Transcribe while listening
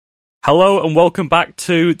Hello and welcome back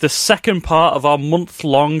to the second part of our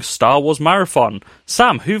month-long Star Wars marathon.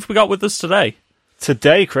 Sam, who've we got with us today?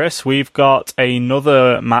 Today, Chris, we've got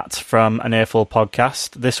another Matt from An Earful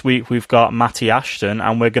podcast. This week we've got Matty Ashton,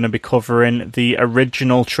 and we're going to be covering the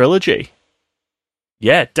original trilogy.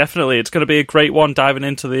 Yeah, definitely. It's going to be a great one, diving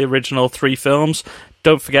into the original 3 films.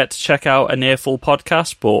 Don't forget to check out An Earful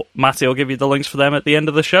podcast, but Matty will give you the links for them at the end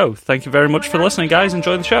of the show. Thank you very much for listening, guys.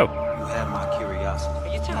 Enjoy the show. You have my curiosity.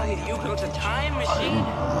 Are you telling me you built a time machine?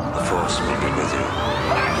 The Force will be with you.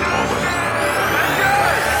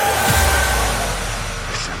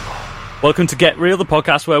 Welcome to Get Real, the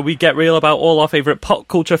podcast where we get real about all our favourite pop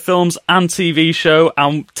culture films and TV show.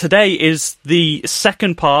 And today is the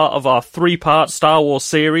second part of our 3-part Star Wars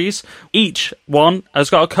series. Each one has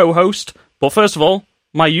got a co-host. But first of all,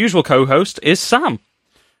 my usual co-host is Sam.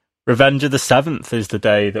 Revenge of the 7th is the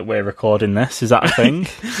day that we're recording this. Is that a thing?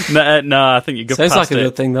 No, I think you go Sounds past like a it.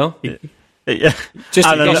 good thing, though. Yeah. Just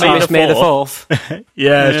And in then case May you missed May the 4th.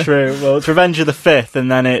 Yeah, true. Well, it's Revenge of the 5th,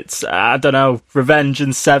 and then it's, I don't know, Revenge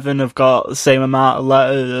and 7 have got the same amount of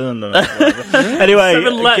letters. I don't know. Anyway.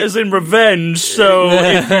 7 letters in revenge, so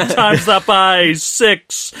if you times that by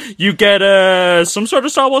 6, you get some sort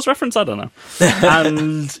of Star Wars reference, I don't know.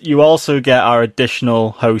 And you also get our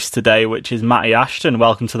additional host today, which is Matty Ashton.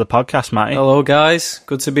 Welcome to the podcast, Matty. Hello, guys.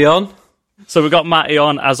 Good to be on. So we got Matty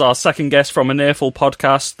on as our second guest from An Earful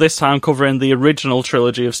podcast, this time covering the original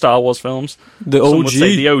trilogy of Star Wars films. The Some OG. would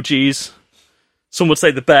say the OGs. Some would say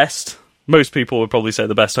the best. Most people would probably say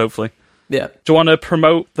the best, hopefully. Yeah. Do you want to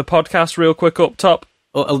promote the podcast real quick up top?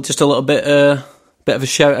 Just a little bit of a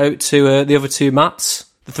shout out to the other 2 Matts,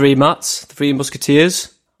 the 3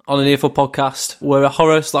 Musketeers on An Earful podcast. We're a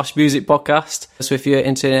horror/music podcast. So if you're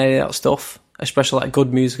into any of that stuff, especially like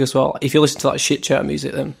good music as well, if you listen to like shit chat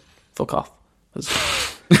music, then fuck off.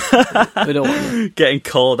 We don't want you. Getting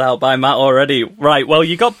called out by Matt already. Right, well,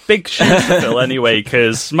 you got big shoes to fill anyway,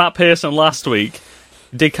 because Matt Pearson last week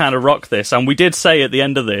did kind of rock this, and we did say at the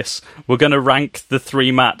end of this, we're going to rank the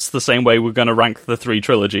 3 Matts the same way we're going to rank the 3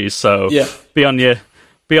 trilogies, so Yeah. be on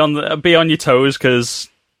your toes, because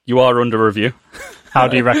you are under review. How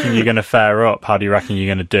do you reckon you're going to fare up? How do you reckon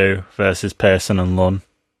you're going to do versus Pearson and Lunn?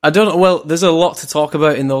 I don't know. Well, there's a lot to talk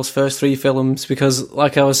about in those first 3 films because,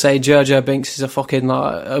 like I was saying, Jar Jar Binks is a fucking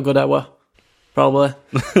a good hour, probably.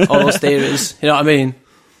 All those theories, you know what I mean?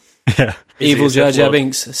 Yeah. Evil Is he a Jar Sith Jar Lord?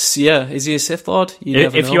 Binks. Yeah, is he a Sith Lord? You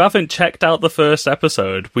never If know. you haven't checked out the first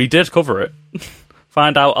episode, we did cover it.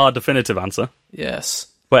 Find out our definitive answer. Yes.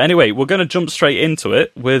 But anyway, we're going to jump straight into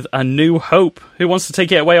it with A New Hope. Who wants to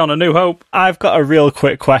take it away on A New Hope? I've got a real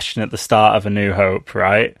quick question at the start of A New Hope,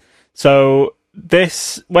 right? So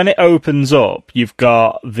this, when it opens up, you've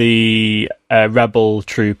got the rebel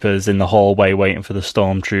troopers in the hallway waiting for the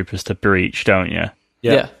stormtroopers to breach, don't you?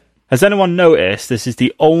 Yeah. Has anyone noticed this is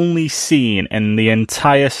the only scene in the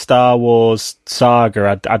entire Star Wars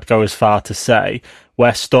saga, I'd go as far to say,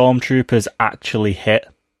 where stormtroopers actually hit?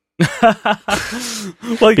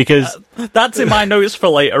 Like, Because that's in my notes for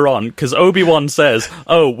later on, because Obi-Wan says,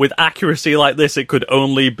 with accuracy like this, it could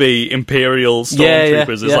only be Imperial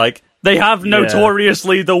stormtroopers. It's yeah. like, they have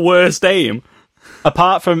notoriously the worst aim.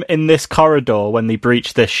 apart from in this corridor when they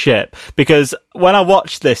breached this ship, because when I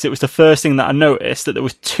watched this, it was the first thing that I noticed, that there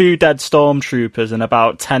was 2 dead stormtroopers and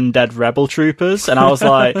about 10 dead rebel troopers, and I was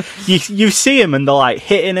like, you see them and they're like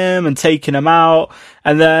hitting him and taking him out,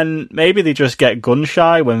 and then maybe they just get gun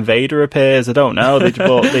shy when Vader appears. I don't know,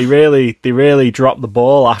 but they really drop the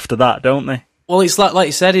ball after that, don't they? Well, it's like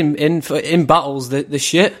you said in battles, the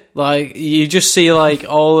shit. Like, you just see like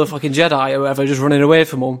all the fucking Jedi or whatever just running away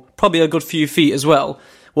from them. Probably a good few feet as well,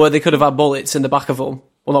 where they could have had bullets in the back of them.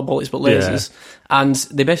 Well, not bullets, but lasers. Yeah. And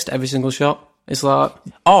they missed every single shot. It's like,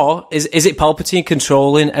 or is it Palpatine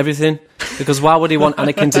controlling everything? Because why would he want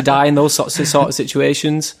Anakin to die in those sort of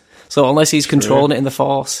situations? So unless he's controlling it in the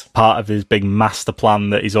Force. Part of his big master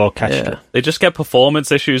plan that he's orchestrated. Yeah. They just get performance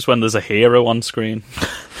issues when there's a hero on screen.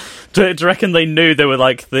 Do you reckon they knew they were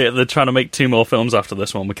like, they're trying to make 2 more films after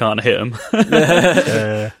this one, we can't hit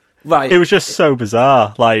them? Right. It was just so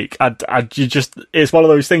bizarre. Like, it's one of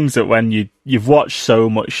those things that when you've watched so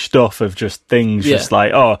much stuff of just things, just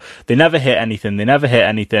like, oh, they never hit anything,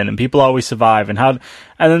 and people always survive, and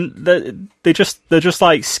then they're just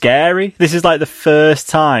like scary. This is like the first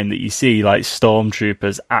time that you see like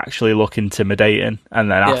stormtroopers actually look intimidating, and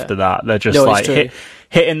then after that, they're just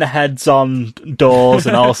hitting the heads on doors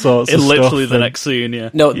and all sorts of stuff. Literally the next scene, yeah.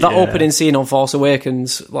 No, that opening scene on Force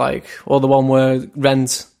Awakens, like, or the one where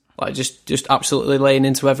Ren's like just absolutely laying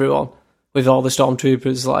into everyone with all the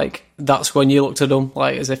stormtroopers, like, that's when you looked at them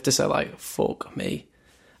like as if to say like, fuck me.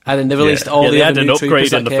 And then they released all they the had other an new upgrade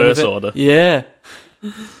troopers in that the came with First it. Order. Yeah,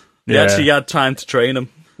 They actually had time to train them.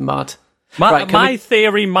 mad. My, Right, can my we-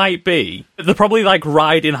 theory might be they're probably like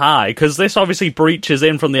riding high because this obviously breaches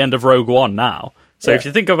in from the end of Rogue One now. So if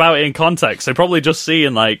you think about it in context, they're probably just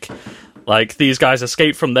seeing like these guys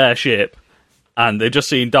escape from their ship, and they're just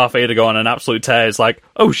seeing Darth Vader go on an absolute tear. It's like,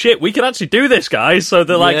 oh shit, we can actually do this, guys. So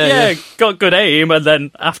they're like, Yeah. got good aim, and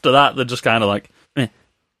then after that, they're just kind of like, eh.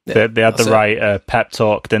 They had that's the it. right pep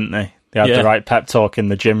talk, didn't they? They had Yeah. the right pep talk in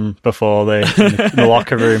the gym before in the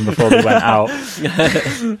locker room before they went out.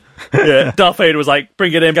 Yeah, Darth Vader was like,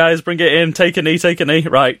 bring it in, guys, bring it in, take a knee,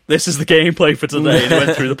 right, this is the gameplay for today, and he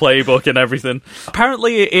went through the playbook and everything.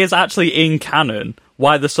 Apparently it is actually in canon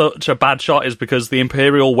why there's such a bad shot is because the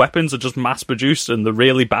Imperial weapons are just mass-produced and they're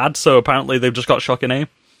really bad, so apparently they've just got shocking aim.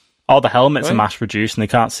 All the helmets Right. are mass-produced and they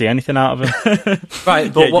can't see anything out of them.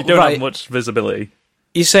 Right, but Yeah, you what, don't right, have much visibility.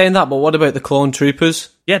 you're saying that, but what about the clone troopers?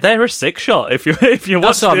 Yeah, they're a sick shot if you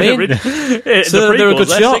watch That's what I mean. the So they're a good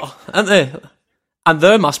prequels, shot, aren't they? And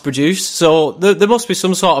they're mass produced, so there must be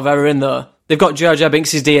some sort of error in there. They've got Jar Jar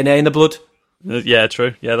Binks' DNA in the blood. Yeah,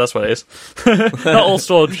 true. Yeah, that's what it is. Not all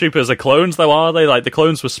stormtroopers are clones, though, are they? Like, the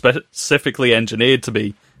clones were specifically engineered to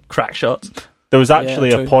be crack shots. There was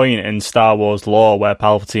actually true. a point in Star Wars lore where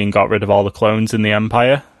Palpatine got rid of all the clones in the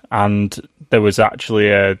Empire, and there was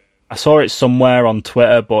actually I saw it somewhere on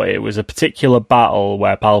Twitter, but it was a particular battle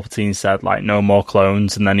where Palpatine said, like, no more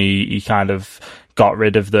clones, and then he kind of got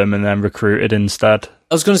rid of them and then recruited instead.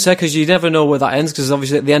 I was going to say, because you never know where that ends, because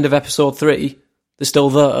obviously at the end of episode 3, they're still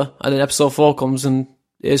there, and then episode 4 comes and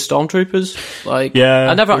it's stormtroopers. Like,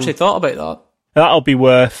 Yeah. I never actually thought about that. That'll be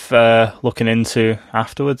worth looking into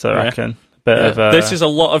afterwards, I reckon. Bit of This is a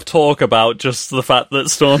lot of talk about just the fact that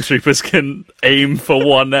stormtroopers can aim for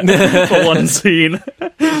one for one scene.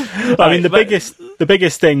 I mean, the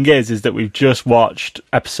biggest thing is that we've just watched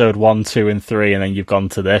episode 1, 2, and 3, and then you've gone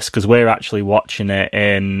to this because we're actually watching it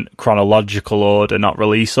in chronological order, not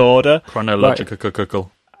release order.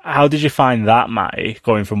 Chronological. How did you find that, Matty?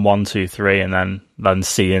 Going from 1, 2, 3, and then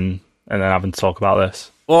seeing and then having to talk about this.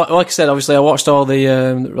 Well, like I said, obviously I watched all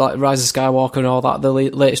the like Rise of Skywalker and all that, the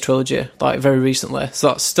latest trilogy, like very recently, so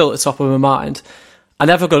that's still at the top of my mind. I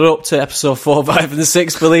never got up to episode 4, 5, and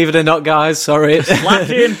 6, believe it or not, guys, sorry.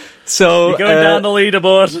 Slacking. So You're going down the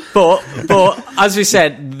leaderboard. But as we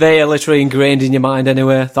said, they are literally ingrained in your mind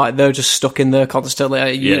anyway. Like they're just stuck in there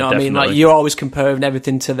constantly. You know what I mean? Like definitely. you're always comparing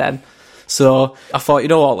everything to them. So I thought, you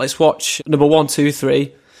know what? Let's watch number 1, 2,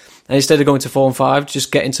 3, and instead of going to 4 and 5,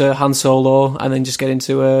 just get into Han Solo and then just get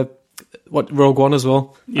into Rogue One as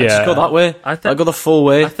well. Yeah. Just go that way. I go the full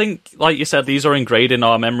way. I think, like you said, these are ingrained in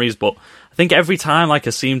our memories, but I think every time, like,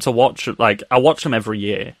 I seem to watch, like, I watch them every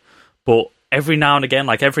year, but every now and again,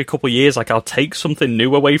 like, every couple of years, like, I'll take something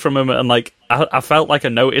new away from them, and, like, I felt like I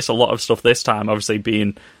noticed a lot of stuff this time, obviously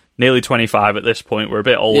being nearly 25 at this point, we're a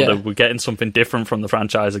bit older, we're getting something different from the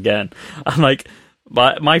franchise again, and, like,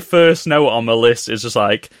 my first note on my list is just,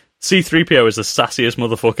 like, C-3PO is the sassiest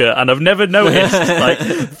motherfucker, and I've never noticed,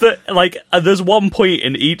 there's one point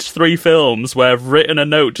in each 3 films where I've written a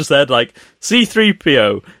note just said, like,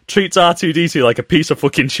 C-3PO treats R2-D2 like a piece of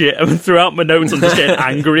fucking shit, and throughout my notes I'm just getting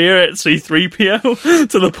angrier at C-3PO,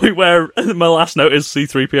 to the point where my last note is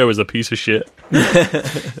C-3PO is a piece of shit.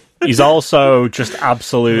 He's also just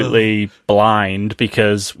absolutely blind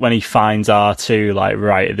because when he finds R2, like,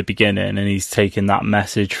 right at the beginning, and he's taking that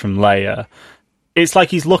message from Leia, it's like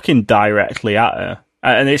he's looking directly at her,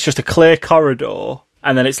 and it's just a clear corridor,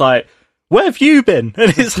 and then it's like, where have you been?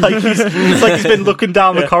 And it's like he's been looking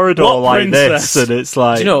down the corridor What like princess? this, and it's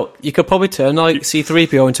like, Do you know, you could probably turn like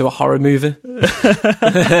C-3PO into a horror movie.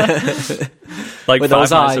 Like With Five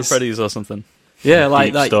those Nights at eyes. Freddy's or something. Yeah,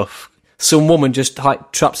 deep stuff. some woman just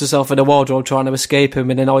like traps herself in a wardrobe trying to escape him,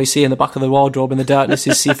 and then all you see in the back of the wardrobe in the darkness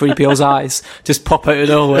is C-3PO's eyes just pop out of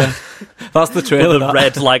nowhere. That's the trailer. The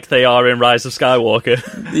red like they are in Rise of Skywalker.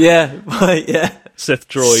 Yeah, right, yeah. Sith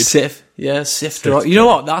droid. Sith droid. You know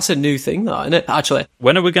what? That's a new thing, that, isn't it? Actually,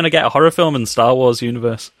 When are we going to get a horror film in the Star Wars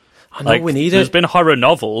universe? I know we need There's it. been horror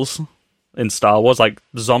novels in Star Wars, like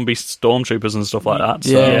zombie stormtroopers and stuff like that.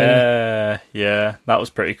 So Yeah, that was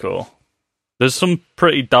pretty cool. there's some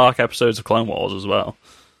pretty dark episodes of Clone Wars as well.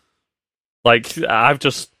 Like, I've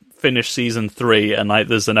just finished season 3, and like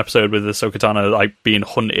there's an episode with Ahsoka Tano like being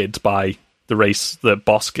hunted by the race that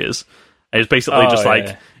Bosk is. And it's basically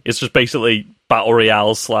it's just basically Battle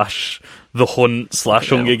Royale / The Hunt /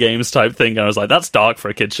 Hunger Games type thing. And I was like, that's dark for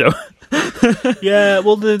a kid show. Yeah,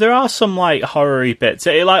 well, there are some like horror-y bits.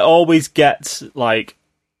 It like always gets like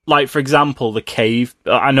for example, the cave.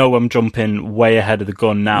 I know I'm jumping way ahead of the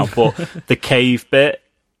gun now, but the cave bit,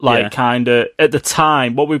 Like, kind of, at the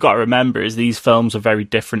time, what we've got to remember is these films are very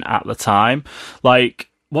different at the time. Like,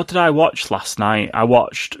 what did I watch last night? I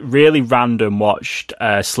watched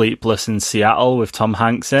Sleepless in Seattle with Tom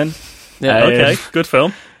Hanks in. Yeah, okay, good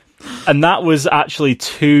film. And that was actually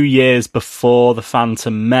 2 years before The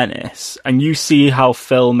Phantom Menace. And you see how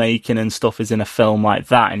filmmaking and stuff is in a film like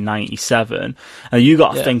that in 97. And you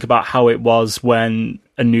got to think about how it was when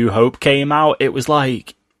A New Hope came out. It was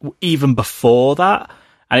like, even before that.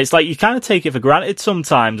 And it's like, you kind of take it for granted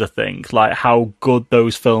sometimes, I think, like how good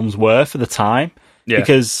those films were for the time. Yeah.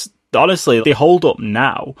 Because honestly, they hold up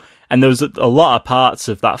now. And there was a lot of parts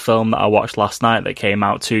of that film that I watched last night that came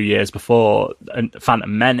out 2 years before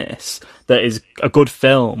Phantom Menace that is a good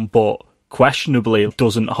film, but questionably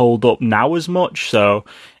doesn't hold up now as much. So,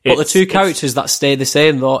 but the two characters that stay the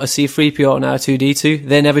same, though, are C-3PO and R2-D2.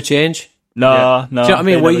 They never change. No. Do you know what I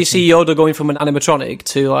mean? Where you see Yoda going from an animatronic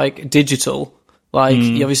to, like, digital, like,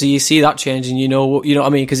 obviously you see that change and you know what I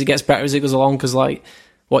mean? Because it gets better as it goes along, because, like,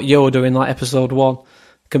 what Yoda in, like, episode 1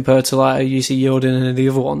 compared to, like, you see Yoda in the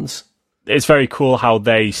other ones. It's very cool how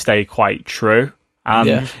they stay quite true.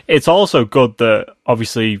 And it's also good that,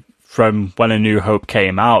 obviously, from when A New Hope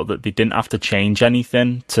came out, that they didn't have to change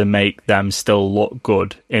anything to make them still look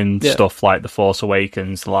good in stuff like The Force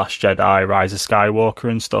Awakens, The Last Jedi, Rise of Skywalker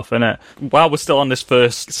and stuff, innit? While we're still on this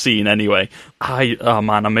first scene anyway, I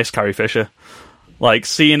miss Carrie Fisher. Like,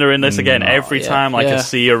 seeing her in this again, every time I can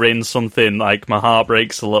see her in something, like, my heart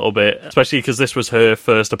breaks a little bit. Especially because this was her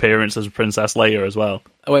first appearance as Princess Leia as well.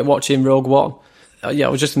 I went watching Rogue One. I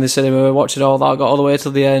was just in the cinema watching all that. I got all the way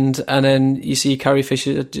to the end, and then you see Carrie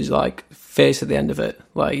Fisher just, like, face at the end of it.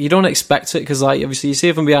 Like, you don't expect it, because, like, obviously you see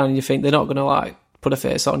her from behind and you think they're not going to, like, put a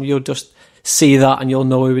face on. You'll just see that and you'll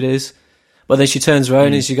know who it is. But then she turns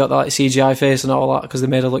around and she got that, like, CGI face and all that, because they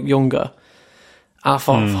made her look younger. I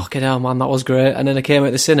thought, fucking hell, man, that was great. And then I came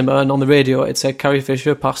out the cinema, and on the radio it said Carrie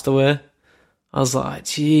Fisher passed away. I was like,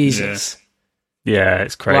 Jesus. Yeah,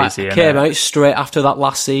 it's crazy. Like, I came out straight after that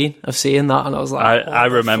last scene of seeing that, and I was like, I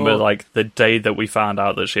remember, like, the day that we found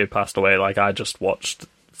out that she had passed away, like, I just watched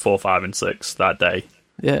 4, 5, and 6 that day.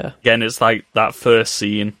 Yeah. Again, it's like that first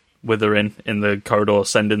scene with her in the corridor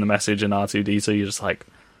sending the message in R2-D2, you're just like,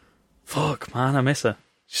 fuck, man, I miss her.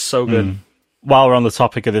 She's so good. While we're on the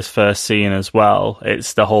topic of this first scene as well,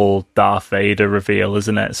 it's the whole Darth Vader reveal,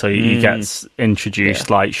 isn't it? So he gets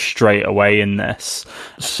introduced like straight away in this.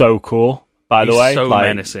 So cool, by the way. So like,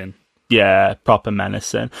 menacing. Yeah, proper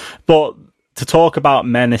menacing. But to talk about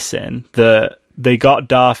menacing, they got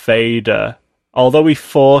Darth Vader, although he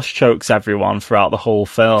force chokes everyone throughout the whole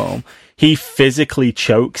film, he physically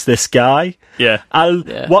chokes this guy. Yeah.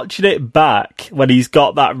 And watching it back, when he's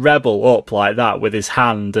got that rebel up like that with his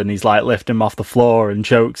hand and he's like lifting him off the floor and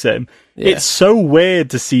chokes him, it's so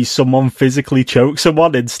weird to see someone physically choke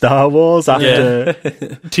someone in Star Wars after...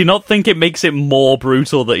 Do you not think it makes it more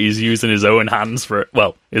brutal that he's using his own hands for it?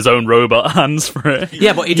 Well, his own robot hands for it.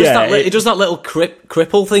 Yeah, but he does he does that little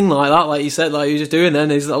cripple thing like that, like you said, like he was just doing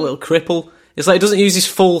then, he's that little cripple. It's like he doesn't use his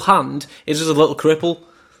full hand, it's just a little cripple.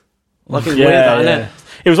 Like it's weird, isn't it?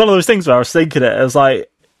 It was one of those things where I was thinking it. I was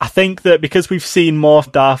like, I think that because we've seen more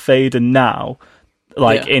of Darth Vader now,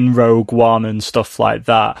 like in Rogue One and stuff like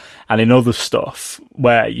that, and in other stuff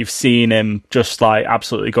where you've seen him just like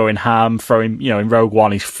absolutely going ham, throwing, in Rogue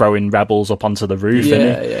One he's throwing rebels up onto the roof,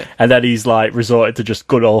 and then he's like resorted to just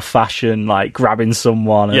good old fashioned like grabbing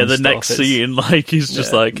someone. Yeah, the next scene, like he's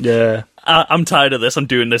just like, I'm tired of this. I'm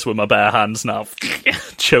doing this with my bare hands now.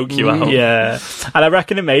 Choke you out. Yeah. And I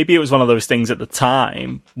reckon maybe it was one of those things at the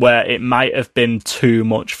time where it might have been too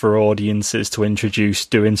much for audiences to introduce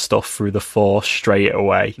doing stuff through the Force straight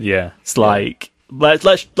away. Yeah. It's like,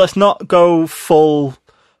 let's not go full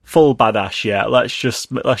badass yet. Let's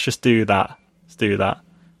just do that. Let's do that.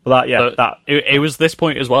 But it was this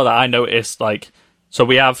point as well that I noticed, like, so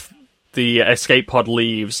we have the escape pod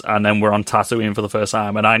leaves, and then we're on Tatooine for the first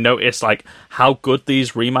time, and I noticed like how good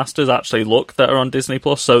these remasters actually look that are on Disney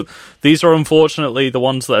Plus. So these are unfortunately the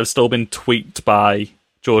ones that have still been tweaked by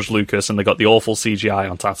George Lucas, and they got the awful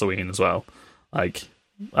CGI on Tatooine as well. Like,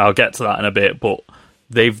 I'll get to that in a bit, but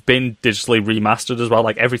they've been digitally remastered as well.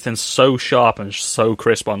 Like, everything's so sharp and so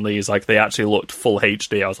crisp on these. Like, they actually looked full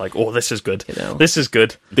HD. I was like, oh, this is good. This is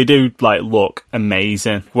good. They do, like, look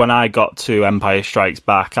amazing. When I got to Empire Strikes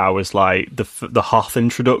Back, I was like, the Hoth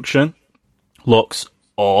introduction looks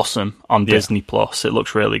awesome on Disney Plus. It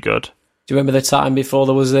looks really good. Do you remember the time before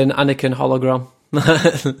there was an Anakin hologram?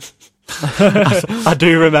 I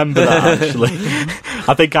do remember that, actually.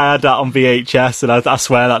 I think I had that on VHS, and I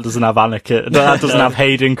swear that doesn't have Anakin. That doesn't have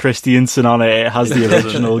Hayden Christensen on it. It has the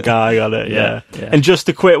original guy on it, yeah. And just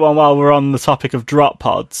a quick one while we're on the topic of drop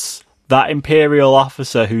pods. That Imperial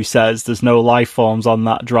officer who says there's no life forms on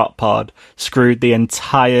that drop pod screwed the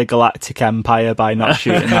entire Galactic Empire by not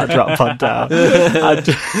shooting that drop pod down.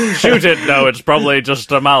 Shoot it! No, it's probably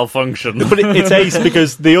just a malfunction. But it's ace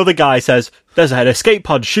because the other guy says, there's an escape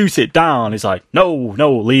pod, shoot it down. He's like, no,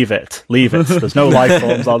 leave it. There's no life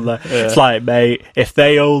forms on there. It's like, mate, if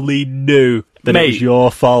they only knew that it was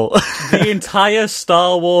your fault. The entire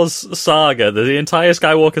Star Wars saga, the entire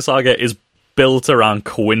Skywalker saga is built around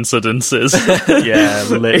coincidences. Yeah,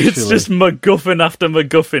 literally. It's just MacGuffin after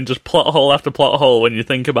MacGuffin, just plot hole after plot hole when you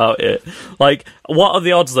think about it. Like, what are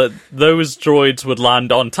the odds that those droids would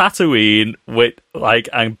land on Tatooine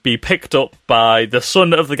and be picked up by the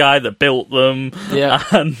son of the guy that built them? Yeah.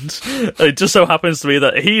 And it just so happens to be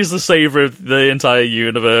that he's the savior of the entire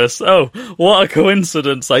universe. Oh, what a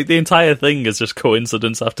coincidence. Like, the entire thing is just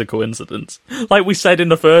coincidence after coincidence. Like we said in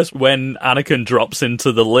the first, when Anakin drops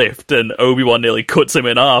into the lift and Obi-Wan nearly cuts him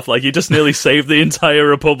in half, like, he just nearly saved the entire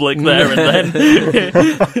Republic there and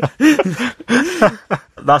then.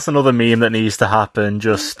 That's another meme that needs to happen.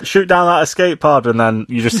 Just shoot down that escape pod, and then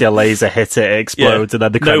you just see a laser hit it explodes, and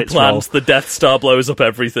then the credits no plans. roll. The Death Star blows up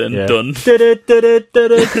everything. Yeah. Done.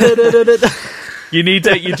 You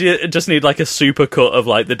just need like a super cut of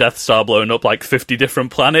like the Death Star blowing up like 50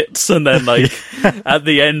 different planets, and then like at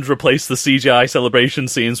the end replace the CGI celebration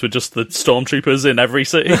scenes with just the stormtroopers in every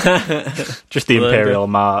city. Just the Imperial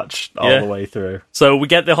March all the way through. So we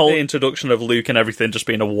get the whole introduction of Luke and everything just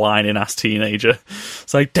being a whining ass teenager.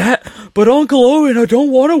 It's like, Dad, but Uncle Owen, I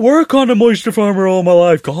don't want to work on a moisture farmer all my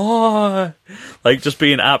life. God, like just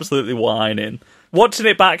being absolutely whining. Watching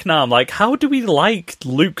it back now, I'm like, how do we like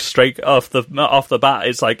Luke straight off the bat?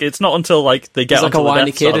 It's like, it's not until like they get he's onto like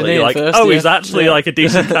the Death Star that you're like, he's actually like a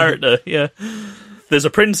decent character. Yeah, there's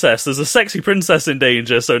a sexy princess in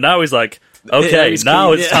danger. So now he's like, okay,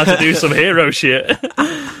 now it's time to do some hero shit.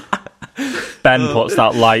 Ben puts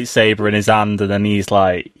that lightsaber in his hand, and then he's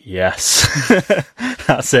like, yes,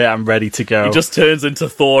 that's it, I'm ready to go. He just turns into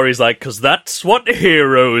Thor. He's like, because that's what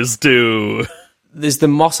heroes do. There's the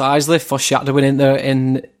Mos Eisley foreshadowing in there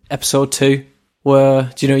in episode 2,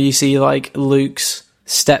 where you see like Luke's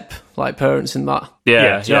step like parents in that.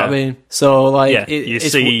 Yeah, do you know what I mean? So like, you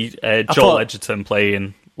see Joel Edgerton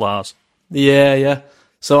playing Lars. Yeah.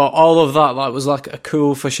 So all of that like was like a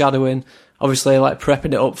cool foreshadowing. Obviously, like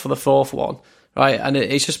prepping it up for the 4th one, right? And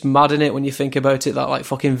it's just mad in it when you think about it that like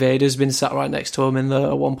fucking Vader's been sat right next to him in there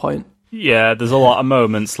at one point. Yeah, there's a lot of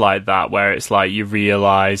moments like that where it's like you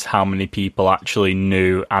realise how many people actually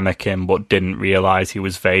knew Anakin but didn't realise he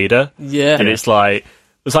was Vader. Yeah. And it's like,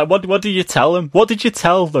 what did you tell him? What did you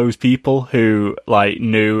tell those people who like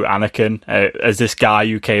knew Anakin as this guy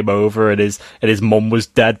who came over and his mum was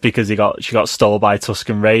dead because she got stolen by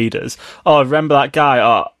Tusken Raiders? Oh, remember that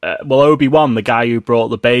guy? Obi-Wan, the guy who brought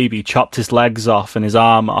the baby, chopped his legs off and his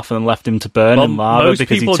arm off and then left him to burn in lava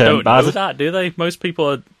because he turned bad. Most people don't know that, do they? Most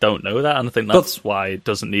people don't know that, and I think that's why it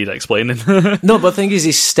doesn't need explaining. No, but the thing is,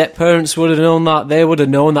 his step-parents would have known that. They would have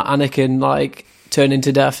known that Anakin like turned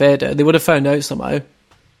into Darth Vader. They would have found out somehow.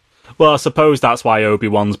 Well, I suppose that's why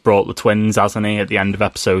Obi-Wan's brought the twins, hasn't he, at the end of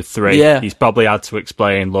episode 3? Yeah. He's probably had to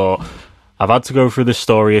explain, look, I've had to go through this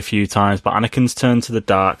story a few times, but Anakin's turned to the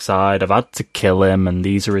dark side. I've had to kill him, and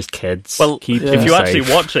these are his kids. Well, if you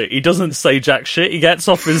actually watch it, he doesn't say jack shit. He gets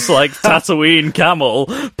off his, like, Tatooine camel,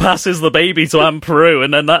 passes the baby to Aunt Peru,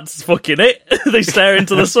 and then that's fucking it. They stare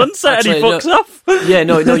into the sunset, actually, and he fucks off. Yeah,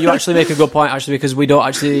 no, you actually make a good point, actually, because we don't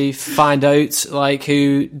actually find out, like,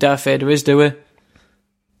 who Darth Vader is, do we?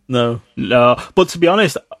 No. But to be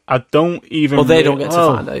honest, I don't even... Well, they don't get to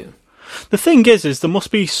find out. The thing is there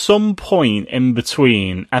must be some point in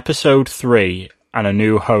between episode 3 and A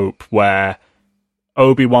New Hope where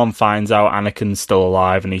Obi-Wan finds out Anakin's still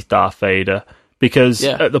alive and he's Darth Vader. Because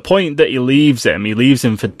at the point that he leaves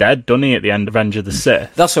him for dead, doesn't he, at the end of Revenge of the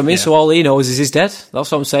Sith? That's what I mean, so all he knows is he's dead.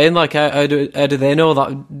 That's what I'm saying. Like, how do they know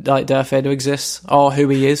that like Darth Vader exists or who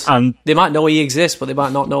he is? And they might know he exists, but they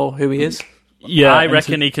might not know who he is. Yeah, I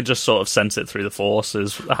reckon he can just sort of sense it through the Force,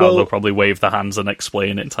 is how they'll probably wave their hands and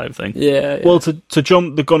explain it type thing. Yeah. Well, to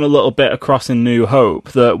jump the gun a little bit across in New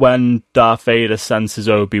Hope, that when Darth Vader senses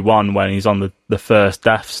Obi-Wan when he's on the first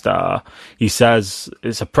Death Star, he says,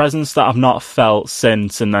 it's a presence that I've not felt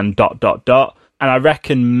since, and then ... And I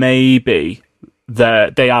reckon maybe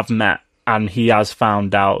that they have met and he has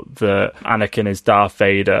found out that Anakin is Darth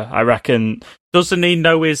Vader. I reckon... Doesn't he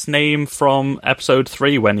know his name from episode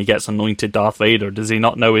 3 when he gets anointed Darth Vader? Does he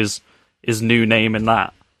not know his his new name in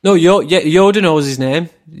that. No, Yoda knows his name.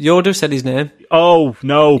 Yoda said his name. Oh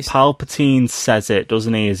no, Palpatine says it,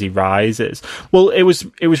 doesn't he, as he rises? Well, it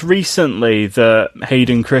was recently that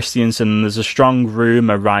Hayden Christensen. There's a strong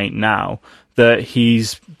rumor right now that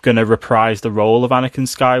he's going to reprise the role of Anakin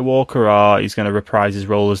Skywalker, or he's going to reprise his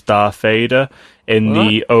role as Darth Vader in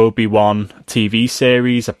the Obi-Wan TV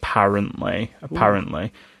series. Apparently,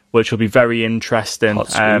 which will be very interesting.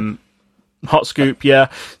 Hot scoop, yeah.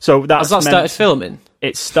 So has that started filming?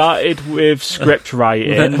 It started with script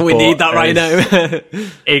writing. We need that right now.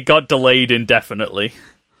 It got delayed indefinitely.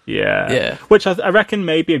 Yeah. Which I reckon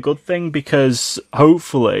may be a good thing, because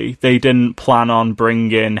hopefully they didn't plan on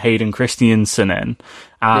bringing Hayden Christensen in,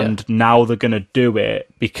 and now they're going to do it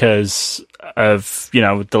because of,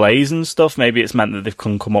 delays and stuff. Maybe it's meant that they've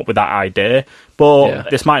come up with that idea, but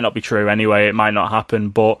this might not be true anyway. It might not happen,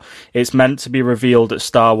 but it's meant to be revealed at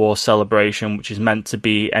Star Wars Celebration, which is meant to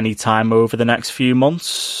be any time over the next few months.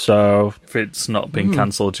 So if it's not been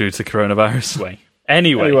cancelled due to coronavirus.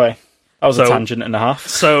 Anyway. That was a tangent and a half.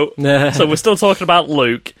 So we're still talking about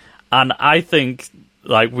Luke, and I think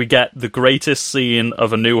we get the greatest scene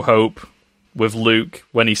of A New Hope with Luke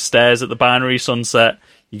when he stares at the binary sunset.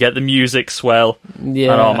 You get the music swell.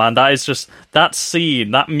 Yeah. And, oh man, that is just that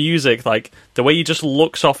scene, that music, the way he just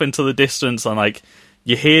looks off into the distance, and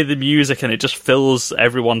you hear the music and it just fills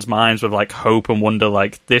everyone's minds with hope and wonder.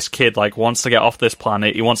 This kid wants to get off this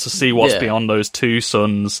planet. He wants to see what's beyond those two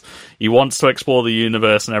suns. He wants to explore the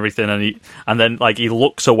universe and everything. And then he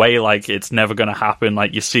looks away like it's never going to happen.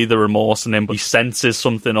 You see the remorse in him, but he senses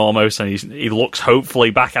something almost, and he looks hopefully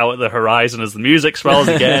back out at the horizon as the music swells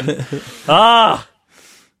again.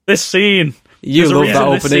 This scene. You love that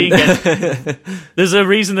opening. There's a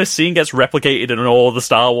reason this scene gets replicated in all the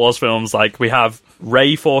Star Wars films. We have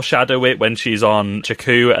Rey foreshadow it when she's on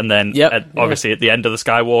Jakku, and then obviously at the end of the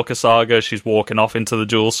Skywalker saga, she's walking off into the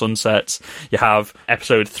dual sunsets. You have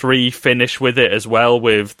Episode 3 finish with it as well,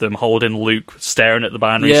 with them holding Luke staring at the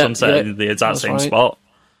binary sunset in the exact same spot.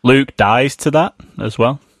 Luke dies to that as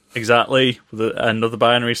well. Exactly, with another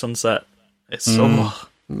binary sunset. It's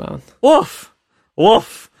man. Woof.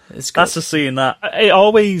 That's a scene that it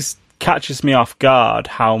always catches me off guard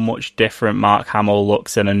how much different Mark Hamill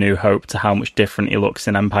looks in A New Hope to how much different he looks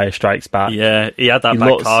in Empire Strikes Back. Yeah, he had that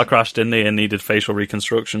car crash, didn't he, and needed facial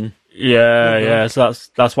reconstruction. Yeah. So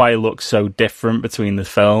that's why he looks so different between the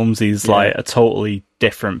films. He's a totally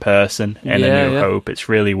different person in A New Hope. It's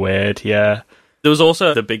really weird. Yeah. There was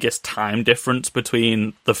also the biggest time difference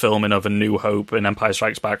between the filming of A New Hope and Empire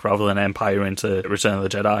Strikes Back rather than Empire into Return of the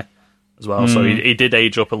Jedi as well. So he did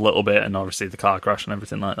age up a little bit, and obviously the car crash and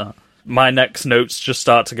everything like that. My next notes just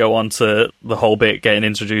start to go on to the whole bit getting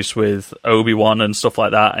introduced with Obi-Wan and stuff like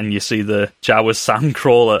that, and you see the Jawas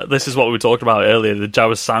sandcrawler. This is what we talked about earlier. The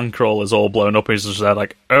Jawas sandcrawler is all blown up. He's just there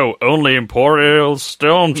oh, only Imperial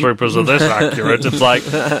stormtroopers are this accurate. It's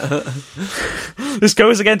this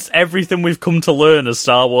goes against everything we've come to learn as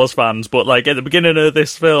Star Wars fans, but at the beginning of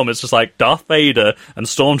this film, it's just Darth Vader and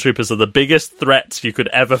stormtroopers are the biggest threats you could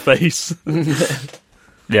ever face.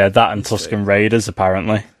 Yeah, that and Tusken Raiders,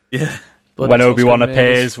 apparently. Yeah. When Obi-Wan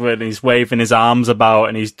appears, when he's waving his arms about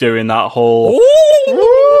and he's doing that whole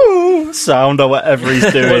sound or whatever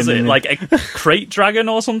he's doing. Was it a crate dragon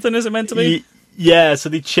or something, is it meant to be? Yeah, so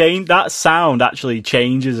they change that sound actually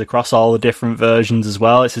changes across all the different versions as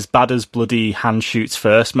well. It's as bad as bloody hand shoots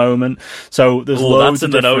first moment. So there's loads that's in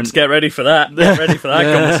of the different... notes. Get ready for that. Get ready for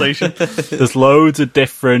that conversation. There's loads of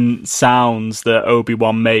different sounds that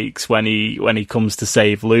Obi-Wan makes when he comes to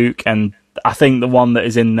save Luke, and I think the one that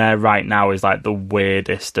is in there right now is the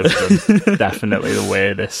weirdest of them. Definitely the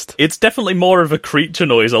weirdest. It's definitely more of a creature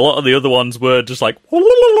noise. A lot of the other ones were just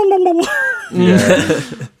Yeah.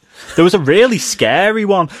 There was a really scary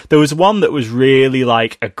one. There was one that was really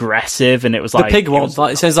aggressive, and it was the pig one.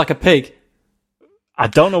 It sounds like a pig. I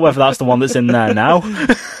don't know whether that's the one that's in there now.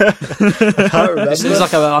 I can't remember. It sounds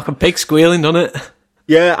like a pig squealing, doesn't it?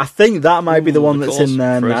 Yeah, I think that might be the one that's in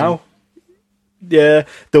there now. Yeah,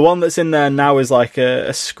 the one that's in there now is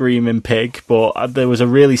a screaming pig, but there was a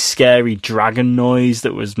really scary dragon noise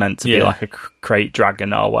that was meant to be a crate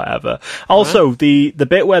dragon or whatever. Also, the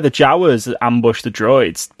bit where the Jawas ambush the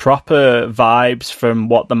droids, proper vibes from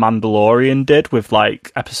what The Mandalorian did with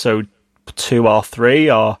Episode 2 or 3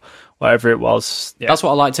 or whatever it was. Yeah. That's what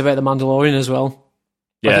I liked about The Mandalorian as well.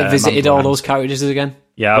 It visited all those characters again.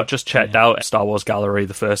 Yeah, I've just checked out Star Wars Gallery,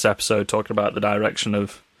 the first episode, talking about the direction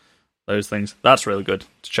of those things. That's really good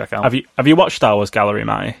to check out. Have you watched Star Wars Gallery,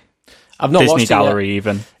 Matty? I've not Disney watched Gallery it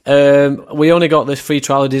yet. Even. We only got the free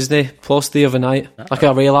trial of Disney Plus the other night.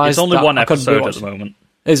 I realised it's only one episode at the moment.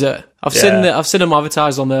 Is it? I've seen them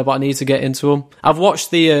advertised on there, but I need to get into them. I've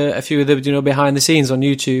watched a few of the behind the scenes on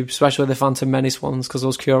YouTube, especially the Phantom Menace ones, because I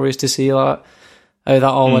was curious to see how that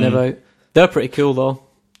all went about. They're pretty cool though.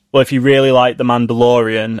 Well, if you really like The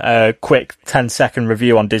Mandalorian, a quick 10-second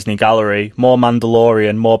review on Disney Gallery. More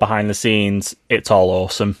Mandalorian, more behind the scenes. It's all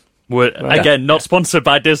awesome. Again, not sponsored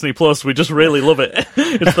by Disney Plus. We just really love it.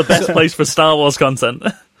 It's the best place for Star Wars content.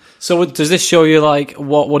 So does this show you like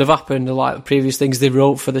what would have happened, like the previous things they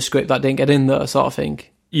wrote for the script that didn't get in there, sort of thing?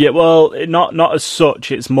 Yeah, well, not as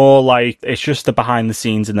such. It's more like it's just the behind the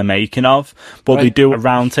scenes and the making of. But they do a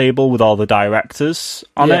round table with all the directors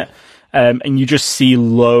on it. And you just see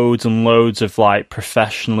loads and loads of like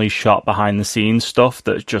professionally shot behind the scenes stuff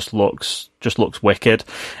that just looks wicked.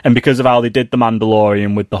 And because of how they did The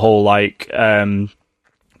Mandalorian with the whole like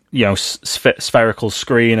spherical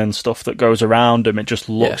screen and stuff that goes around them, it just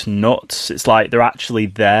looks nuts. It's like they're actually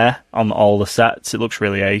there on all the sets. It looks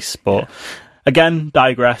really ace. But again,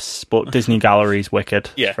 digress. But Disney Gallery's wicked.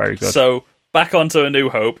 Yeah, it's very good. So back onto A New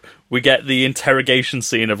Hope, we get the interrogation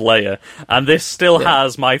scene of Leia, and this still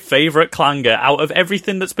has my favourite clanger out of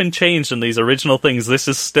everything that's been changed in these original things. This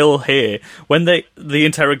is still here. When the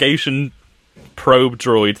interrogation probe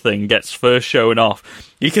droid thing gets first shown off,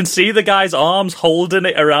 you can see the guy's arms holding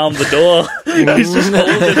it around the door. He's just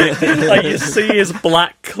holding it. Like, you see his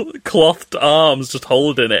black clothed arms just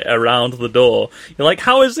holding it around the door. You're like,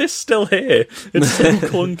 how is this still here? It's so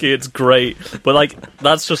clunky, it's great. But, like,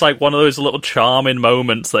 that's just, like, one of those little charming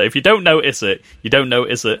moments that if you don't notice it, you don't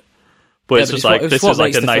notice it. But it's just like, this is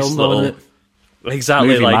like a nice little... Exactly,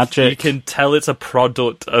 Movie like, magic. you can tell it's a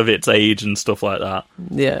product of its age and stuff like that.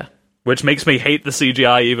 Yeah. Which makes me hate the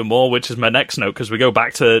CGI even more, which is my next note, because we go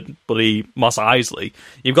back to bloody Mos Eisley.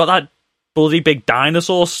 You've got that bloody big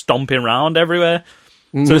dinosaur stomping around everywhere.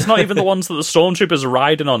 So it's not even the ones that the stormtroopers are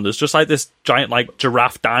riding on. There's just like this giant like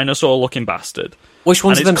giraffe dinosaur looking bastard. Which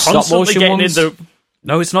ones are them stop motion ones?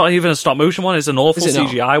 No, it's not even a stop motion one. It's an awful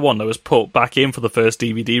CGI one that was put back in for the first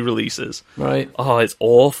DVD releases. Right. Oh, it's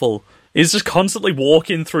awful. He's just constantly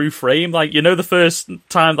walking through frame. Like, you know, the first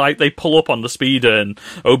time like they pull up on the speeder and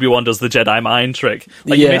Obi-Wan does the Jedi mind trick.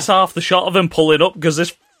 Like, you miss half the shot of him pulling up because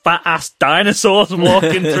this fat-ass dinosaur's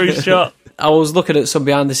walking through shot. I was looking at some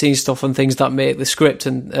behind-the-scenes stuff and things that make the script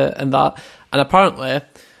and that. And apparently,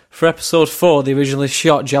 for episode 4, they originally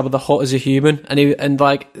shot Jabba the Hutt as a human. And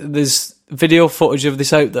there's video footage of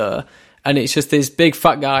this out there. And it's just this big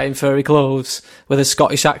fat guy in furry clothes with a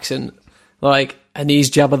Scottish accent. Like, and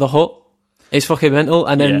he's Jabba the Hutt. It's fucking mental,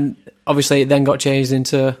 and then obviously it then got changed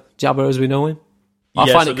into Jabba as we know him.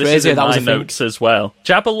 I find it crazy that was a thing. Notes as well.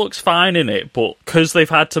 Jabba looks fine in it, but because they've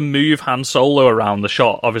had to move Han Solo around the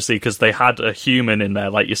shot, obviously because they had a human in there,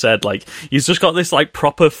 like you said, like he's just got this like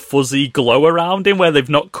proper fuzzy glow around him where they've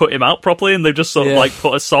not cut him out properly and they've just sort of like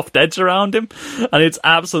put a soft edge around him, and it's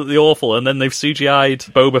absolutely awful. And then they've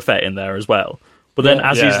CGI'd Boba Fett in there as well. But then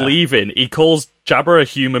as he's leaving, he calls Jabba a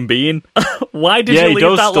human being. Why did you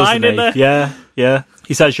leave that line in there? Yeah.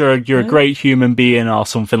 He says you're a great human being or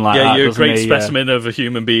something like that. Yeah, you're a great specimen of a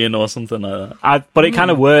human being or something like that. But it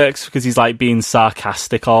kind of works because he's like being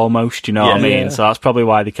sarcastic almost, you know what I mean? So that's probably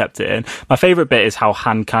why they kept it in. My favourite bit is how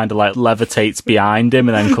Han kind of like levitates behind him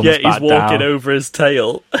and then comes back down. Yeah, he's walking over his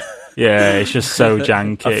tail. Yeah, it's just so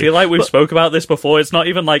janky. I feel like we've spoke about this before. It's not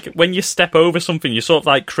even like when you step over something, you sort of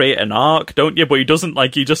like create an arc, don't you? But he doesn't,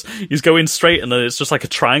 like, he's going straight and then it's just like a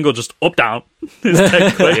triangle, just up, down.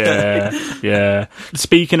 Yeah.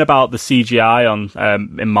 Speaking about the CGI on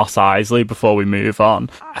in Mos Eisley before we move on,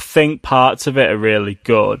 I think parts of it are really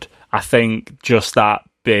good. I think just that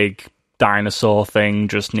big dinosaur thing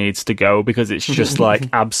just needs to go because it's just like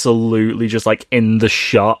absolutely just like in the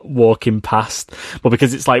shot walking past, but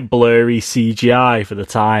because it's like blurry CGI for the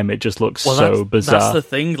time, it just looks so bizarre. That's the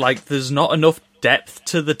thing, like there's not enough depth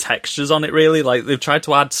to the textures on it really. Like they've tried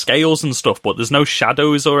to add scales and stuff, but there's no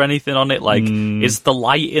shadows or anything on it. Like it's the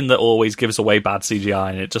lighting that always gives away bad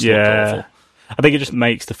CGI, and it just looks awful. I think it just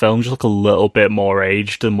makes the film just look a little bit more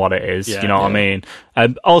aged than what it is. You know what I mean?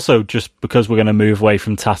 And also, just because we're going to move away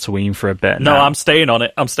from Tatooine for a bit. No, now. I'm staying on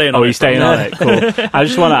it. Oh, you're staying on it? Cool. I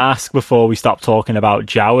just want to ask before we stop talking about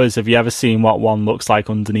Jawas, have you ever seen what one looks like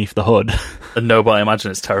underneath the hood? No, but I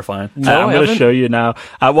imagine it's terrifying. No, I'm going to show you now.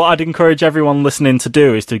 What I'd encourage everyone listening to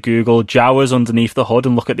do is to Google Jawas underneath the hood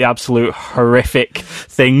and look at the absolute horrific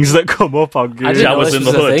things that come up on Google. Jawas in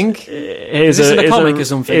the hood. Is this in a comic or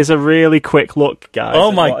something? It's a really quick look, guys.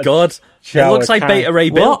 Oh my god. It looks like Beta Ray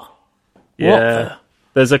Bill. What? Yeah.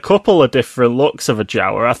 There's a couple of different looks of a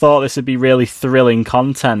Jawa. I thought this would be really thrilling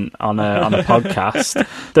content on a podcast.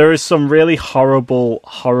 There is some really horrible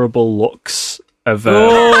looks of.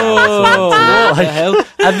 Oh, what the hell?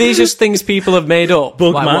 Are these just things people have made up?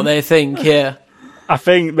 Like Bugman? what they think? Yeah. I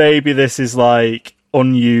think maybe this is like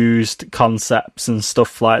unused concepts and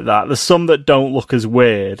stuff like that. There's some that don't look as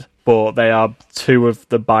weird, but they are two of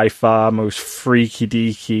the by far most freaky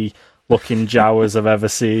deaky looking Jawas I've ever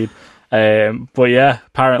seen. But yeah,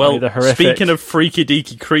 apparently they're horrific. Speaking of freaky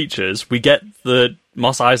deaky creatures, we get the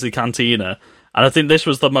Mos Eisley Cantina, and I think this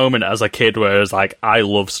was the moment as a kid where I was like, I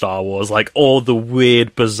love Star Wars, like all the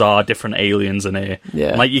weird, bizarre, different aliens in here.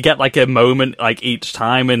 Yeah. Like you get like a moment like each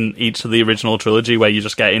time in each of the original trilogy where you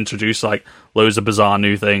just get introduced like loads of bizarre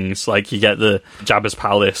new things. Like you get the Jabba's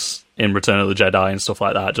Palace in Return of the Jedi and stuff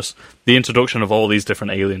like that. Just the introduction of all these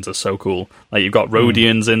different aliens is so cool. Like you've got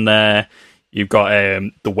Rhodians in there. You've got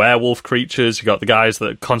the werewolf creatures. You've got the guys that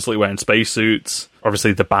are constantly wearing spacesuits.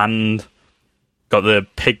 Obviously, the band. Got the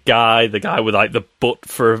pig guy, the guy with like the butt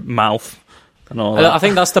for a mouth, and all that. I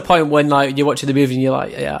think that's the point when like you're watching the movie and you're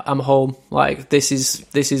like, yeah, I'm home. Like this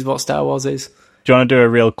is what Star Wars is. Do you want to do a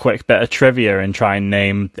real quick bit of trivia and try and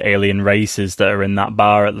name alien races that are in that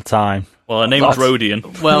bar at the time? Well, her name's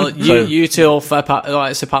Rodian. Well, you two will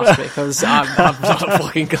surpass me because I've not a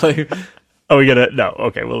fucking clue. Oh, we're gonna... No,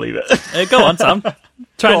 okay, we'll leave it. Go on, Sam.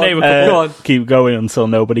 Try and name a couple. Go on. Keep going until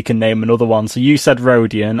nobody can name another one. So you said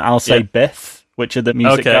Rodian, I'll say Biff, which are the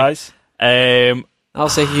music guys. I'll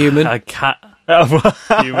say human. A cat. Oh,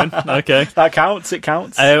 Human. Okay. that counts, it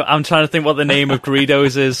counts. I'm trying to think what the name of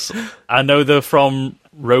Greedos is. I know they're from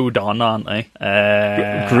Rodon, aren't they?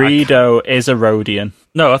 Greedo is a Rodian.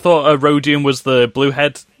 No, I thought a Rodian was the blue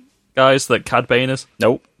head guys that Cad Bane is.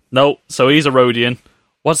 Nope. No, so he's a Rodian.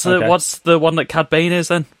 What's Okay. the one that Cad Bane is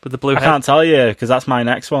then with the blue I head? can't tell you, because that's my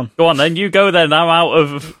next one. Go on then, you go then. I'm out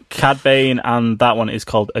of. Cad Bane, and that one is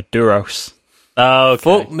called a Duros. Oh, okay.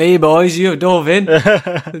 Fuck me, boys, you dove in.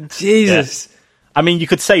 Jesus. I mean, you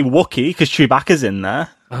could say Wookiee, because Chewbacca's in there.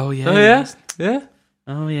 Oh yeah. Oh yeah, yeah.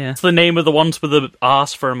 Oh yeah. It's the name of the ones with the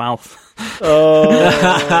arse for a mouth.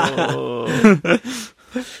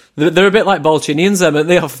 They're a bit like Balchinians, them, aren't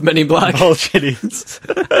they? Off Men in Black. Balchinians.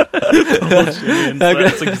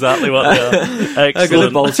 That's exactly what they are. Good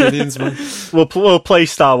Excellent. Balchinians, man. We'll play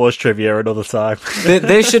Star Wars trivia another time.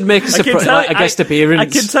 They should make a guest appearance. I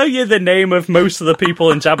can tell you the name of most of the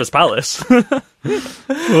people in Jabba's palace.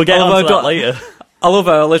 We'll get onto that later. I love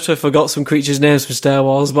how I literally forgot some creatures' names from Star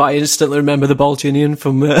Wars, but I instantly remember the Balchinian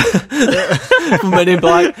from Men in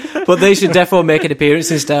Black. But they should definitely make an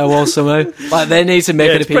appearance in Star Wars somehow. Like, they need to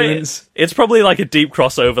make an appearance. It's probably like a deep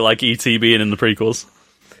crossover, like E.T. being in the prequels.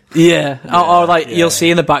 Yeah. Or like, you'll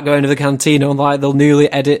see in the background of the cantina, like, they'll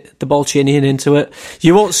newly edit the Balchinian into it.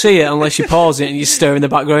 You won't see it unless you pause it and you stir in the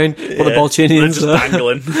background what the Balchinians They're just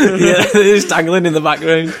dangling. Yeah, they're just dangling in the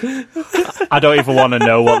background. I don't even want to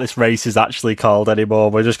know what this race is actually called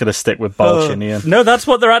anymore. We're just going to stick with Balchinian. No, that's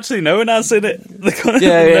what they're actually known as, isn't it?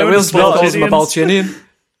 Yeah, Will Smith calls him a Balchinian.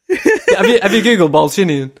 Have you Googled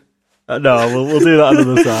Balchinian? No, we'll do that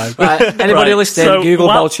another time. Right, anybody Right, listening, so Google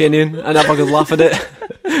while- Balchinian and have a good laugh at it.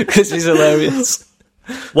 Because he's hilarious.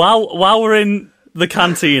 While we're in the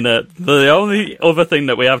cantina, the only other thing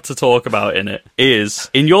that we have to talk about in it is,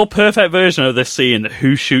 in your perfect version of this scene,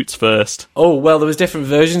 who shoots first? Oh, well, there was different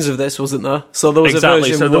versions of this, wasn't there? So there was Exactly.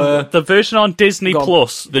 a version So where... the version on Disney Go on.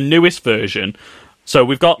 Plus, the newest version. So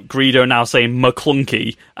we've got Greedo now saying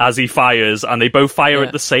McClunky as he fires, and they both fire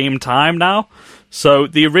at the same time now. So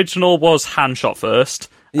the original was Han shot first,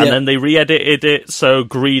 and then they re-edited it so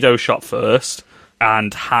Greedo shot first,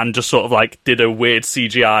 and Han just sort of like did a weird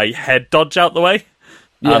CGI head dodge out the way.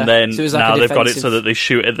 Yeah, And then so it was like now a they've got it defensive- so that they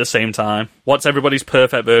shoot at the same time. What's everybody's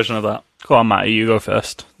perfect version of that? Go on, Matty, you go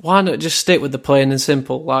first. Why not just stick with the plain and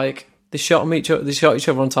simple? Like, they shot each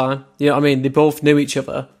other on time. You know what I mean? They both knew each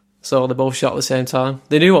other, so they both shot at the same time.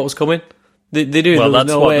 They knew what was coming. They knew Well, there was that's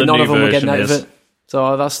no what way the none new of them were getting out version of is. it.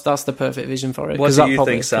 So that's the perfect vision for it. What Because do that you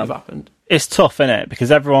probably think, could have Sam? happened. It's tough, innit? Because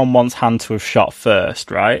everyone wants Han to have shot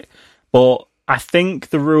first, right? But I think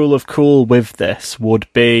the rule of cool with this would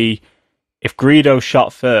be if Greedo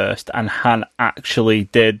shot first and Han actually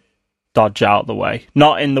did dodge out the way.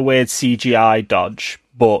 Not in the weird CGI dodge,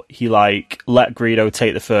 but he, like, let Greedo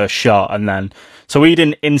take the first shot and then... So he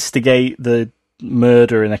didn't instigate the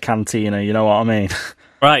murder in a cantina, you know what I mean?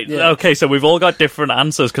 Right, okay, so we've all got different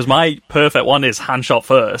answers, because my perfect one is Han shot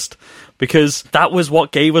first, because that was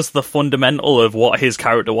what gave us the fundamental of what his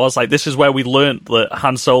character was. Like, this is where we learnt that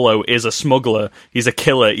Han Solo is a smuggler, he's a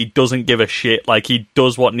killer, he doesn't give a shit, like, he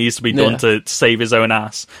does what needs to be done to save his own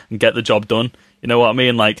ass and get the job done. You know what I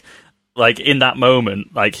mean? Like in that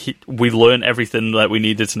moment, like, we learnt everything that we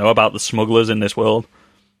needed to know about the smugglers in this world.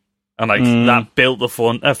 And like that built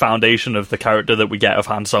the foundation of the character that we get of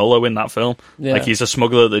Han Solo in that film. Yeah. Like he's a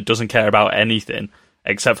smuggler that doesn't care about anything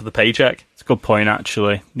except for the paycheck. It's a good point,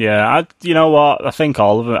 actually. Yeah, you know what? I think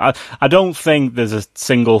all of it. I don't think there's a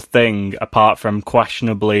single thing apart from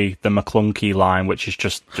questionably the McClunky line, which is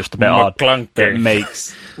just a bit odd, that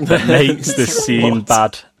makes this scene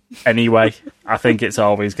bad. Anyway, I think it's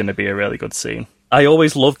always going to be a really good scene. I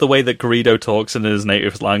always love the way that Greedo talks in his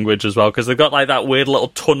native language as well, because they've got like that weird little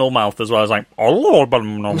tunnel mouth as well. It's like,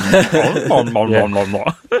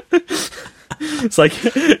 it's like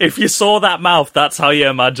if you saw that mouth, that's how you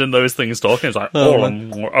imagine those things talking. It's like, like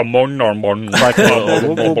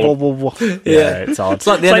it's odd. It's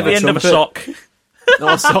like the end of a sock.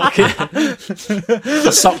 No, sock.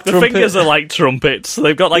 A sock the trumpet. fingers are like trumpets.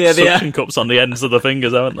 They've got like suction cups on the ends of the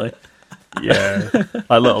fingers, haven't they? Yeah,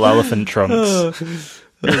 like little elephant trunks.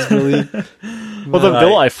 That's brilliant. Well, they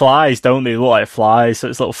look like flies, don't they? They look like flies, so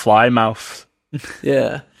it's little fly mouth.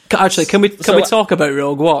 Yeah. Actually, can we talk about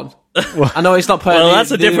Rogue One? I know it's not part of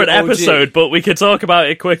that's a different episode, but we could talk about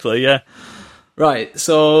it quickly, yeah. Right,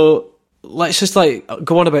 so let's just like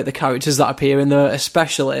go on about the characters that appear in there,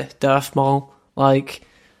 especially Darth Maul. Like,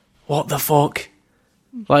 what the fuck?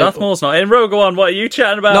 Like, Darth Maul's not in Rogue One. What are you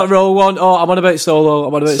chatting about? Not Rogue One. Oh, I'm on about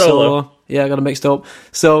Solo. Yeah, I got it mixed up.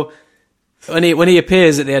 So when he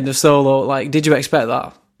appears at the end of Solo, like, did you expect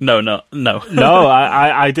that? No.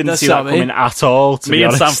 I didn't see that coming at all. Me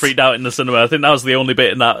and Sam freaked out in the cinema. I think that was the only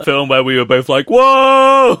bit in that film where we were both like,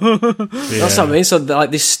 "Whoa!" That's what I mean. So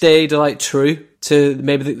like they stayed like true to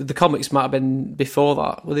maybe the comics might have been before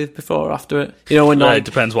that. Were they before or after it? You know, when it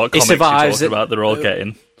depends what comics you're talking about. They're all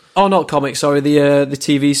getting. Oh, not comics. Sorry, the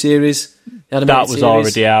TV series. That was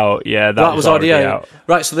already out. Yeah, that was already out.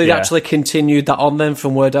 Right, so they actually continued that on then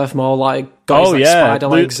from where Darth Maul like got his spider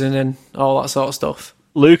legs and then all that sort of stuff.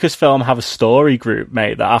 Lucasfilm have a story group,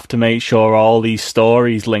 mate, that have to make sure all these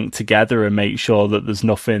stories link together and make sure that there's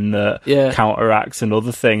nothing that counteracts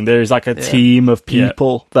another thing. There's like a team of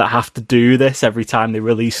people that have to do this every time they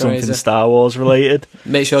release something Star Wars related.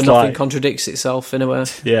 Make sure nothing contradicts itself in a way.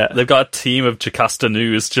 Yeah. They've got a team of Jocasta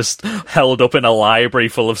News just held up in a library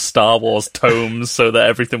full of Star Wars tomes so that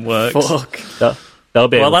everything works. Fuck. They'll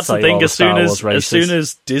be that's the thing. As soon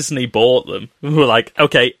as Disney bought them, we were like,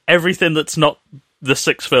 okay, everything that's not the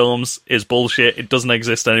 6 films is bullshit. It doesn't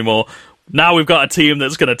exist anymore. Now we've got a team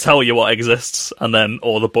that's going to tell you what exists, and then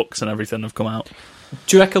all the books and everything have come out.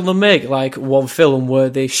 Do you reckon they'll make like one film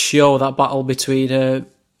where they show that battle between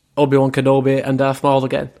Obi-Wan Kenobi and Darth Maul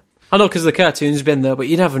again? I know because the cartoon's been there, but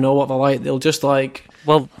you never know what they're like. They'll just like...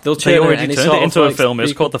 Well, they'll they already turned it into a film.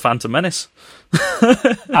 It's called The Phantom Menace.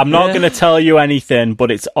 I'm not going to tell you anything, but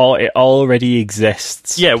it already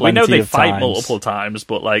exists. Yeah, we know they fight multiple times,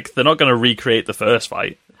 but like they're not going to recreate the first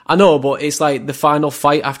fight. I know, but it's like the final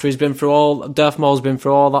fight after he's been through Darth Maul's been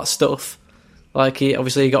through all that stuff. Like he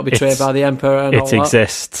got betrayed by the Emperor and all that. It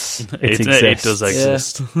exists. It does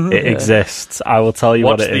exist. It exists. I will tell you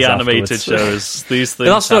what it is. Watch the animated shows. These things.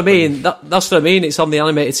 That's what I mean. That's what I mean. It's on the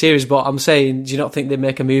animated series, but I'm saying, do you not think they'd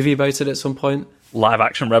make a movie about it at some point? Live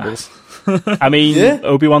action Rebels. I mean,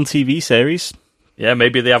 Obi-Wan TV series. Yeah,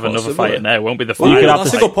 maybe they have another fight in there. It won't be the fight.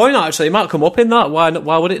 That's a good point, actually. It might come up in that.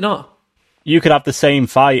 Why would it not? You could have the same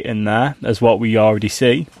fight in there as what we already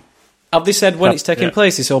see. Have they said when it's taking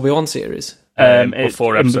place, this Obi-Wan series?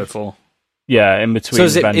 Before episode 4. Yeah, in between. So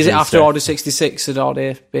is it after Order 66 had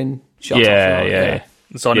already been shot off? Yeah.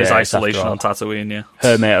 It's on his isolation on Tatooine, yeah.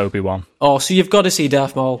 Her mate Obi-Wan. Oh, so you've got to see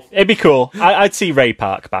Darth Maul. It'd be cool. I'd see Ray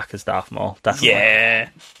Park back as Darth Maul, definitely. Yeah.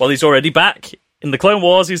 Well, he's already back. In the Clone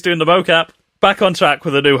Wars, he's doing the mocap. Back on track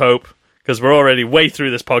with A New Hope, because we're already way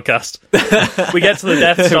through this podcast. We get to the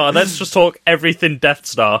Death Star. Let's just talk everything Death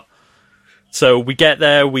Star. So we get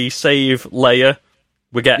there, we save Leia.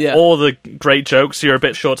 We get all the great jokes. You're a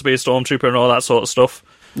bit short to be a stormtrooper and all that sort of stuff.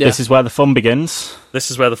 Yeah. This is where the fun begins.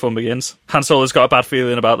 Han Solo's got a bad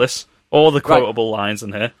feeling about this. All the quotable lines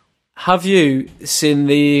in here. Have you seen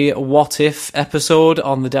the What If episode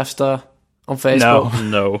on the Death Star on Facebook?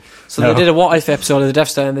 No. So they did a What If episode of the Death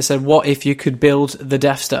Star, and they said, what if you could build the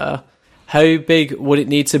Death Star? How big would it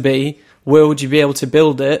need to be? Where would you be able to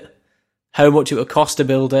build it? How much it would cost to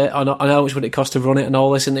build it? And how much would it cost to run it and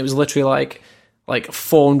all this? And it was literally like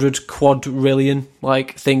 400 quadrillion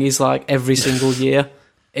thingies like every single year.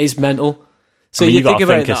 Is mental. So you think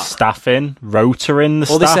about that. Staffing, rotoring the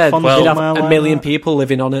staff. They said on they'd have a million people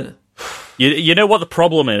living on it. You know what the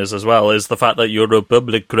problem is as well is the fact that your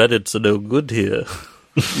Republic credits are no good here.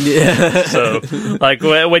 Yeah. So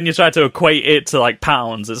when you try to equate it to like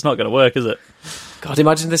pounds, it's not going to work, is it? God,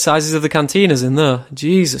 imagine the sizes of the cantinas in there.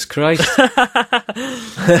 Jesus Christ.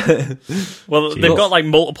 Well, they've got like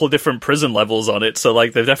multiple different prison levels on it, so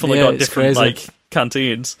like they've definitely got different crazy. like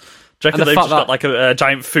canteens. Do you reckon And the they've fact just got like a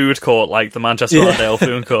giant food court like the Manchester Arndale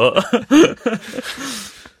food court?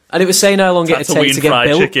 And it was saying how long it'd take to get fried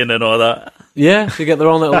built. chicken and all that. Yeah, to get their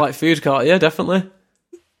own little like food cart. Yeah, definitely.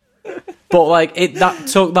 But like that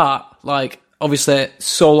took like obviously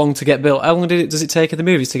so long to get built. How long does it take in the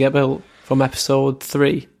movies to get built from episode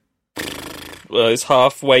 3? Well, it's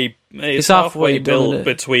halfway. It's halfway done, built isn't it?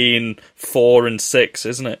 between 4 and 6,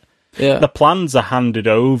 isn't it? Yeah. The plans are handed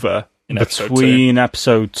over In episode between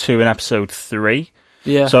episode 2 and episode 3.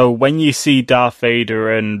 Yeah. So when you see Darth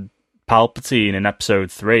Vader and Palpatine in episode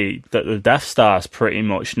 3, that the Death Star's pretty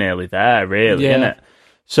much nearly there, really, Yeah. isn't it?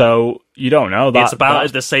 So you don't know that. It's about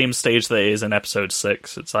at the same stage that it is in episode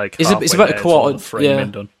 6. It's like It's halfway about a there, it's all quarter, the framing yeah.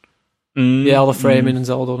 done. Yeah, all the framing and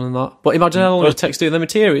all done and that. But imagine how long it takes doing the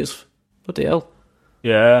materials. Bloody hell.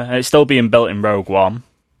 Yeah, and it's still being built in Rogue One.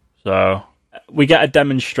 So we get a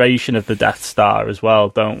demonstration of the Death Star as well,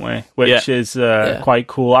 don't we? Which is quite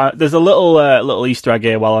cool. There's a little Easter egg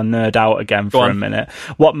here while I nerd out again for a minute.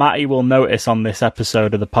 What Matty will notice on this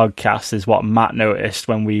episode of the podcast is what Matt noticed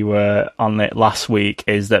when we were on it last week,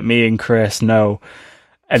 is that me and Chris know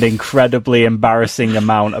an incredibly embarrassing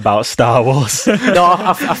amount about Star Wars. No,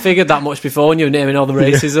 I figured that much before when you were naming all the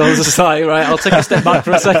races. I was just like, right, I'll take a step back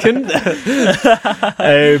for a second.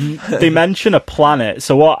 They mention a planet.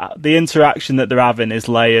 So what the interaction that they're having is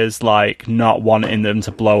Leia's like not wanting them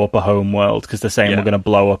to blow up a home world because they're saying we're going to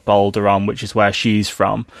blow up Alderaan, which is where she's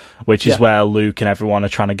from, which is where Luke and everyone are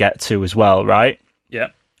trying to get to as well, right?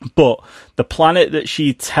 Yeah. But the planet that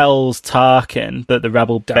she tells Tarkin that the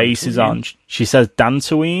rebel base is on, she says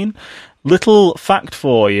Dantooine. Little fact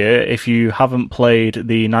for you, if you haven't played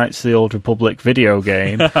the Knights of the Old Republic video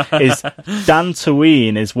game, is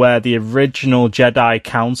Dantooine is where the original Jedi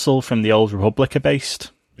Council from the Old Republic are based.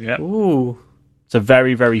 Yeah. Ooh. It's a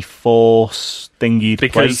very, very Force thingy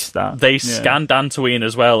place. Because That they scan Dantooine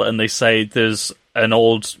as well, and they say there's an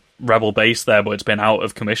old rebel base there, but it's been out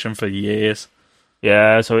of commission for years.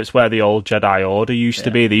 Yeah, so it's where the old Jedi Order used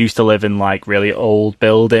to be. They used to live in like really old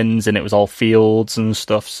buildings and it was all fields and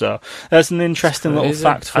stuff. So there's an interesting little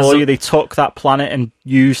fact for you. They took that planet and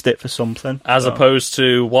used it for something. As opposed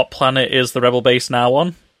to what planet is the rebel base now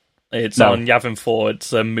on? It's on Yavin 4.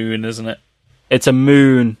 It's a moon, isn't it? It's a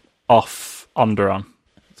moon off Onderon.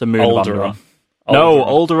 It's a moon of Onderon. Alderaan. No,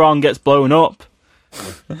 Alderaan gets blown up.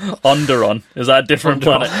 Onderon. Is that a different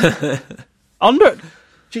planet?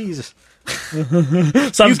 Jesus.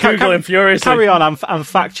 Sam's Googling furiously. Carry on, I'm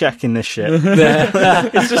fact checking this shit.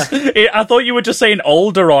 It's just, I thought you were just saying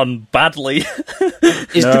Alderaan badly.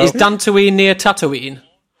 Is Dantooine near Tatooine?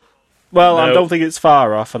 Well, No. I don't think it's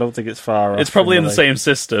far off. It's probably in the same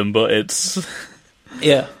system, but it's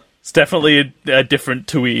definitely a different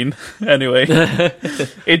tween. Anyway,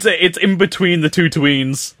 it's in between the two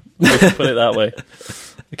tweens. Let's put it that way.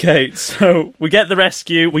 Okay, so we get the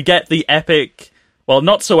rescue. We get the epic. Well,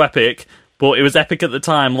 not so epic, but it was epic at the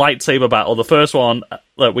time, lightsaber battle. The first one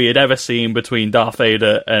that we had ever seen between Darth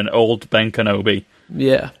Vader and old Ben Kenobi.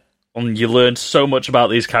 Yeah. And you learned so much about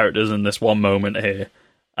these characters in this one moment here.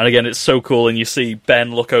 And again, it's so cool, and you see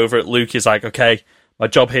Ben look over at Luke, he's like, okay, my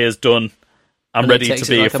job here is done. I'm ready to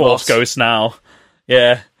be a Force ghost now.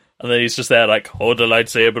 Yeah. And then he's just there like, hold the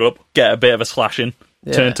lightsaber up, get a bit of a slashing.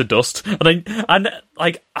 Turn to dust, and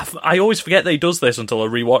I always forget that he does this until I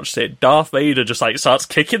rewatched it. Darth Vader just like starts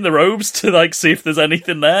kicking the robes to like see if there's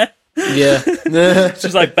anything there. Yeah, it's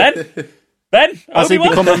just like Ben. Has he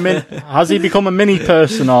become a mini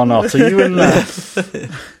person or not? Are you in there?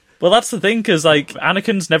 Well, that's the thing, because like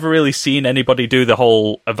Anakin's never really seen anybody do the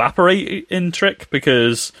whole evaporating trick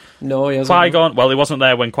because no, he hasn't. Qui-Gon. Well, he wasn't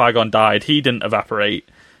there when Qui-Gon died. He didn't evaporate.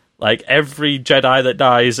 Like every Jedi that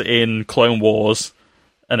dies in Clone Wars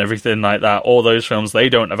and everything like that, all those films, they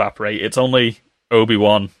don't evaporate. It's only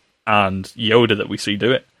Obi-Wan and Yoda that we see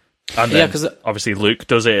do it. And then, because obviously, Luke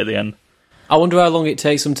does it at the end. I wonder how long it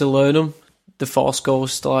takes them to learn them, the Force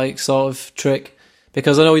Ghost, like, sort of trick.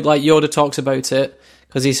 Because I know, like, Yoda talks about it,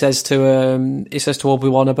 because he says to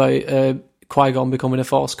Obi-Wan about Qui-Gon becoming a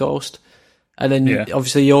Force Ghost. And then,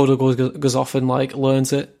 obviously, Yoda goes off and, like,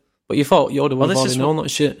 learns it. But you thought Yoda would have already known that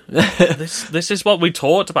shit. This is what we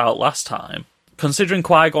talked about last time. Considering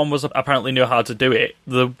Qui-Gon apparently knew how to do it,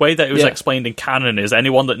 the way that it was explained in canon is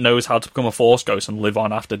anyone that knows how to become a Force Ghost and live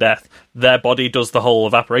on after death, their body does the whole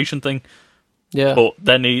evaporation thing. Yeah. But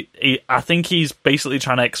then I think he's basically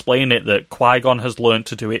trying to explain it that Qui-Gon has learned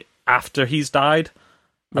to do it after he's died.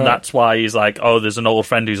 And that's why he's like, oh, there's an old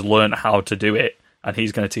friend who's learned how to do it, and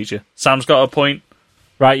he's going to teach you. Sam's got a point.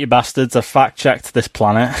 Right, you bastards, I fact-checked this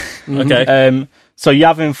planet. Okay. So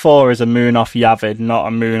Yavin 4 is a moon off Yavin, not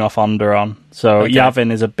a moon off Onderon. So Okay.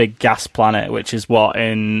 Yavin is a big gas planet, which is what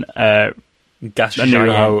in Gas A New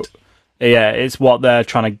giant. Hope. Yeah, it's what they're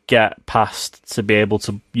trying to get past to be able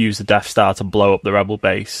to use the Death Star to blow up the Rebel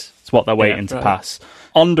base. It's what they're waiting to right. pass.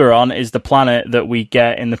 Onderon is the planet that we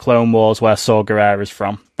get in the Clone Wars where Saw Gerrera is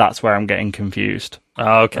from. That's where I'm getting confused.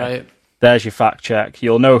 Oh, okay. Right. There's your fact check.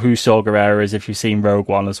 You'll know who Saw Gerrera is if you've seen Rogue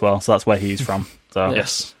One as well, so that's where he's from. So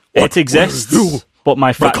Yes. it exists, but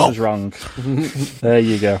my fact was wrong. There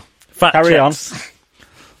you go. Fact Carry checks.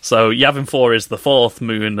 So Yavin 4 is the fourth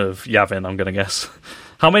moon of Yavin, I'm going to guess.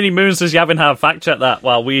 How many moons does Yavin have? Fact check that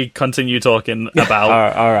while we continue talking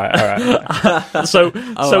about... All right. So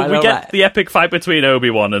right, we all get right. the epic fight between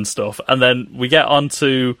Obi-Wan and stuff, and then we get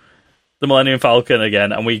onto the Millennium Falcon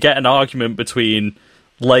again, and we get an argument between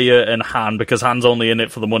Leia and Han, because Han's only in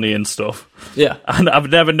it for the money and stuff. Yeah. And I've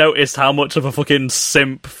never noticed how much of a fucking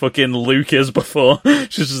simp fucking Luke is before.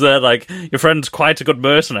 She's just there like, your friend's quite a good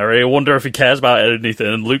mercenary, I wonder if he cares about anything.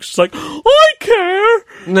 And Luke's just like, I care!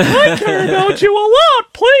 I care about you a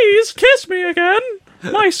lot! Please, kiss me again!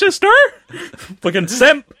 My sister! Fucking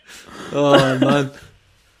simp! Oh, man.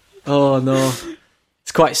 Oh, no.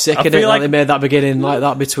 It's quite sick, I isn't it? feel Like like- they made that beginning like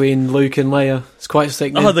that between Luke and Leia. It's quite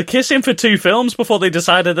sick. Oh, they're kissing for 2 films before they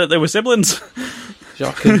decided that they were siblings.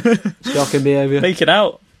 Shocking. Shocking behaviour. Make it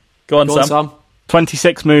out. Go on, Go on, Sam. Sam.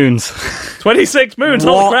 26 moons. 26 moons,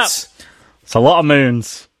 holy crap! It's a lot of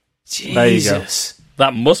moons. There you go. Jesus.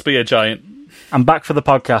 That must be a giant. I'm back for the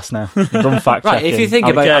podcast now. We've done fact Right, checking. if you think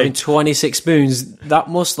about Okay. having 26 moons, that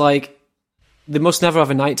must they must never have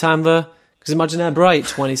a nighttime there. Because imagine how bright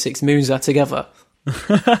 26 moons are together.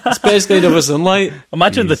 It's basically another sunlight.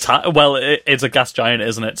 Imagine the time. Well, it's a gas giant,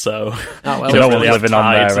 isn't it? So Oh, well, you No don't one's really have living on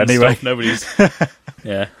tides there and anyway. stuff. Nobody's.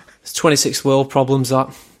 Yeah. it's 26 world problems,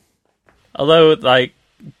 that. Although, like,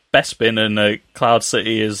 Bespin and Cloud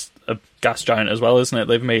City is a gas giant as well, isn't it?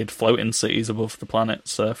 They've made floating cities above the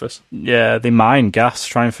planet's surface. Yeah, they mine gas.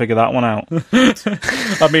 Try and figure that one out.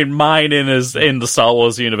 I mean, mining is in the Star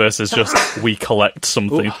Wars universe is just we collect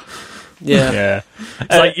something. Yeah. Yeah. It's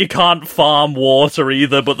like you can't farm water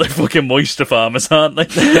either, but they're fucking moisture farmers, aren't they?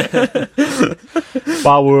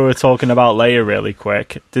 While we were talking about Leia really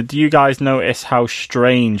quick, did you guys notice how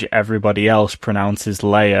strange everybody else pronounces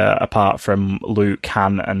Leia apart from Luke,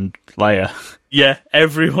 Han, and Leia? Yeah,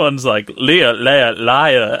 everyone's like, Leia,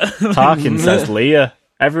 liar. Tarkin says Leia.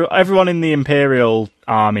 Everyone in the Imperial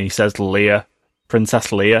army says Leia. Princess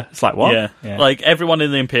Leia. It's like, what? Yeah. Like, everyone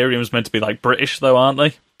in the Imperium is meant to be, like, British, though, aren't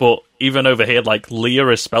they? But even over here, like,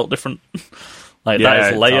 Leia is spelt different. Like, that is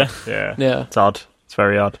it's Leia. odd. Yeah. Yeah. It's odd. It's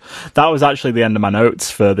very odd. That was actually the end of my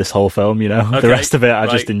notes for this whole film, you know. Okay, The rest of it I right.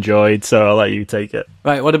 just enjoyed, so I'll let you take it.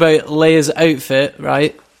 Right, what about Leia's outfit,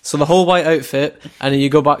 right? So the whole white outfit, and then you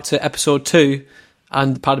go back to episode 2,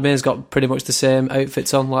 and Padme's got pretty much the same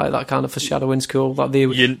outfits on, like that kind of foreshadowing's cool. Like they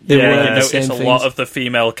You wear notice the a same lot things. of the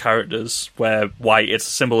female characters wear white. It's a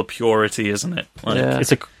symbol of purity, isn't it? Like, Yeah.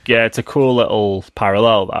 It's a cool little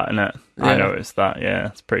parallel, that, isn't it? I Yeah. noticed that, yeah.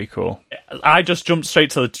 It's pretty cool. I just jumped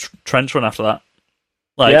straight to the trench run after that.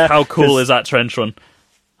 Like, Yeah, how cool 'cause- is that trench run?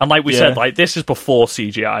 And like we Yeah. said, like this is before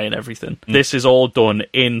CGI and everything. This is all done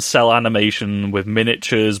in cell animation with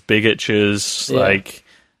miniatures, bigatures, Yeah. like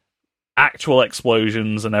actual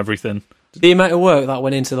explosions and everything. The amount of work that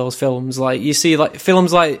went into those films, like you see, like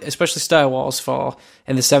films like especially Star Wars for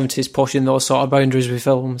in the 70s pushing those sort of boundaries with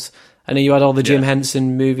films, and then you had all the Jim Yeah.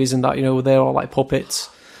 Henson movies and that, you know, they're all like puppets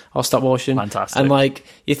or stop motion. Fantastic. And like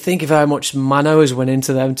you think of how much man hours went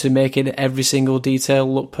into them to making every single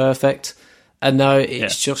detail look perfect, and now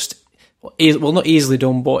it's just well, not easily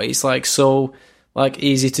done, but it's like so like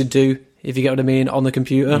easy to do, if you get what I mean, on the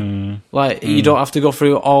computer. Like you don't have to go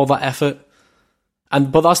through all that effort.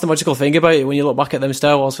 But that's the magical thing about it. When you look back at them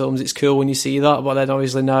Star Wars films, it's cool when you see that. But then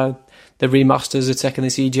obviously now the remasters are taking the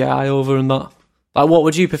CGI over and that. Like, what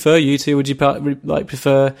would you prefer? You two, would you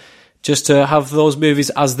prefer just to have those movies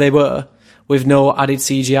as they were with no added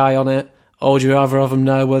CGI on it, or would you rather have them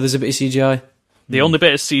now where there's a bit of CGI? The only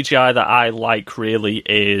bit of CGI that I like really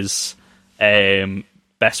is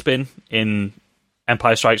Bespin in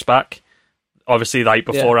Empire Strikes Back. Obviously, like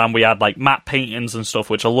beforehand, we had like matte paintings and stuff,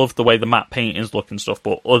 which I love the way the matte paintings look and stuff.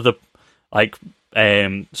 But other, like,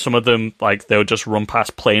 some of them, like they'll just run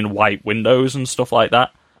past plain white windows and stuff like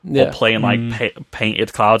that, or plain like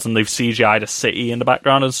painted clouds, and they've CGI'd a city in the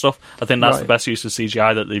background and stuff. I think that's the best use of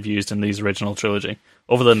CGI that they've used in these original trilogy.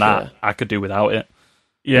 Other than that, I could do without it.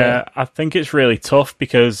 Yeah, I think it's really tough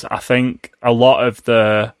because I think a lot of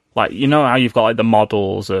the like, you know how you've got like the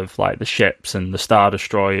models of like the ships and the Star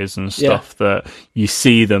Destroyers and stuff that you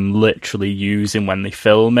see them literally using when they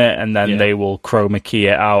film it, and then they will chroma key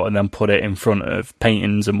it out and then put it in front of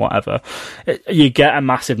paintings and whatever. You get a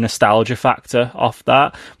massive nostalgia factor off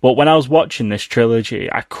that. But when I was watching this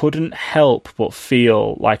trilogy, I couldn't help but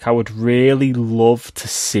feel like I would really love to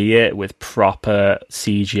see it with proper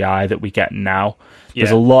CGI that we get now.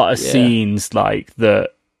 There's a lot of scenes like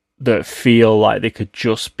that feel like they could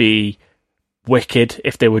just be wicked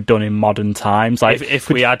if they were done in modern times. Like if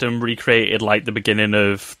we had them recreated like the beginning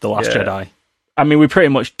of The Last Jedi. I mean, we pretty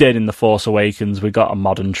much did in The Force Awakens. We got a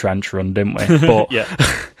modern trench run, didn't we? But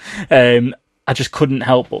I just couldn't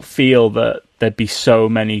help but feel that there'd be so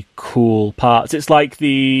many cool parts. It's like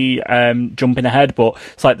the jumping ahead, but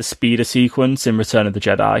it's like the speeder sequence in Return of the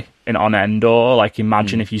Jedi on Endor. Like,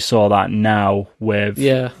 imagine if you saw that now with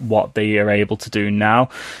what they are able to do now.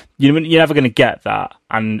 You're never going to get that,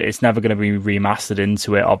 and it's never going to be remastered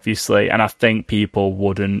into it, obviously. And I think people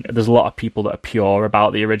wouldn't. There's a lot of people that are pure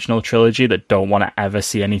about the original trilogy that don't want to ever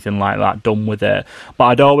see anything like that done with it. But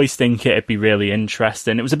I'd always think it'd be really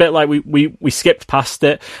interesting. It was a bit like we skipped past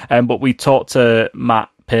it, but we talked to Matt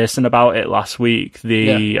Pearson about it last week.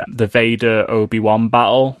 The Vader Obi-Wan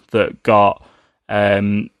battle that got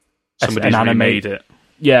somebody's remade it.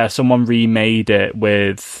 Yeah, someone remade it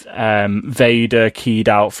with Vader keyed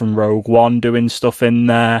out from Rogue One doing stuff in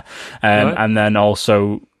there, and then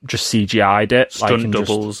also just CGI'd it. Stunt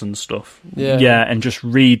doubles and stuff. Yeah, and just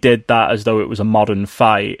redid that as though it was a modern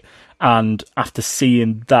fight. And after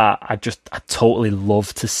seeing that, I totally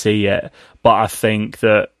love to see it. But I think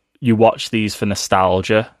that you watch these for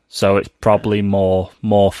nostalgia, so it's probably more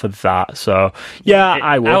for that. So, yeah,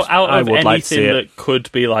 I would. I would anything like to see it. that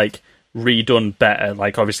could be like redone better,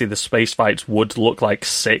 like obviously the space fights would look like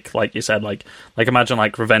sick, like you said, like imagine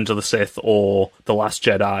like Revenge of the Sith or The Last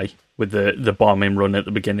Jedi with the bombing run at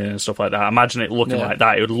the beginning and stuff like that. Imagine it looking like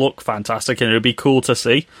that. It would look fantastic, and it would be cool to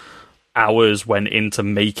see. Hours went into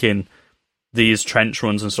making these trench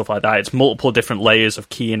runs and stuff like that. It's multiple different layers of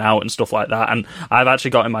keying out and stuff like that. And I've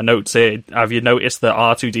actually got in my notes here, have you noticed that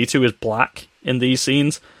R2-D2 is black in these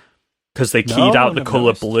scenes? Because they keyed out the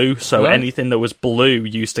colour blue, so anything that was blue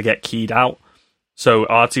used to get keyed out. So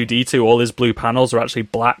R2-D2, all his blue panels are actually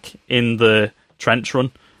black in the trench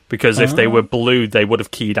run, because if they were blue, they would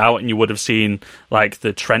have keyed out, and you would have seen like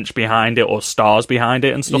the trench behind it or stars behind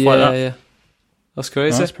it and stuff like that. Yeah, that's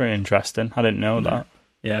crazy. That's pretty interesting. I didn't know that.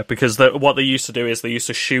 Yeah, because what they used to do is they used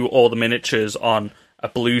to shoot all the miniatures on a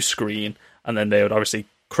blue screen, and then they would obviously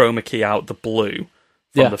chroma key out the blue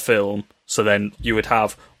from the film. So then you would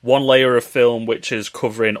have one layer of film which is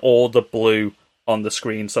covering all the blue on the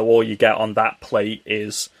screen. So all you get on that plate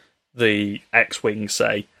is the X-Wing,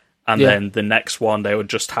 say. And then the next one, they would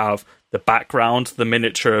just have the background, the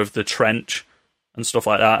miniature of the trench and stuff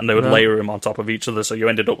like that. And they would layer them on top of each other. So you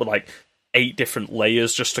ended up with like 8 different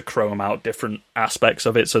layers just to chrome out different aspects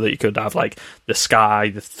of it, so that you could have like the sky,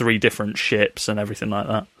 the 3 different ships and everything like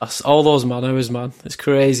that. That's all those manos, man. It's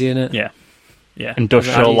crazy, innit? Yeah.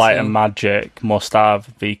 Industrial Light and Magic must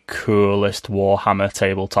have the coolest Warhammer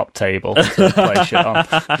tabletop table to play shit on.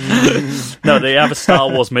 No, they have a Star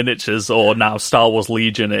Wars miniatures, or now Star Wars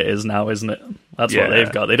Legion it is now, isn't it? That's what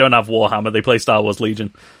they've got. They don't have Warhammer, they play Star Wars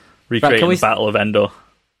Legion, recreating the Battle of Endor.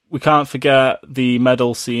 We can't forget the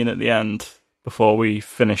medal scene at the end before we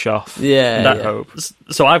finish off.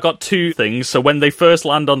 So I've got 2 things. So when they first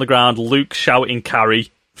land on the ground, Luke shouting carry.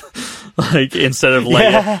 Like, instead of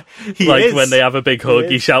Leia, when they have a big hug,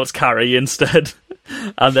 he shouts carry instead.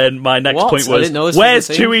 And then my next point was, where's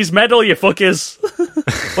Chewie's medal, you fuckers?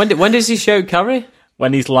 When does he shout carry?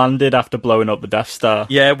 When he's landed after blowing up the Death Star.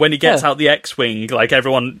 Yeah, when he gets out the X-Wing, like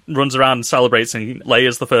everyone runs around and celebrates, and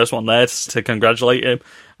Leia's the first one there to congratulate him.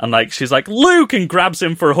 And like she's like, Luke, and grabs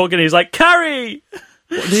him for a hug, and he's like, carry!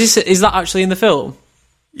 Is that actually in the film?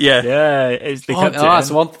 Yeah, that's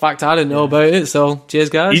one fact I didn't know about it. So cheers,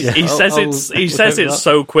 guys. He says it's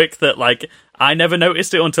so quick that like I never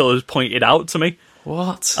noticed it until it was pointed out to me.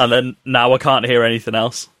 What? And then now I can't hear anything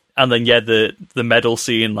else. And then the medal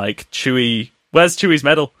scene, like Chewie, where's Chewie's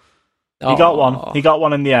medal? He got one. He got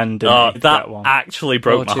one in the end. That actually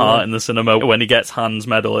broke my heart in the cinema when he gets Han's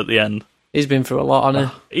medal at the end. He's been through a lot,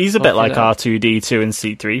 hasn't he? He's a bit like R2-D2 and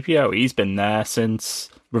C-3PO. He's been there since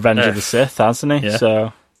Revenge of the Sith, hasn't he? Yeah.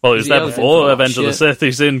 So. Well, he was there before Revenge of the Sith.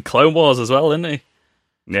 He's in Clone Wars as well, isn't he?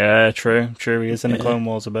 Yeah, true. He is in the Clone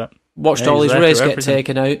Wars a bit. Watched all his race get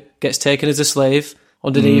taken out. Gets taken as a slave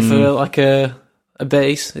underneath like a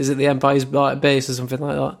base. Is it the Empire's base or something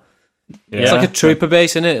like that? Yeah. It's like a trooper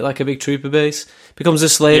base, isn't it? Like a big trooper base. Becomes a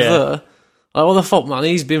slave there. Like, what the fuck, man?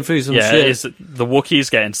 He's been through some shit. The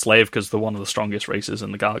Wookiees get enslaved because they're one of the strongest races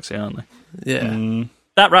in the galaxy, aren't they? Yeah.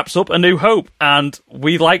 That wraps up A New Hope, and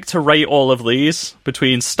we like to rate all of these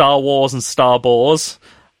between Star Wars and Star Wars,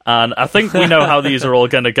 and I think we know how these are all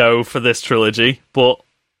going to go for this trilogy, but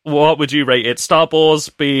what would you rate it? Star Wars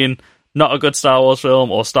being not a good Star Wars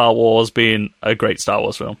film, or Star Wars being a great Star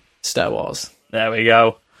Wars film? Star Wars. There we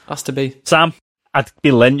go. Has to be. Sam? I'd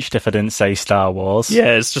be lynched if I didn't say Star Wars.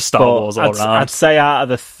 Yeah, it's just Star Wars all around. I'd say out of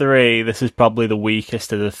the three, this is probably the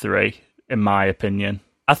weakest of the three, in my opinion.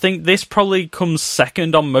 I think this probably comes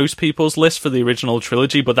second on most people's list for the original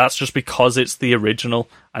trilogy, but that's just because it's the original,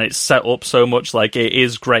 and it's set up so much, like, it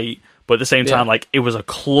is great, but at the same time, like, it was a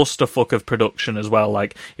clusterfuck of production as well.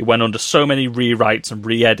 Like, it went under so many rewrites and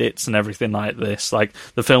re-edits and everything like this. Like,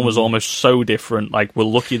 the film was almost so different. Like, we're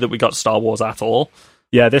lucky that we got Star Wars at all.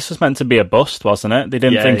 Yeah, this was meant to be a bust, wasn't it? They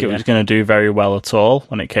didn't think it was going to do very well at all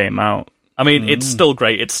when it came out. I mean, it's still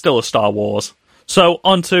great. It's still a Star Wars. So,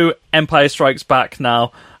 on to Empire Strikes Back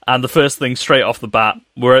now. And the first thing straight off the bat,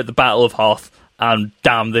 we're at the Battle of Hoth. And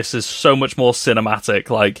damn, this is so much more cinematic.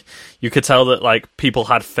 Like, you could tell that, like, people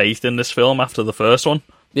had faith in this film after the first one.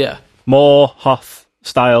 Yeah. More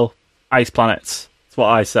Hoth-style ice planets. That's what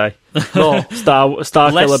I say. No.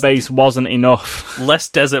 Starkiller Base wasn't enough. Less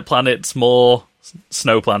desert planets, more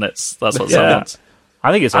snow planets. That's what sounds.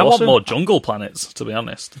 I think it's I awesome. want more jungle planets, to be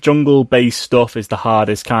honest. Jungle-based stuff is the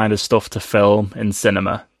hardest kind of stuff to film in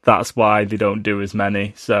cinema. That's why they don't do as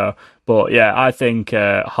many. So, but yeah, I think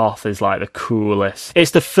Hoth is like the coolest. It's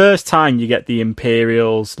the first time you get the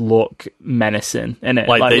Imperials look menacing, innit?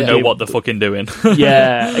 Like they know what they're fucking doing.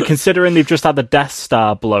 Yeah, considering they've just had the Death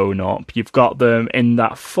Star blown up, you've got them in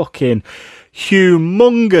that fucking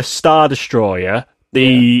humongous Star Destroyer.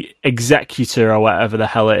 The Executor or whatever the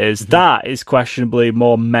hell it is, that is questionably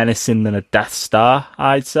more menacing than a Death Star,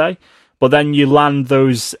 I'd say. But then you land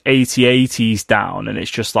those AT-ATs down and it's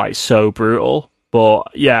just like so brutal. But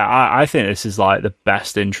yeah, I think this is like the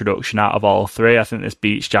best introduction out of all three. I think this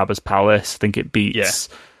beats Jabba's Palace. I think it beats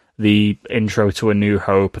the intro to A New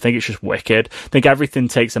Hope. I think it's just wicked. I think everything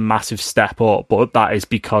takes a massive step up, but that is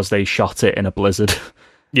because they shot it in a blizzard.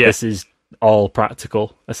 Yeah. This is all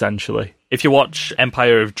practical, essentially. If you watch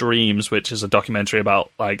Empire of Dreams, which is a documentary about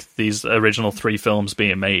like these original three films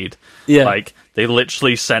being made, like they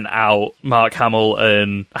literally sent out Mark Hamill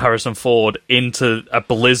and Harrison Ford into a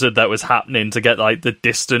blizzard that was happening to get like the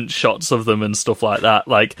distant shots of them and stuff like that.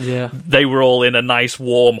 Like they were all in a nice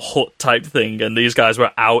warm hut type thing, and these guys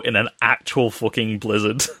were out in an actual fucking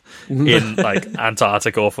blizzard in like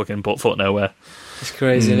Antarctica or fucking buttfuck nowhere. It's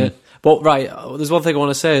crazy, isn't it? But right, there's one thing I want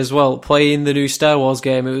to say as well. Playing the new Star Wars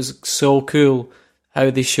game, it was so cool how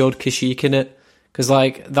they showed Kashyyyk in it. Because,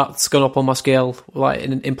 like, that's gone up on my scale, like,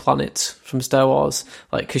 in planets from Star Wars.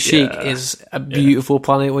 Like, Kashyyyk is a beautiful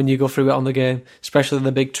planet when you go through it on the game, especially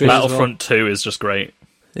the big trees. Battlefront 2 is just great.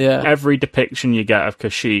 Yeah. Every depiction you get of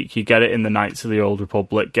Kashyyyk, you get it in the Knights of the Old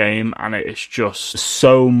Republic game, and it's just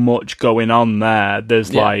so much going on there.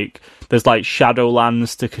 There's like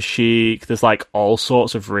Shadowlands to Kashyyyk. There's like all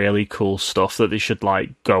sorts of really cool stuff that they should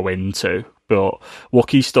like go into. But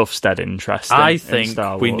Wookiee stuff's dead interesting. I think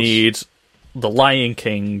we need The Lion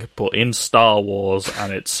King, but in Star Wars,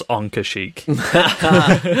 and it's on Kashyyyk.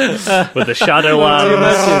 With the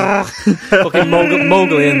Shadowlands. Fucking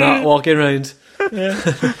Mowgli in that, walking around.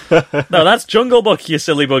 No, that's Jungle Book, you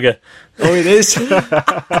silly bugger. Oh, it is.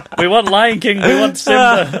 We want Lion King, we want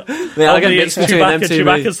Simba. Yeah, I get mixed between them two.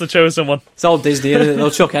 Chewbacca's the chosen one. It's all Disney, isn't it? They'll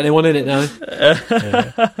chuck anyone in it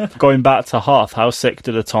now. Going back to Hoth, how sick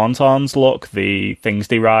do the Tauntauns look? The things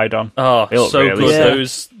they ride on. Oh, so really good.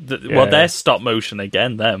 sick. Well, they're stop motion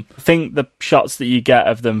again, them. I think the shots that you get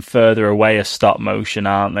of them further away are stop motion,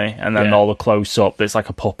 aren't they? And then all the close up, it's like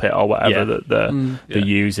a puppet or whatever that they're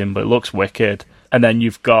using, but it looks wicked. And then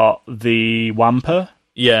you've got the Wampa.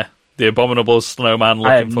 Yeah, the abominable snowman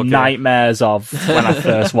looking I have fucking nightmares of when I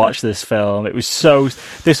first watched this film.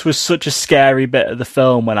 This was such a scary bit of the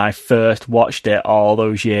film when I first watched it all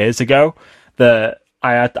those years ago that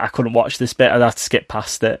I couldn't watch this bit. I'd have to skip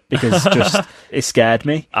past it because it scared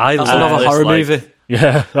me. That's another horror movie.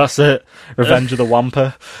 Yeah, that's it. Revenge of the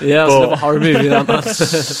Wampa. Yeah, that's another horror movie. That's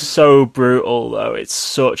so brutal, though. It's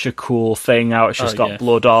such a cool thing how it's just got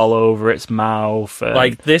blood all over its mouth.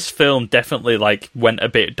 Like, this film definitely, like, went a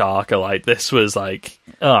bit darker. Like, this was, like...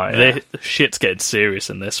 Oh, yeah. Shit's getting serious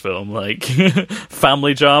in this film. Like,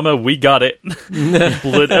 family drama, we got it.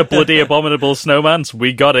 Bloody abominable snowmans,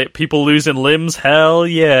 we got it. People losing limbs, hell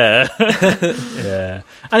yeah. Yeah.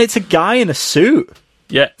 And it's a guy in a suit.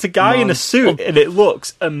 Yeah. It's a guy in a suit, and it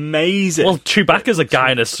looks amazing. Well, Chewbacca's a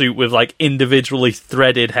guy in a suit with like individually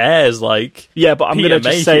threaded hairs, like. Yeah, but I'm Peter going to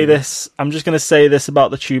just Mayhew. say this. I'm just going to say this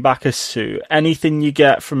about the Chewbacca suit. Anything you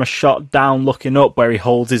get from a shot down looking up where he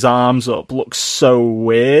holds his arms up looks so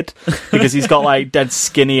weird because he's got like dead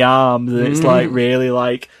skinny arms and it's like really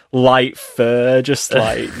like light fur, just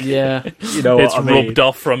like Yeah. you know It's what I mean? rubbed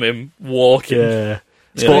off from him walking. Yeah.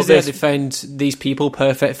 Suppose But they found these people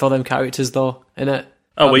perfect for them characters, though, innit?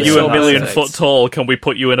 Oh, were Like, you they're a so million perfect. foot tall? Can we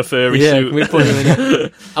put you in a furry Yeah, suit? can we put him in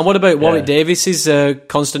it? And what about Warwick Yeah. Davis's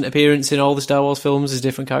constant appearance in all the Star Wars films as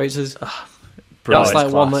different characters? Brilliant. That's like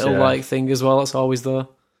it's one class, little yeah. like thing as well. That's always there.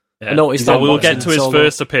 Yeah. I noticed So that we'll watching get to his Solo.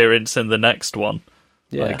 first appearance in the next one.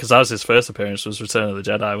 Yeah, Because that was his first appearance, was Return of the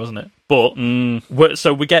Jedi, wasn't it? But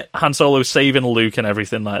so we get Han Solo saving Luke and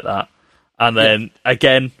everything like that, and then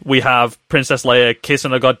again we have Princess Leia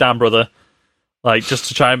kissing her goddamn brother, like just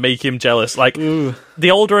to try and make him jealous. Like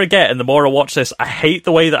the older I get and the more I watch this, I hate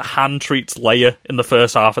the way that Han treats Leia in the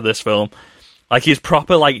first half of this film. Like he's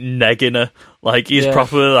proper like negging her, like he's Yeah.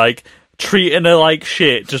 proper like treating her like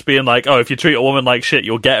shit, just being like, oh, if you treat a woman like shit,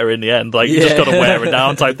 you'll get her in the end. Like, you just Yeah. gotta wear her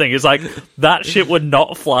down type thing. It's like, that shit would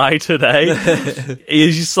not fly today.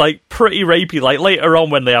 He's just like pretty rapey. Like later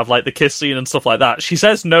on when they have like the kiss scene and stuff like that, she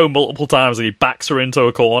says no multiple times and he backs her into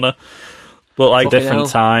a corner. But like, Fucking Different hell.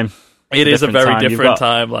 time. it is a different very time. You've different got-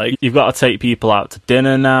 time. Like, You've got to take people out to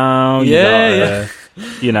dinner now. Yeah,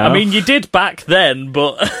 You know. I mean, you did back then,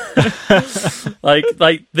 but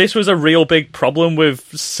like this was a real big problem with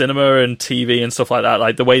cinema and TV and stuff like that.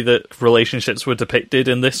 Like the way that relationships were depicted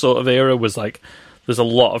in this sort of era was like there's a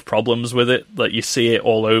lot of problems with it. Like you see it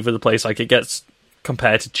all over the place. Like it gets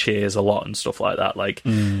compared to Cheers a lot and stuff like that. Like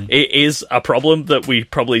it is a problem that we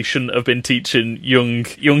probably shouldn't have been teaching young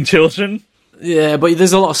children. yeah, but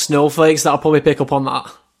there's a lot of snowflakes that'll probably pick up on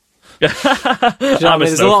that. Do you know what I mean?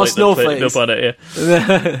 There's a lot of snowflake that picked snowflakes. up on it,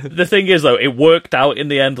 yeah. The thing is, though, it worked out in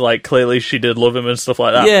the end. Like, clearly she did love him and stuff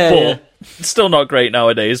like that. Yeah, but yeah. it's still not great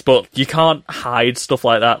nowadays, but you can't hide stuff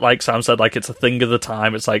like that. Like Sam said, like, it's a thing of the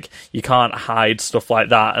time. It's like, you can't hide stuff like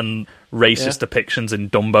that and racist depictions in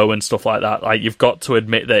Dumbo and stuff like that. Like, you've got to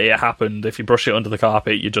admit that it happened. If you brush it under the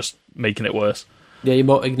carpet, you're just making it worse. Yeah, you're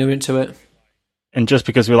more ignorant to it. And just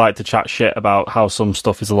because we like to chat shit about how some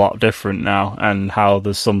stuff is a lot different now and how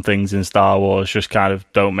there's some things in Star Wars just kind of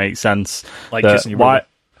don't make sense. Like kissing your brother.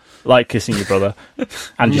 Like kissing your brother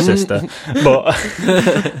and your sister. But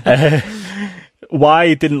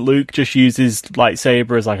why didn't Luke just use his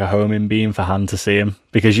lightsaber as like a homing beam for Han to see him?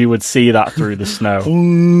 Because you would see that through the snow.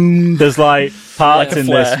 There's like parts Like a in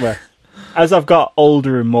flare. this where, as I've got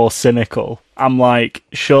older and more cynical, I'm like,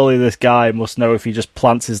 surely this guy must know if he just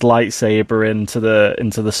plants his lightsaber into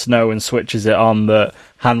the snow and switches it on that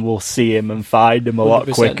Han will see him and find him a lot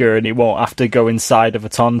 100%. quicker, and he won't have to go inside of a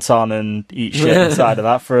tauntaun and eat shit inside of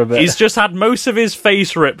that for a bit. He's just had most of his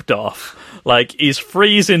face ripped off. Like, he's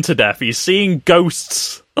freezing to death. He's seeing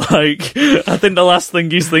ghosts. Like, I think the last thing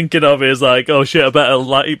he's thinking of is like, oh shit, I better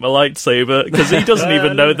light my lightsaber. Because he doesn't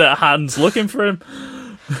even know that Han's looking for him.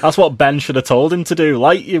 That's what Ben should have told him to do.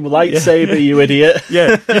 Light your lightsaber, you idiot.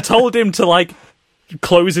 Yeah, you told him to, like,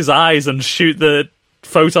 close his eyes and shoot the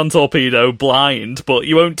photon torpedo blind, but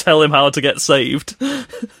you won't tell him how to get saved. Do you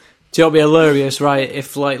know what'd be hilarious, right?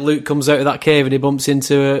 If like Luke comes out of that cave and he bumps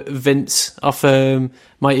into Vince off Mighty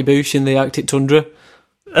Boosh in the Arctic Tundra.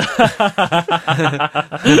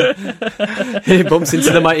 He bumps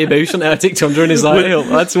into the Mighty Boosh on the Arctic Tundra and he's like, "Hey,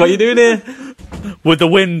 that's what you doing here." With the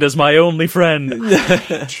wind as my only friend.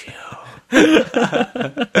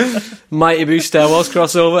 Mighty Boosh Star Wars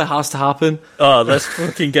crossover has to happen. Oh, let's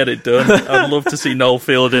fucking get it done. I'd love to see Noel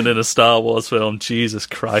Fielding in a Star Wars film. Jesus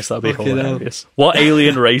Christ, that'd be Fucking hell. hilarious. What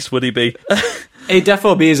alien race would he be? He'd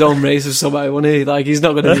definitely be his own race of somebody, wouldn't he? Like, he's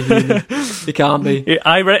not going to be human. He can't be.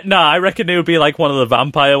 I reckon it would be like one of the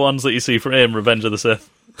vampire ones that you see from him, Revenge of the Sith.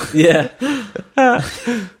 Yeah.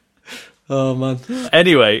 Oh, man.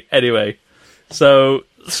 Anyway. So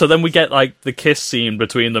then we get like the kiss scene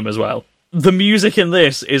between them as well. The music in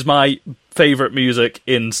this is my favourite music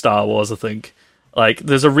in Star Wars, I think. Like,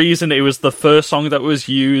 there's a reason it was the first song that was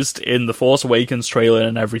used in the Force Awakens trailer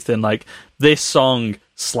and everything. Like, this song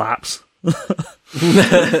slaps.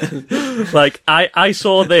 Like, I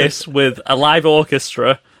saw this with a live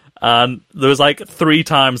orchestra, and there was like 3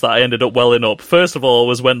 times that I ended up welling up. First of all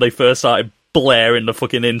was when they first started blaring the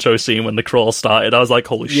fucking intro scene when the crawl started. I was like,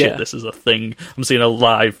 holy shit, Yeah. this is a thing. I'm seeing a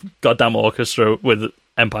live goddamn orchestra with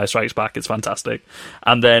Empire Strikes Back. It's fantastic.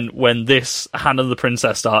 And then when this Han and the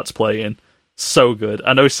Princess starts playing, so good.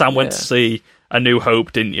 I know Sam went to see A New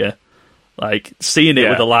Hope, didn't you? Like, seeing it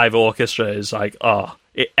with a live orchestra is like,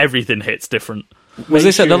 everything hits different. Was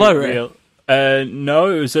this at the Lowry?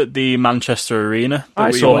 No, it was at the Manchester Arena.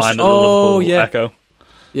 I saw mine at the Liverpool Echo.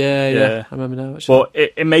 Yeah. I remember now, actually. But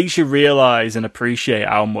it makes you realise and appreciate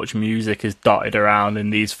how much music is dotted around in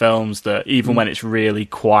these films, that even when it's really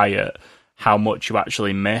quiet, how much you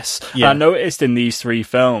actually miss. Yeah. I noticed in these 3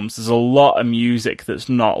 films, there's a lot of music that's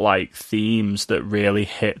not like themes that really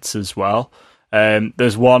hits as well.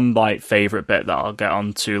 There's one like favourite bit that I'll get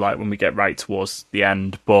onto like when we get right towards the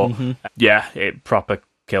end, but yeah, it proper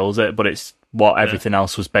kills it, but it's what everything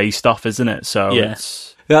else was based off, isn't it? So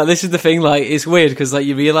it's... Yeah, this is the thing, like, it's weird because like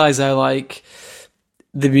you realise how like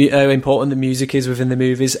how important the music is within the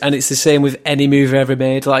movies, and it's the same with any movie ever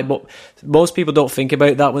made. Like, but most people don't think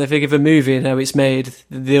about that when they think of a movie and how it's made.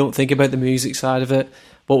 They don't think about the music side of it.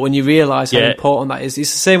 But when you realise how important that is,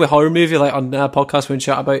 it's the same with horror movie. Like on our podcast, when we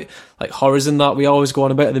chat about like horrors and that, we always go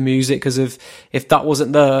on about the music because if that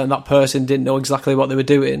wasn't there and that person didn't know exactly what they were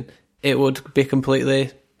doing, it would be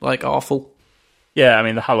completely like awful. Yeah, I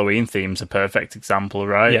mean, the Halloween theme's a perfect example,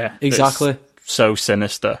 right? Yeah, exactly. It's so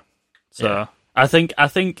sinister. So yeah. I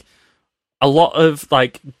think a lot of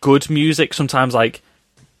like good music sometimes like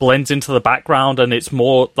blends into the background, and it's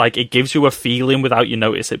more like it gives you a feeling without you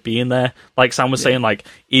notice it being there. Like Sam was saying, like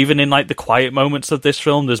even in like the quiet moments of this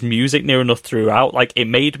film, there's music near enough throughout. Like it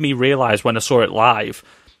made me realize when I saw it live,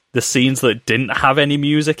 the scenes that didn't have any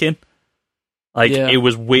music in. Like, it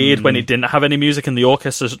was weird when it didn't have any music and the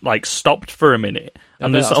orchestra, like, stopped for a minute.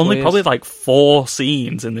 And there's only probably, like, 4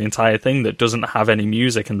 scenes in the entire thing that doesn't have any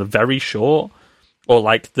music, and they're very short. Or,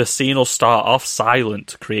 like, the scene will start off silent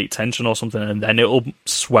to create tension or something, and then it'll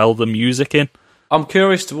swell the music in. I'm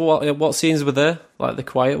curious to what scenes were there, like, the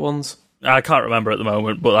quiet ones. I can't remember at the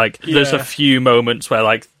moment, but, like, there's a few moments where,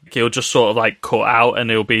 like, he'll just sort of, like, cut out, and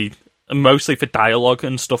it'll be... mostly for dialogue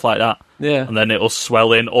and stuff like that. Yeah. And then it'll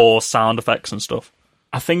swell in, or sound effects and stuff.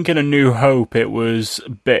 I think in A New Hope it was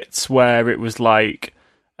bits where it was like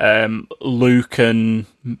Luke and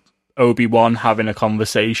Obi-Wan having a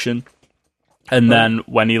conversation. And then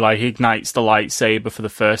when he like ignites the lightsaber for the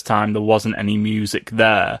first time, there wasn't any music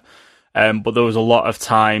there. But there was a lot of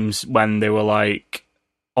times when they were like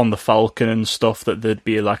on the Falcon and stuff that there'd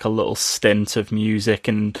be like a little stint of music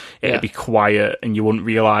and it'd be quiet and you wouldn't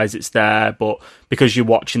realise it's there, but because you're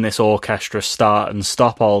watching this orchestra start and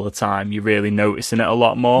stop all the time, you're really noticing it a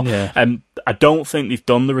lot more. And I don't think they've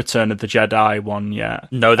done the Return of the Jedi one yet.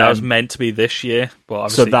 No, that was meant to be this year, but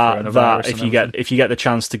obviously so that if you get the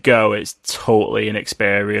chance to go, it's totally an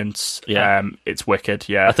experience. It's wicked.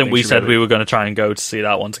 I think we said we were going to try and go to see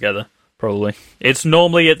that one together. Probably. It's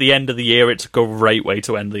normally at the end of the year. It's a great way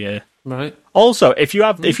to end the year. Right. Also, if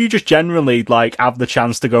you just generally like have the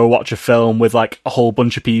chance to go watch a film with like a whole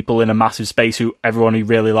bunch of people in a massive space everyone who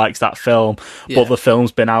really likes that film, but the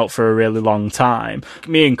film's been out for a really long time.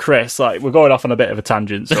 Me and Chris, like, we're going off on a bit of a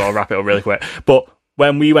tangent, so I'll wrap it up really quick. But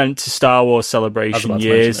when we went to Star Wars Celebration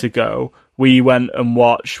years ago, we went and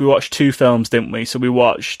watched 2 films, didn't we? So we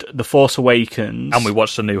watched The Force Awakens. And we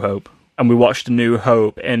watched A New Hope. And we watched A New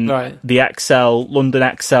Hope in the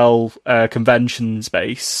London XL convention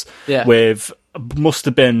space with, must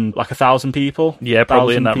have been like 1,000 people. Yeah,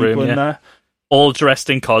 probably in that room, in there. All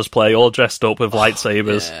dressed in cosplay, all dressed up with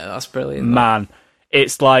lightsabers. Yeah, that's brilliant. Man,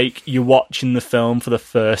 it's like you're watching the film for the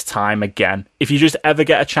first time again. If you just ever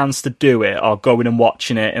get a chance to do it, or going and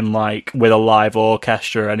watching it in like with a live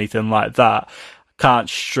orchestra or anything like that, can't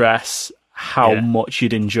stress how much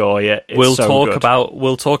you'd enjoy it. We'll talk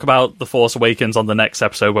about The Force Awakens on the next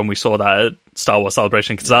episode when we saw that at Star Wars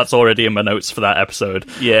Celebration, because that's already in my notes for that episode.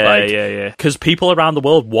 Because people around the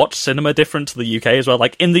world watch cinema different to the UK as well.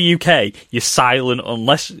 Like in the UK, you're silent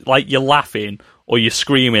unless like you're laughing or you're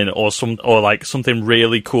screaming or something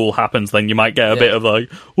really cool happens, then you might get a bit of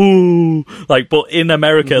like, ooh, like, but in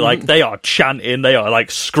America, like, they are chanting, they are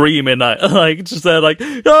like screaming, like just they're like,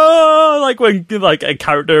 ah, like when like a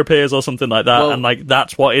character appears or something like that. And like,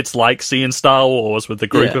 that's what it's like seeing Star Wars with the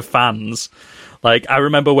group of fans. Like, I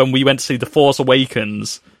remember when we went to see The Force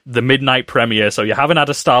Awakens, the midnight premiere, so you haven't had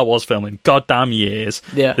a Star Wars film in goddamn years.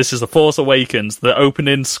 Yeah. This is The Force Awakens, the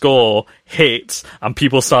opening score hit, and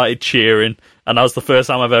people started cheering. And that was the first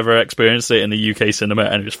time I've ever experienced it in the UK cinema,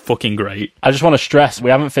 and it was fucking great. I just want to stress, we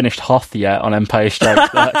haven't finished Hoth yet on Empire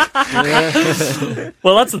Strikes Back.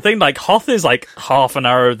 Well, that's the thing, like, Hoth is like half an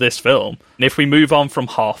hour of this film. And if we move on from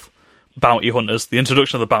Hoth, bounty hunters, the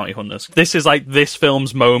introduction of the bounty hunters. This is like this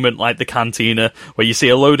film's moment, like the Cantina, where you see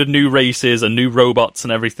a load of new races and new robots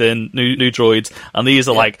and everything, new droids, and these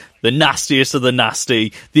are like the nastiest of the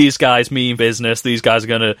nasty. These guys mean business. These guys are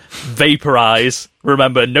going to vaporize.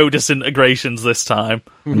 Remember, no disintegrations this time.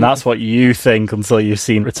 And that's what you think until you've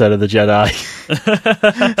seen Return of the Jedi.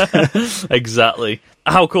 Exactly.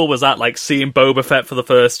 How cool was that? Like seeing Boba Fett for the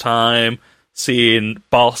first time, seeing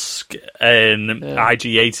Bosk and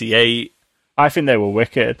IG-88. I think they were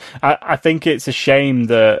wicked. I think it's a shame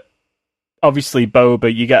that obviously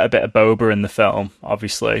Boba, you get a bit of Boba in the film,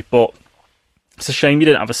 obviously, but it's a shame you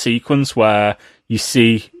didn't have a sequence where you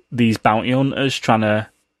see these bounty hunters trying to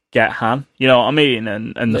get Han, you know what I mean,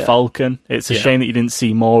 and the Falcon. It's a shame that you didn't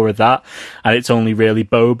see more of that, and it's only really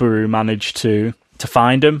Boba who managed to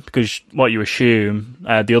find him, because what you assume,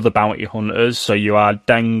 the other bounty hunters, so you had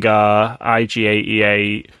Dengar,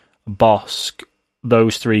 IG-88, Bosk,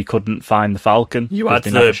 those three couldn't find the Falcon. You had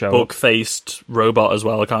the bug-faced robot as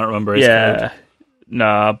well, I can't remember his code.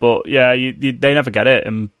 Nah, but yeah, they never get it,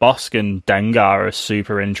 and Bosk and Dengar are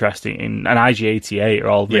super interesting, and IG-88 are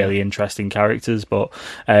all really interesting characters, but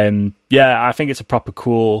yeah, I think it's a proper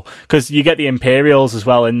cool, because you get the Imperials as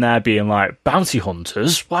well in there being like, bounty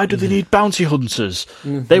hunters? Why do they need bounty hunters?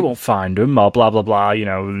 They won't find them, or blah, blah, blah, you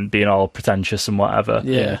know, and being all pretentious and whatever.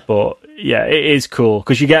 Yeah. But yeah, it is cool,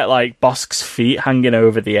 because you get like Bosk's feet hanging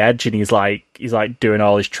over the edge, and he's like doing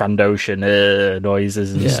all his Trandoshan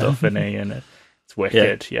noises and stuff, and it's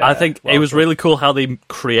wicked. Yeah, I think it was really cool how they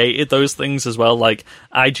created those things as well. Like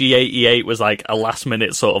IG-88 was like a last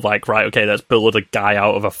minute sort of like, right, okay, let's build a guy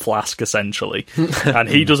out of a flask essentially, and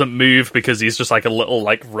he doesn't move because he's just like a little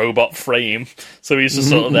like robot frame, so he's just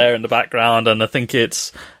sort of there in the background. And I think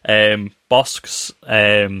it's Bosk's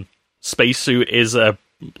spacesuit is a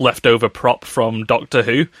leftover prop from Doctor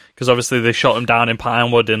Who, because obviously they shot him down in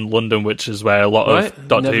Pinewood in London, which is where a lot of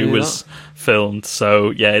Doctor Who was filmed.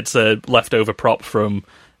 So yeah, it's a leftover prop from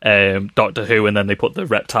Doctor Who, and then they put the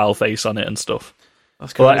reptile face on it and stuff.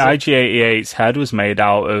 Well, like IG-88's head was made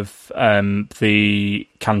out of the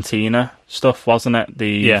Cantina stuff, wasn't it?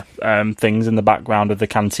 The things in the background of the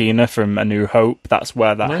Cantina from A New Hope. That's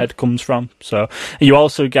where that head comes from. So you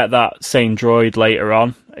also get that same droid later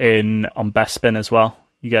on Bespin as well.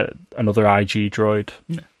 You get another IG droid.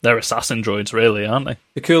 They're assassin droids, really, aren't they?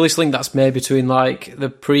 The coolest thing that's made between like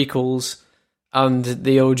the prequels and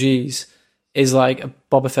the OGs is like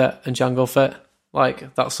Boba Fett and Jango Fett.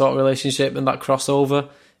 Like that sort of relationship and that crossover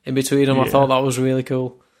in between them. I thought that was really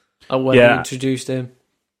cool. And when they introduced him.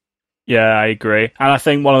 Yeah, I agree. And I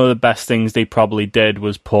think one of the best things they probably did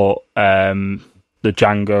was put the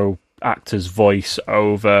Jango actor's voice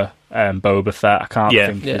over Boba Fett. I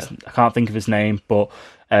can't think of his name, but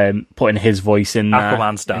putting his voice in there.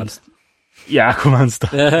 Aquaman's dad. Aquaman's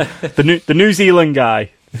dad. the New Zealand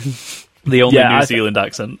guy. The only New Zealand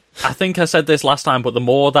accent. I think I said this last time, but the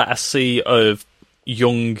more that I see of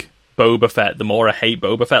young Boba Fett, the more I hate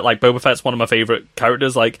Boba Fett. Like, Boba Fett's one of my favourite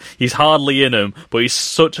characters. Like, he's hardly in him, but he's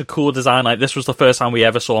such a cool design. Like, this was the first time we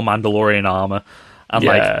ever saw Mandalorian armour. And,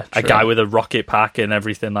 a guy with a rocket pack and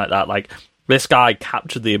everything like that. Like, this guy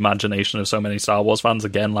captured the imagination of so many Star Wars fans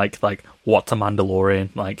again. Like what's a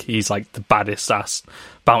Mandalorian? Like, he's like the baddest ass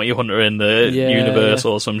bounty hunter in the universe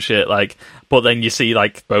or some shit. Like, but then you see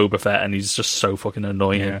like Boba Fett, and he's just so fucking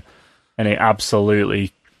annoying. Yeah. And he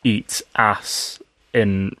absolutely eats ass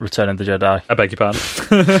in Return of the Jedi. I beg your pardon.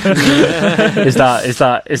 Is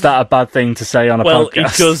that a bad thing to say on a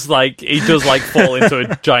podcast? Well, he does fall into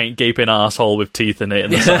a giant gaping arsehole with teeth in it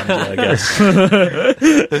in the sand, I guess.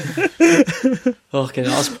 Okay,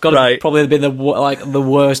 that's got to probably been the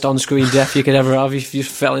worst on-screen death you could ever have if you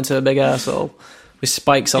fell into a big arsehole with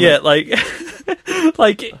spikes on it.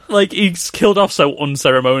 like he's killed off so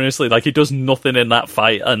unceremoniously. Like, he does nothing in that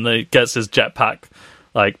fight, and he gets his jetpack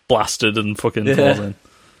like blasted and fucking falls in.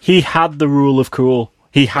 He had the rule of cool.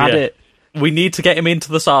 He had it. We need to get him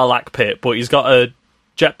into the Sarlacc pit, but he's got a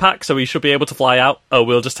jetpack, so he should be able to fly out. Oh,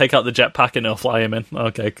 we'll just take out the jetpack and he'll fly him in.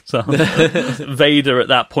 Okay, so Vader at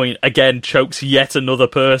that point again chokes yet another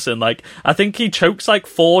person. Like, I think he chokes like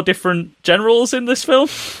 4 different generals in this film.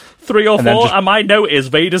 3 or 4, and my note is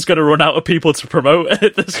Vader's going to run out of people to promote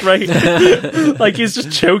at this rate. Like, he's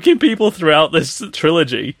just choking people throughout this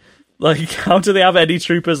trilogy. Like, how do they have any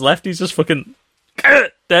troopers left? He's just fucking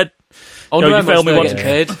dead. I wonder how much they get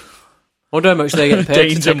paid. I wonder how much they get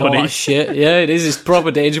paid to take all that shit. Yeah, it is. It's proper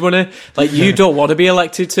danger money. Like, you don't want to be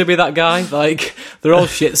elected to be that guy. Like, they're all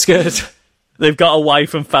shit scared. They've got a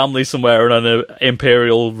wife and family somewhere on an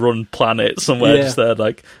Imperial-run planet somewhere. Yeah. Just there,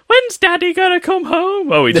 like, when's Daddy gonna come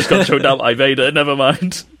home? Oh, he just got choked out by Vader. Never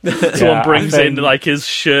mind. Someone brings in like his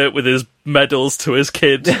shirt with his medals to his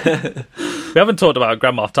kid. We haven't talked about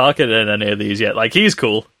Grand Moff Tarkin in any of these yet. Like, he's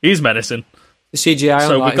cool. He's menacing. The CGI.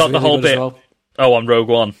 So on we've got is the really whole good as bit. well. Oh, on Rogue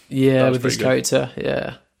One. Yeah, That was with his pretty character.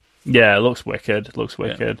 Yeah. Yeah, it looks wicked. It looks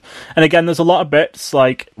wicked. And again, there's a lot of bits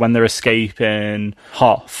like when they're escaping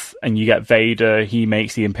Hoth and you get Vader, he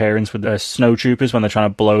makes the appearance with the snowtroopers when they're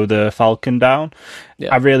trying to blow the Falcon down.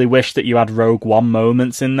 Yeah. I really wish that you had Rogue One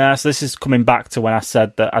moments in there. So this is coming back to when I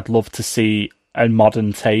said that I'd love to see a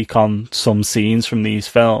modern take on some scenes from these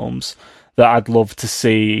films. That I'd love to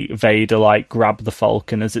see Vader like grab the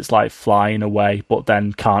Falcon as it's like flying away, but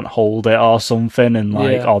then can't hold it or something, and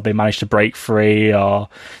like, or they manage to break free, or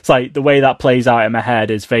it's like the way that plays out in my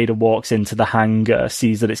head is Vader walks into the hangar,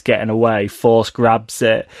 sees that it's getting away, Force grabs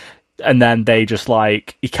it, and then they just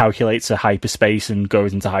like he calculates a hyperspace and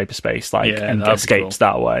goes into hyperspace, like and escapes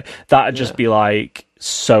that way. That'd just be like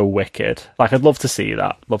so wicked. Like I'd love to see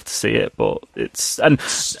that, love to see it, but it's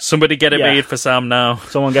somebody get it made for Sam now.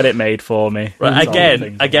 Someone get it made for me. Right,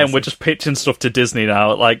 again, we're just pitching stuff to Disney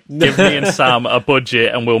now. Like, give me and Sam a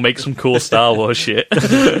budget, and we'll make some cool Star Wars shit.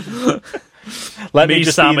 Let me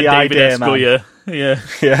just Sam, be the and David idea, S. man. Goya.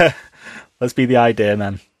 Yeah. Let's be the idea,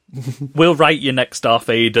 man. We'll write your next Darth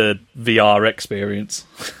Vader VR experience.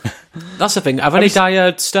 That's the thing. Have any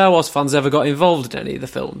diehard Star Wars fans ever got involved in any of the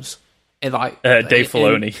films? Dave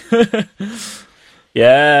Filoni.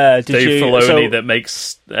 Yeah, Dave Filoni that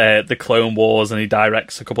makes the Clone Wars, and he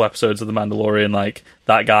directs a couple episodes of The Mandalorian. Like,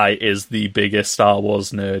 that guy is the biggest Star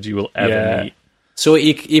Wars nerd you will ever meet. So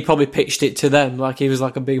he probably pitched it to them, like he was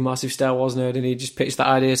like a big, massive Star Wars nerd, and he just pitched that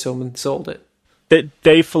idea to them and sold it.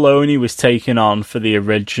 Dave Filoni was taken on for the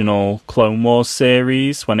original Clone Wars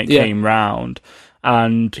series when it came round.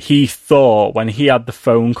 And he thought, when he had the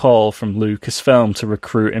phone call from Lucasfilm to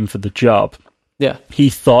recruit him for the job,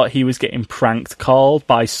 he thought he was getting pranked called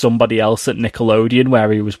by somebody else at Nickelodeon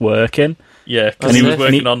where he was working. Yeah, because he was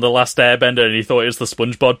working on The Last Airbender and he thought it was the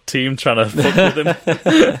SpongeBob team trying to fuck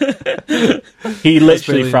with him. He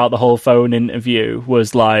literally, throughout the whole phone interview,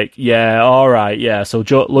 was like, yeah, all right, yeah, so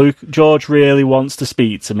George really wants to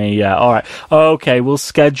speak to me, yeah, all right, okay, we'll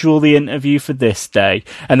schedule the interview for this day.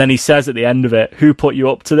 And then he says at the end of it, who put you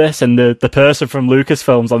up to this? And the person from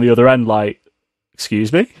Lucasfilm's on the other end, like,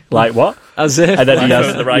 excuse me? Like, what? As if. And then he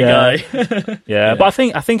has the right guy. Yeah, but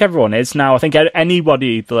I think everyone is now. I think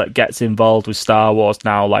anybody that gets involved with Star Wars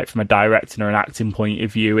now, like from a directing or an acting point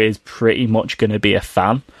of view, is pretty much going to be a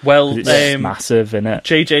fan. Well, it's massive, isn't it?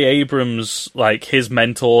 J.J. Abrams, like, his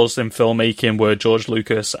mentors in filmmaking were George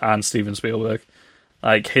Lucas and Steven Spielberg.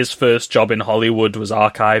 Like, his first job in Hollywood was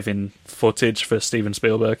archiving footage for Steven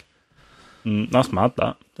Spielberg. That's mad,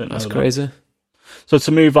 that. That's crazy. So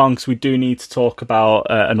to move on, because we do need to talk about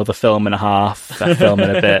another film and a half, a film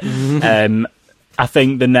and a bit. I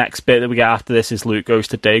think the next bit that we get after this is Luke goes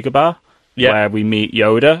to Dagobah, where we meet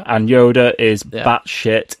Yoda, and Yoda is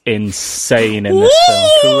batshit insane in this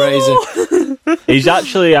film. Crazy. He's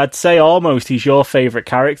actually, I'd say almost, he's your favourite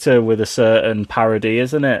character with a certain parody,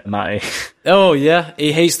 isn't it, Matty? Oh, yeah.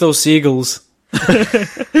 He hates those seagulls. That's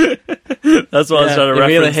what I was trying to reference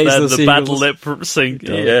really hates there. those The bad seagulls. lip sync.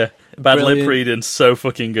 Yeah. Bad lip reading, so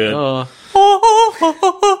fucking good. Oh.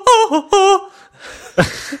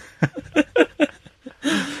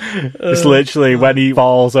 It's literally when he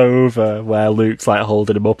falls over where Luke's like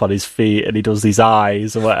holding him up on his feet and he does these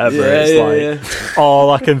eyes or whatever. It's all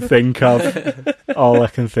I can think of. All I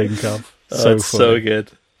can think of. So it's funny. so good.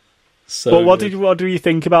 But what do you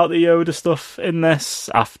think about the Yoda stuff in this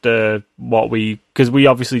after because we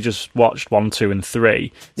obviously just watched 1, 2, and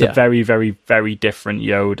 3. It's a very, very, very different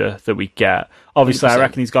Yoda that we get. Obviously, 100%. I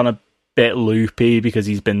reckon he's gone a bit loopy because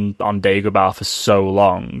he's been on Dagobah for so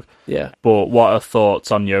long. Yeah. But what are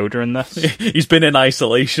thoughts on Yoda in this? He's been in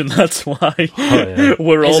isolation, that's why.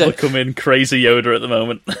 We're all becoming crazy Yoda at the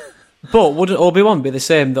moment. But wouldn't Obi-Wan be the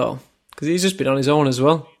same, though? Because he's just been on his own as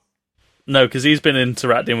well. No, because he's been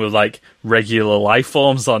interacting with like regular life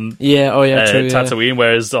forms on true, Tatooine,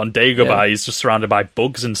 whereas on Dagobah he's just surrounded by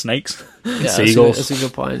bugs and snakes, seagulls. That's a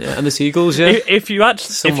good point. Yeah, and the seagulls. Yeah. If you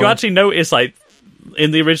actually notice, like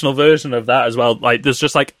in the original version of that as well, like there's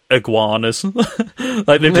just like iguanas,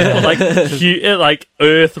 like they've just got like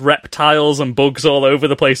earth reptiles and bugs all over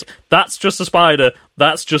the place. That's just a spider.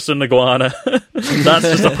 That's just an iguana. That's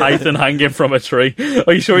just a python hanging from a tree.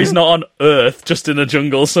 Are you sure he's not on Earth, just in a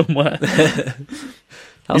jungle somewhere?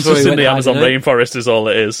 He's just in the Amazon rainforest is all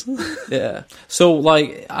it is. Yeah. So,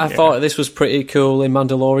 like, I thought this was pretty cool in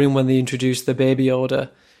Mandalorian when they introduced the Baby Yoda,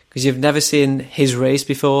 because you've never seen his race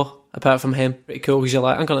before, apart from him. Pretty cool, because you're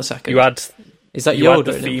like, hang on a second. Is that you had Yoda?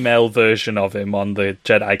 the female version of him on the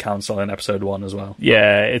Jedi Council in Episode 1 as well.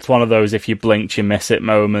 Yeah, it's one of those if you blinked you miss it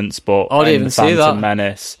moments, but I didn't in even the see Phantom that.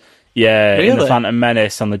 Menace... Yeah, in the Really? Phantom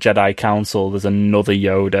Menace on the Jedi Council, there's another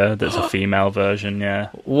Yoda that's a female version, yeah.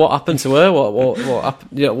 What happened to her? What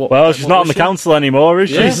happened? Yeah, Well, she's not on the council anymore,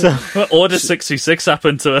 is Yeah. she? So. Order 66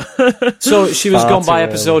 happened to her. So she was Far gone by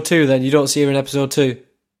too episode 2 then? You don't see her in episode 2?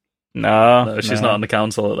 No, She's not on the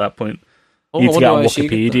council at that point. Oh, You need I to get wonder on why she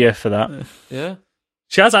got Wikipedia for that. that. Yeah.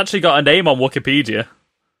 She has actually got a name on Wikipedia.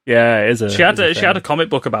 Yeah, it is a... She had it's she had a thing. comic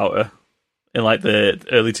book about her in like the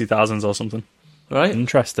early 2000s or something. Right?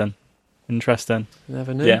 Interesting.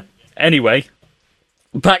 Never knew. Yeah. Anyway,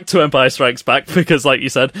 back to Empire Strikes Back, because like you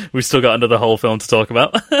said, we've still got another whole film to talk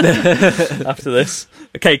about after this.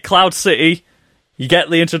 Okay, Cloud City. You get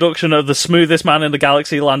the introduction of the smoothest man in the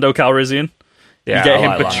galaxy, Lando Calrissian. Yeah, you get I him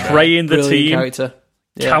like Lando. betraying the Brilliant team. character.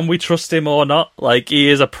 Yeah. Can we trust him or not? Like, he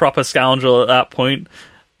is a proper scoundrel at that point.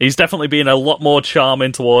 He's definitely being a lot more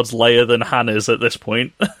charming towards Leia than Han is at this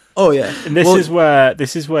point. Oh, yeah. And this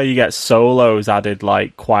is where you get Solo's added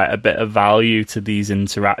like quite a bit of value to these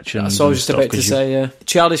interactions. That's what I was and just stuff, about to 'cause you- say, yeah.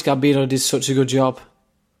 Childish Gambino did such a good job.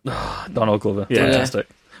 Donald Glover. Yeah. Fantastic.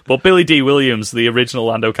 But Billy D. Williams, the original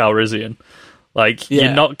Lando Calrissian, like, Yeah.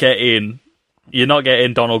 you're not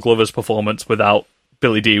getting Donald Glover's performance without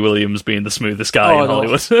Billy D. Williams being the smoothest guy in no.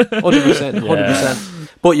 Hollywood. 100%. 100%.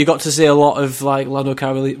 But you got to see a lot of like Lando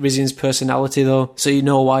Calrissian's personality, though, so you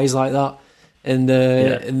know why he's like that in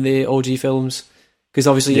the OG films. Because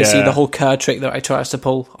obviously you see Yeah. the whole card trick that he tries to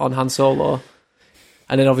pull on Han Solo.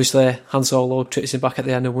 And then obviously Han Solo tricks him back at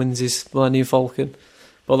the end and wins his Millennium Falcon.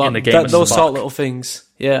 But In the game of those sort Spock. of little things,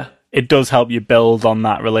 yeah. It does help you build on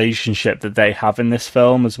that relationship that they have in this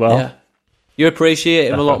film as well. Yeah. You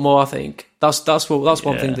appreciate him a lot more, I think. That's one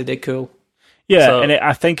thing Yeah. they did cool. Yeah, So- and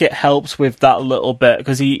I think it helps with that little bit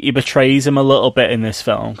because he betrays him a little bit in this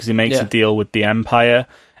film because he makes Yeah. a deal with the Empire,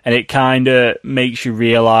 and it kind of makes you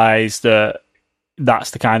realise that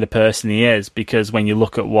that's the kind of person he is. Because when you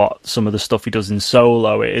look at what some of the stuff he does in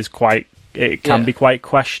Solo, it can be quite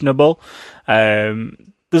questionable.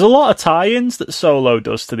 There's a lot of tie-ins that Solo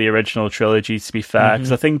does to the original trilogy, to be fair,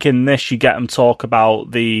 because I think in this you get him talk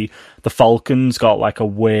about the Falcon's got like a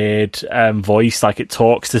weird voice, like it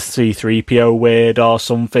talks to C-3PO weird or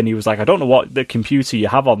something. He was like, I don't know what the computer you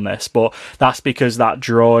have on this, but that's because that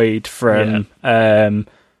droid from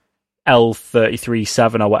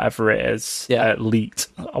L337 or whatever it is, leaked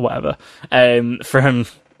or whatever, from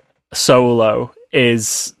Solo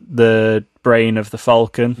is the brain of the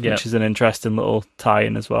Falcon, which is an interesting little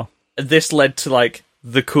tie-in as well. This led to like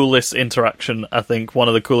the coolest interaction, I think, one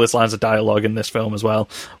of the coolest lines of dialogue in this film as well,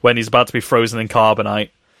 when he's about to be frozen in carbonite,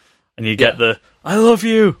 and you get the "I love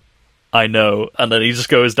you, I know," and then he just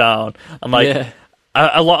goes down, and like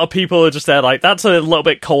a lot of people are just there like, that's a little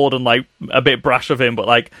bit cold and like a bit brash of him, but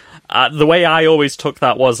like the way I always took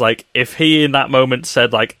that was like, if he in that moment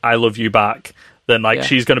said like "I love you" back, then like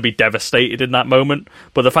she's going to be devastated in that moment.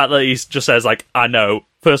 But the fact that he just says like "I know,"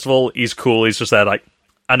 first of all, he's cool. He's just there like,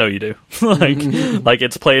 I know you do. like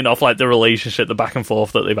it's playing off like the relationship, the back and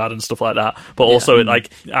forth that they've had and stuff like that. But also like,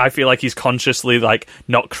 I feel like he's consciously like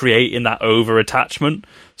not creating that over attachment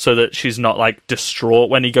so that she's not like distraught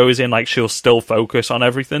when he goes in, like she'll still focus on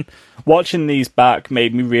everything. Watching these back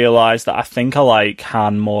made me realise that I think I like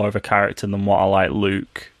Han more of a character than what I like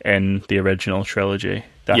Luke in the original trilogy.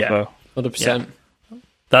 Defo. 100%.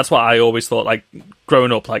 That's what I always thought, like,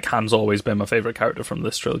 growing up, like, Han's always been my favourite character from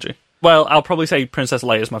this trilogy. Well, I'll probably say Princess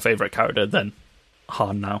Leia is my favourite character, then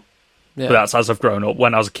Han now. Yeah. But that's as I've grown up.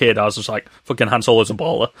 When I was a kid, I was just like, fucking Han Solo's a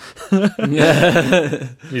baller.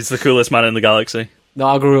 He's the coolest man in the galaxy. No,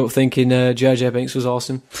 I grew up thinking Jar Jar Binks was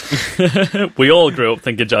awesome. We all grew up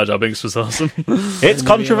thinking Jar Jar Binks was awesome. It's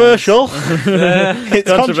controversial. It's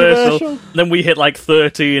controversial. Then we hit like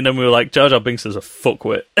 30 and then we were like, Jar Jar Binks is a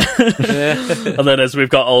fuckwit. And then as we've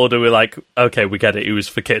got older, we're like, okay, we get it. He was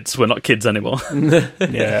for kids. We're not kids anymore.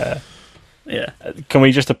 Yeah. Yeah. Can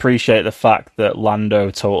we just appreciate the fact that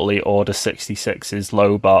Lando totally Order 66's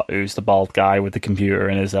Lobot, who's the bald guy with the computer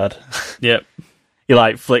in his head? Yep. He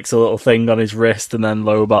like flicks a little thing on his wrist and then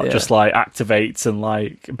Lobot just like activates and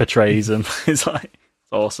like betrays him. It's like,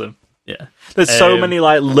 it's awesome. Yeah. There's so many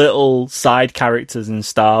like little side characters in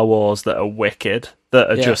Star Wars that are wicked, that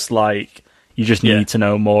are just like, you just need to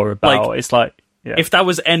know more about. Like, it's like, yeah. If that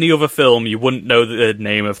was any other film, you wouldn't know the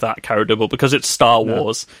name of that character, but because it's Star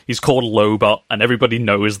Wars, he's called Lobot, and everybody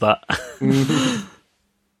knows that.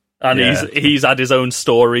 And he's had his own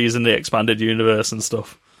stories in the expanded universe and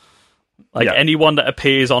stuff. Like, anyone that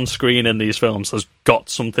appears on screen in these films has got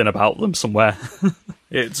something about them somewhere.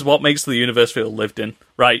 It's what makes the universe feel lived in.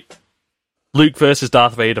 Right. Luke versus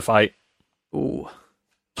Darth Vader fight. Ooh.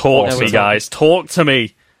 Talk to me, guys. Talk to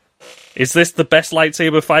me. Is this the best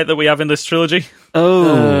lightsaber fight that we have in this trilogy? We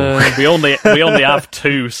only have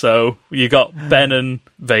two, so you got Ben and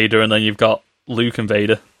Vader, and then you've got Luke and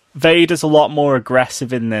Vader. Vader's a lot more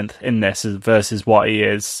aggressive in this versus what he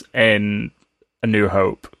is in A New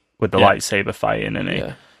Hope with the lightsaber fighting, isn't he?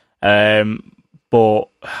 Yeah. But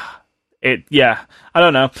I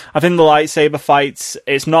don't know. I think the lightsaber fights,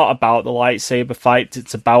 it's not about the lightsaber fights,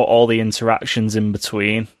 it's about all the interactions in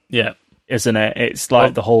between. Yeah. Isn't it? It's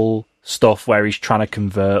like the whole stuff where he's trying to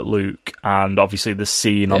convert Luke, and obviously the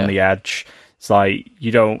scene on the edge. It's like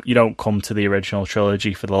you don't come to the original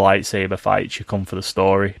trilogy for the lightsaber fights, you come for the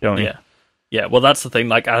story, don't you? Yeah, well, that's the thing.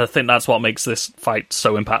 Like, I think that's what makes this fight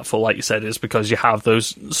so impactful, like you said, is because you have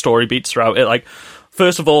those story beats throughout it. Like,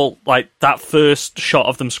 first of all, like, that first shot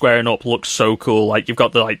of them squaring up looks so cool. Like, you've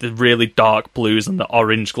got the really dark blues and the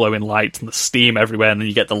orange glowing lights and the steam everywhere, and then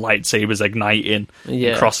you get the lightsabers igniting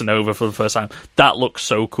and crossing over for the first time. That looks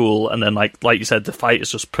so cool. And then, like you said, the fight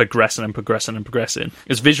is just progressing and progressing and progressing.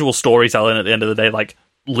 It's visual storytelling at the end of the day. Like,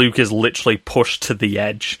 Luke is literally pushed to the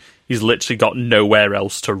edge. He's literally got nowhere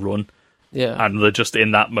else to run. Yeah. And they're just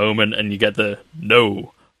in that moment, and you get the,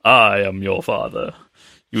 no, I am your father.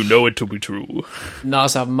 You know it to be true.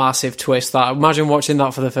 That's a massive twist. That, imagine watching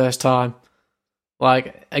that for the first time.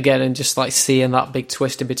 Like, again, and just like seeing that big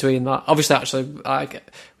twist in between that. Obviously, actually, like,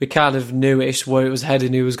 we kind of knew-ish where it was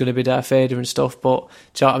heading, who was going to be Darth Vader and stuff, but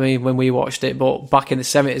do you know what I mean, when we watched it? But back in the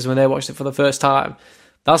 70s, when they watched it for the first time,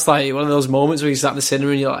 that's like one of those moments where you sat in the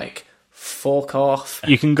cinema and you're like, fuck off.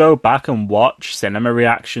 You can go back and watch cinema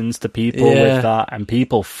reactions to people with that, and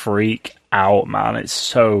people freak out, man. It's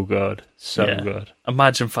so good. So good.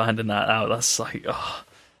 Imagine finding that out. That's like,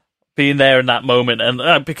 being there in that moment.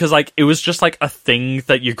 And because, like, it was just like a thing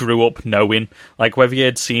that you grew up knowing. Like, whether you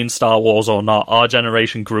had seen Star Wars or not, our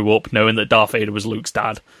generation grew up knowing that Darth Vader was Luke's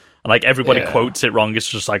dad. And, like, everybody quotes it wrong. It's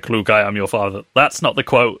just like, Luke, I am your father. That's not the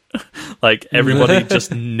quote. Like, everybody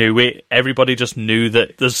just knew it. Everybody just knew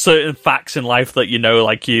that there's certain facts in life that you know,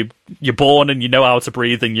 like, you're born and you know how to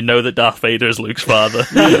breathe and you know that Darth Vader is Luke's father.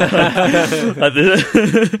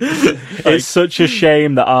 It's such a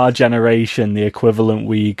shame that our generation, the equivalent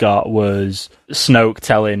we got was Snoke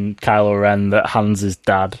telling Kylo Ren that Han's his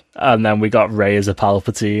dad, and then we got Rey as a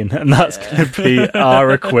Palpatine, and that's going to be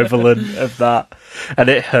our equivalent of that. And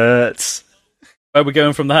it hurts. Where are we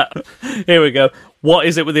going from that? Here we go. What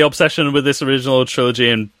is it with the obsession with this original trilogy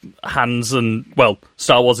and hands and, well,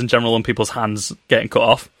 Star Wars in general and people's hands getting cut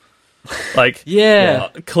off? Like,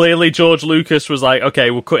 clearly George Lucas was like, okay,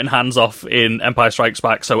 we're cutting hands off in Empire Strikes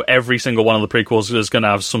Back, so every single one of the prequels is going to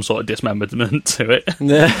have some sort of dismemberment to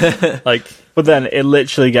it. Like, but then it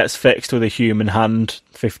literally gets fixed with a human hand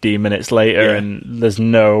 15 minutes later, and there's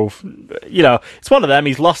no, it's one of them.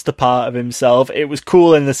 He's lost a part of himself. It was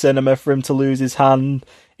cool in the cinema for him to lose his hand.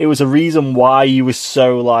 It was a reason why he was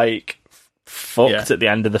so, like, fucked at the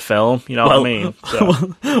end of the film, you know what I mean?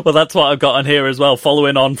 So. Well, that's what I've got on here as well.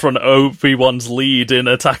 Following on from Obi-Wan's lead in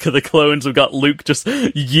Attack of the Clones, we've got Luke just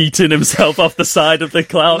yeeting himself off the side of the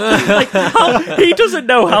cloud. Like, he doesn't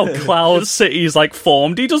know how Cloud City's like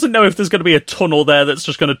formed. He doesn't know if there's going to be a tunnel there that's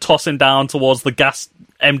just going to toss him down towards the gas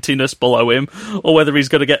emptiness below him, or whether he's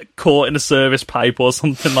going to get caught in a service pipe or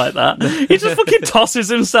something like that. He just fucking tosses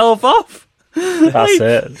himself off. That's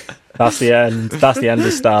it. That's the end. That's the end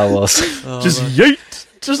of Star Wars. Just yeet.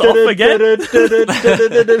 Just off again.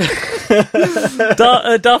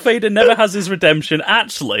 Darth Vader never has his redemption.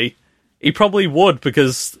 Actually, he probably would,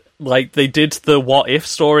 because, like, they did the what if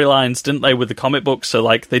storylines, didn't they, with the comic books? So,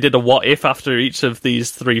 like, they did a what if after each of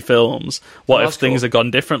these three films. What if things had gone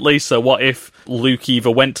differently? So what if Luke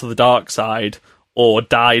either went to the dark side or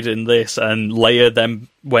died in this, and Leia then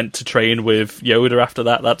went to train with Yoda after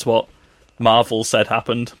that? That's what Marvel said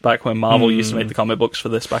happened back when Marvel used to make the comic books for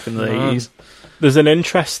this back in the 80s. There's an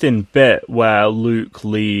interesting bit where Luke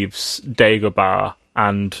leaves Dagobah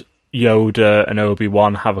and Yoda and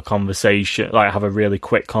Obi-Wan have a conversation, like have a really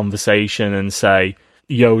quick conversation, and say,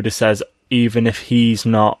 Yoda says, even if he's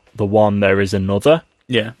not the one, there is another.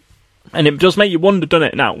 Yeah. And it does make you wonder, doesn't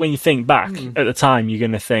it? Now, when you think back, at the time, you're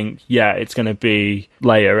going to think, yeah, it's going to be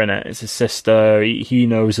Leia, innit? It's his sister. He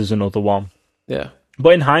knows there's another one. Yeah.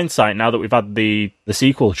 But in hindsight, now that we've had the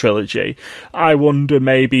sequel trilogy, I wonder,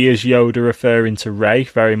 maybe is Yoda referring to Rey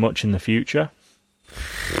very much in the future?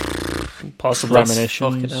 Possibly.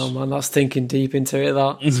 Premonitions. Fucking hell, man, that's thinking deep into it,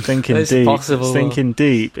 that. It's thinking It's deep. possible, It's thinking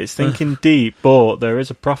deep. It's thinking deep, but there is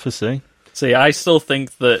a prophecy. See, I still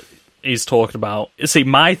think that he's talking about. See,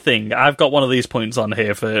 my thing, I've got one of these points on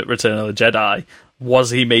here for Return of the Jedi. Was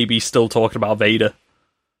he maybe still talking about Vader?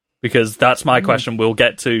 Because that's my question we'll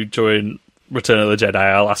get to during Return of the Jedi.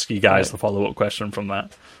 I'll ask you guys the follow-up question from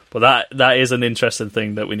that. But that is an interesting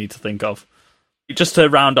thing that we need to think of. Just to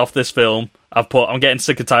round off this film, I'm getting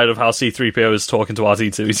sick and tired of how C-3PO is talking to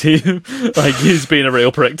R2-D2. Like, he's being a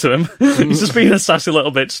real prick to him. He's just being a sassy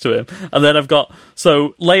little bitch to him. And then so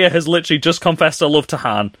Leia has literally just confessed her love to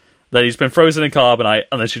Han, that he's been frozen in carbonite,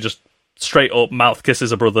 and then she just straight up mouth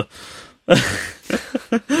kisses her brother.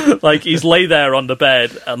 Like, he's lay there on the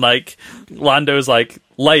bed, and like, Lando's like,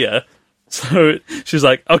 Leia. So she's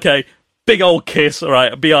like, okay, big old kiss,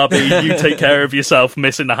 alright, BRB, you take care of yourself,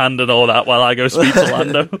 missing the hand and all that while I go speak to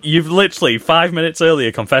Lando. You've literally 5 minutes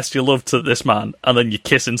earlier confessed your love to this man, and then you're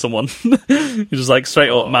kissing someone. You're just like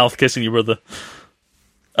straight up mouth kissing your brother.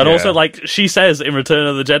 And also, like, she says in Return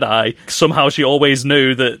of the Jedi, somehow she always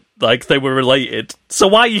knew that, like, they were related. So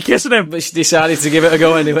why are you kissing him? But she decided to give it a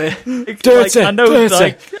go anyway. Like, I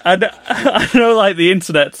know, like, the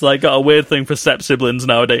internet's, like, got a weird thing for step-siblings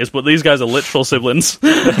nowadays, but these guys are literal siblings.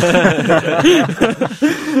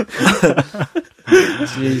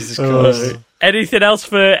 Jesus Christ. Anything else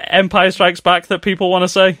for Empire Strikes Back that people want to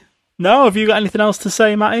say? No, have you got anything else to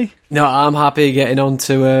say, Matty? No, I'm happy getting on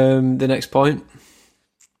to the next point.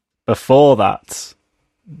 Before that,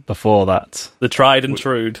 the tried and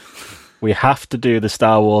true. We have to do the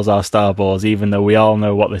Star Wars or Star Wars, even though we all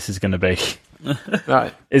know what this is going to be.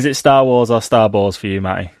 Right. Is it Star Wars or Star Wars for you,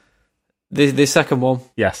 Matty? The second one.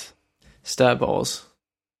 Yes. Star Wars.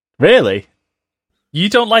 Really? You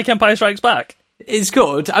don't like Empire Strikes Back? It's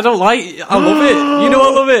good. I love it. You know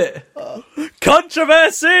I love it.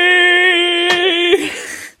 Controversy!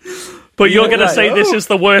 But you're going to say this is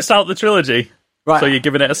the worst out of the trilogy? Right. So you're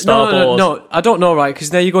giving it a Star Wars? No, I don't know, right?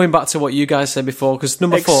 Because now you're going back to what you guys said before. Because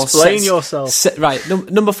number 4 explain yourself.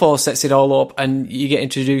 Number 4 sets it all up, and you get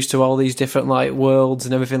introduced to all these different like worlds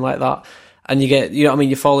and everything like that. And you get, you know what I mean?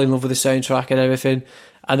 You fall in love with the soundtrack and everything.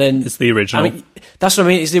 And then it's the original. I mean, that's what I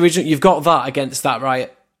mean. It's the original. You've got that against that,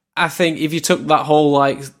 right? I think if you took that whole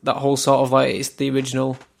sort of like it's the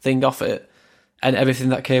original thing off it and everything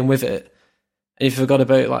that came with it. And if you forgot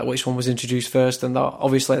about like which one was introduced first, then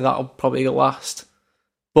that'll probably go last.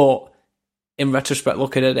 But in retrospect,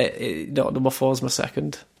 looking at it, number 4 is my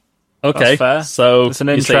second. Okay, fair. So it's an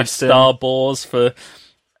you say Star Wars for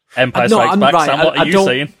Empire Strikes Back. Right. Sam, what are you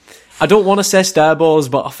saying? I don't want to say Star Wars,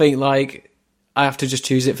 but I think like I have to just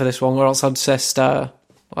choose it for this one, or else I'd say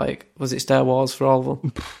was it Star Wars for all of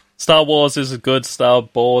them? Star Wars is a good, Star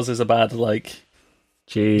Wars is a bad, like...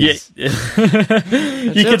 Jeez. Yeah.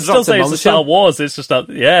 You can still say it's a Star Wars, it's just not...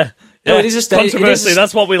 Yeah. No, it is a controversy,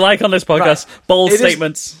 that's what we like on this podcast. Right. Bold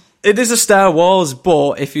statements. It is a Star Wars,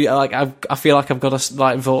 but if you like, I feel like I've got to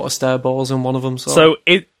like vote a Star Wars in one of them. So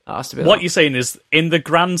it has to be what you're saying is, in the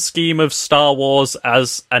grand scheme of Star Wars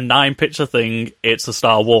as a 9-picture thing, it's a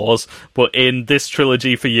Star Wars, but in this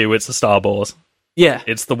trilogy for you, it's a Star Wars. Yeah.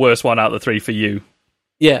 It's the worst one out of the 3 for you.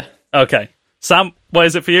 Yeah. Okay. Sam, what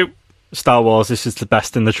is it for you? Star Wars is just the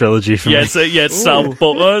best in the trilogy for me. It's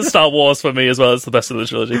Star Wars for me as well. It's the best of the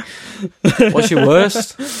trilogy. What's your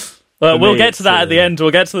worst? Well, we'll get to that at the end.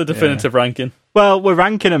 We'll get to the definitive ranking. Well, we're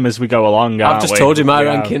ranking them as we go along, I've just told you my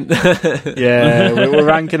ranking. We're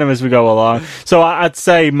ranking them as we go along. So I'd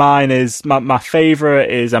say mine is... My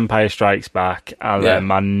favourite is Empire Strikes Back, and then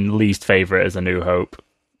my least favourite is A New Hope.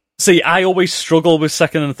 See, I always struggle with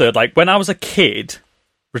second and third. Like, when I was a kid,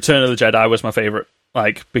 Return of the Jedi was my favourite.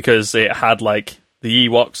 Like, because it had, like, the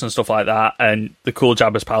Ewoks and stuff like that, and the cool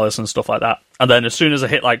Jabba's Palace and stuff like that. And then as soon as I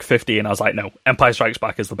hit, like, 50, and I was like, no, Empire Strikes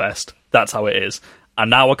Back is the best. That's how it is. And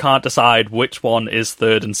now I can't decide which one is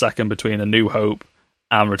third and second between A New Hope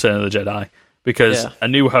and Return of the Jedi. Because A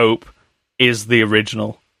New Hope is the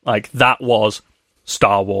original. Like, that was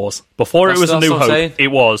Star Wars. Before it was A New Hope, it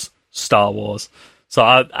was Star Wars. So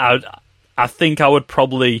I think I would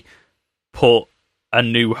probably put A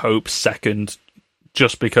New Hope second,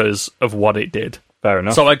 just because of what it did. Fair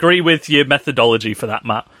enough. So I agree with your methodology for that,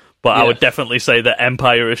 Matt. But I would definitely say that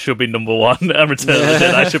Empire should be number 1 and Return of the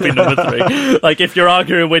Jedi should be number 3. Like, if you're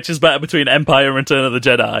arguing which is better between Empire and Return of the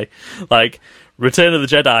Jedi, like, Return of the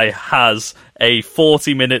Jedi has a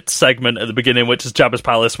 40-minute segment at the beginning, which is Jabba's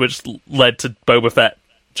Palace, which led to Boba Fett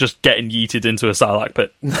just getting yeeted into a Sarlacc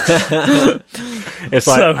pit. It's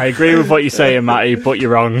like, I agree with what you're saying, Matty, but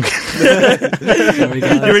you're wrong.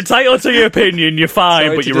 You're entitled to your opinion, you're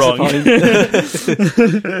fine, but you're wrong.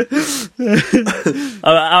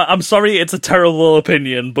 I'm sorry, it's a terrible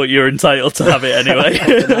opinion, but you're entitled to have it anyway.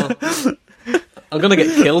 I'm going to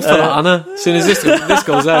get killed for that, Anna, as soon as this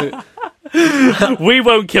goes out. We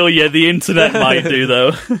won't kill you. The internet might do,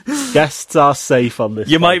 though. Guests are safe on this.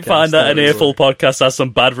 You might find that an Earful podcast has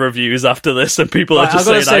some bad reviews after this, and people are just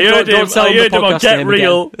saying, "I heard him on Get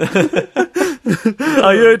Real."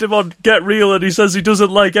 I heard him on Get Real, and he says he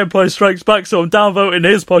doesn't like Empire Strikes Back, so I'm downvoting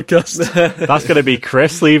his podcast. That's going to be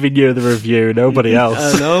Chris leaving you the review, nobody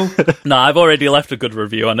else. No. No, I've already left a good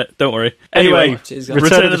review on it. Don't worry. Anyway,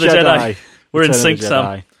 Return of the Jedi. We're in sync,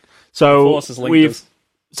 Sam. So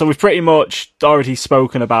we've pretty much already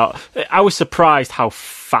spoken about. I was surprised how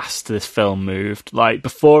fast this film moved. Like,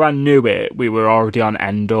 before I knew it, we were already on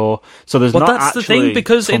Endor. So there's not that's actually the thing,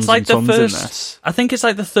 because it's like the in first. this. I think it's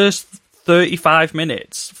like the first 35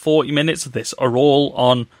 minutes, 40 minutes of this are all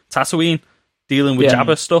on Tatooine, dealing with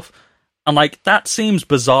Jabba stuff, and like that seems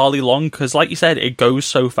bizarrely long because, like you said, it goes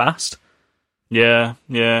so fast. Yeah.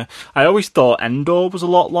 I always thought Endor was a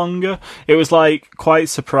lot longer. It was like quite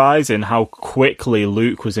surprising how quickly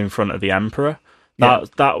Luke was in front of the Emperor.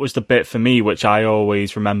 That was the bit for me, which I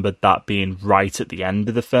always remembered that being right at the end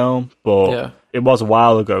of the film. But it was a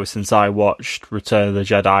while ago since I watched Return of the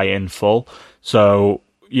Jedi in full. So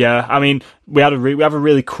yeah, I mean, we have a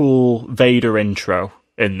really cool Vader intro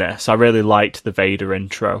in this. I really liked the Vader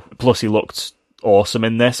intro. Plus, he looked awesome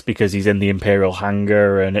in this because he's in the Imperial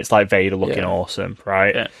hangar and it's like Vader looking awesome,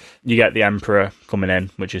 right? Yeah. You get the Emperor coming in,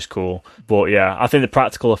 which is cool. But yeah, I think the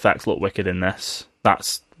practical effects look wicked in this.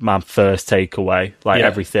 That's my first takeaway. Like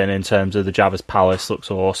everything in terms of the Jabba's palace looks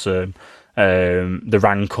awesome. The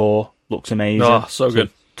Rancor looks amazing. Oh, so good.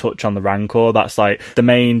 Touch on the Rancor. That's like the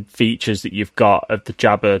main features that you've got of the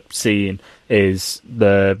Jabba scene is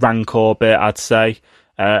the Rancor bit, I'd say.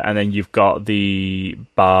 And then you've got the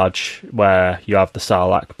barge where you have the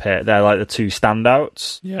Sarlacc pit. They're like the two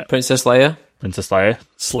standouts. Yeah. Princess Leia.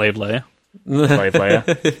 Slave Leia. Slave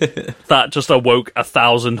Leia. That just awoke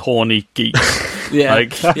 1,000 horny geeks.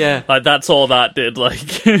 Like that's all that did.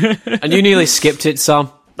 Like, and you nearly skipped it,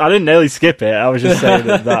 Sam. I didn't nearly skip it. I was just saying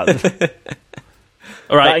that.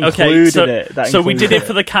 All right, okay. So we did it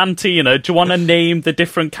for for the cantina. Do you want to name the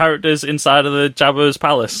different characters inside of the Jabba's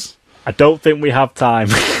palace? I don't think we have time.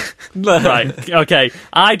 Right, okay.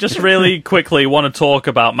 I just really quickly want to talk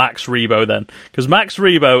about Max Rebo then, because Max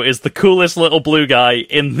Rebo is the coolest little blue guy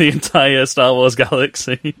in the entire Star Wars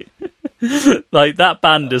galaxy. Like, that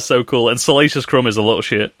band is so cool, and Salacious Crumb is a little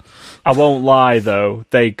shit. I won't lie, though.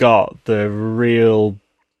 They got the real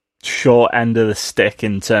short end of the stick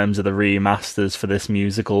in terms of the remasters for this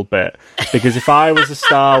musical bit. Because if I was a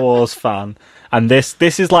Star Wars fan... And this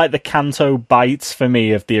is like the Canto Bites for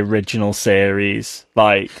me of the original series.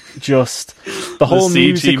 Like, just the whole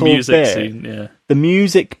music bit. Scene, the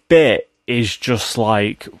music bit is just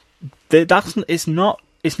like it's not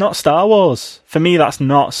Star Wars. For me, that's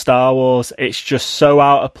not Star Wars. It's just so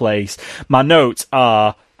out of place. My notes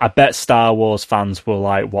are, I bet Star Wars fans were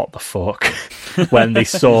like, what the fuck? When they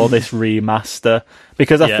saw this remaster.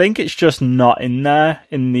 Because I think it's just not in there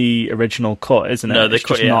in the original cut, isn't it? No, they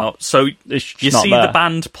cut it out. So you see there. the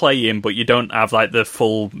band playing, but you don't have like the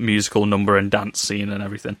full musical number and dance scene and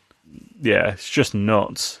everything. Yeah, it's just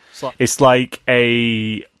nuts. It's like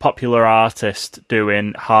a popular artist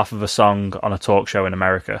doing half of a song on a talk show in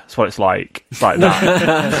America. That's what it's like. It's like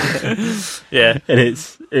that. Yeah. And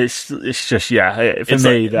it's just, for it's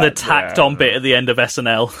me... Like the tacked on bit at the end of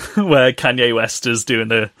SNL where Kanye West is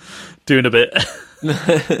doing a bit.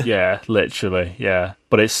 Yeah, literally, yeah.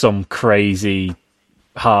 But it's some crazy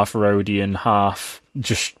half Rhodian, half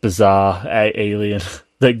just bizarre alien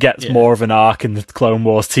that gets more of an arc in the Clone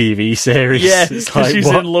Wars TV series. Yeah, because like, she's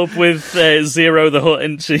in love with Zero the Hutt,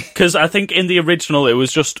 isn't she? Because I think in the original it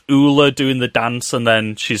was just Oola doing the dance and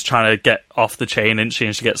then she's trying to get off the chain, isn't she?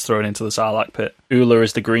 And she gets thrown into the Sarlacc pit. Oola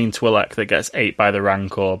is the green Twi'lek that gets ate by the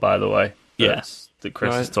Rancor, by the way. Yes. That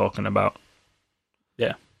Chris is talking about.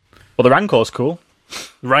 Yeah. Well, the Rancor's cool.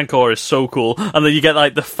 The Rancor is so cool. And then you get,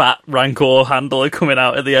 like, the fat Rancor handler coming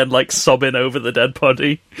out at the end, like, sobbing over the dead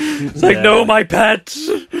body. It's like, no, my pet!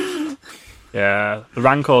 Yeah, the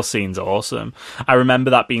Rancor scene's awesome. I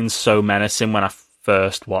remember that being so menacing when I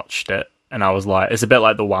first watched it. And I was like, it's a bit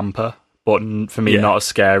like the Wampa, but for me, not as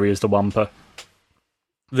scary as the Wampa.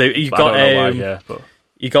 You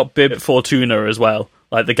got Bib Fortuna as well.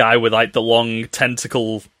 Like, the guy with, like, the long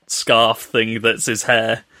tentacle scarf thing that's his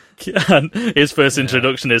hair. And his first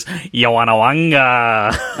introduction is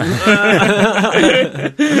Yowanawanga.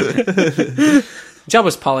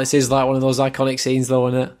 Jabba's palace is like one of those iconic scenes, though,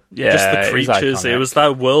 isn't it? Yeah, just the creatures. It was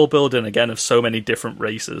that world building again of so many different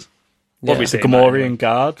races. Yeah. The Gamorrean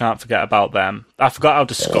Guard, can't forget about them. I forgot how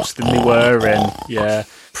disgusting they were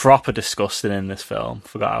proper disgusting in this film.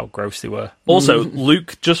 Forgot how gross they were. Also,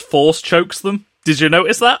 Luke just force chokes them. Did you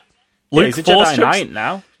notice that? Yeah, Luke he's a Force Jedi chokes. Knight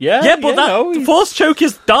now. Yeah, Yeah, but no, the Force choke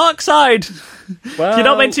is dark side. well, You're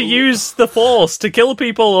not meant to use the Force to kill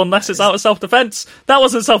people unless it's out of self-defense. That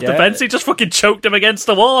wasn't self-defense. Yeah. He just fucking choked him against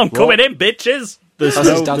the wall. I'm coming in, bitches. There's That's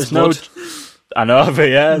his dad's no. blood. I know, but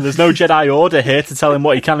yeah, there's no Jedi Order here to tell him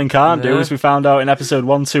what he can and can't do, as we found out in episode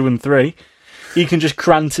 1, 2, and 3. He can just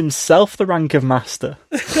grant himself the rank of Master.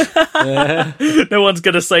 No one's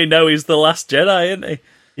going to say no, he's the last Jedi, isn't he?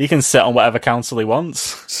 He can sit on whatever council he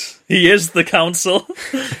wants. He is the Council.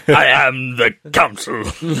 I am the Council.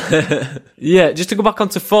 Yeah, just to go back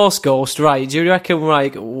onto Force Ghost, right? Do you reckon,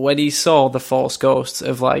 like, when he saw the Force Ghost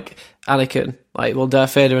of, like, Anakin, like, well,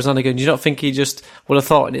 Darth Vader as Anakin, do you not think he just would have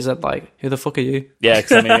thought in his head, like, who the fuck are you? Yeah,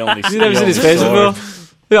 because I mean, he only He's never seen his face before.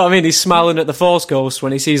 You know what I mean? He's smiling at the Force Ghost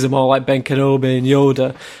when he sees them all, like Ben Kenobi and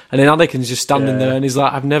Yoda, and then Anakin's just standing there, and he's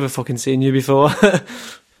like, "I've never fucking seen you before."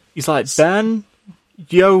 He's like, Ben,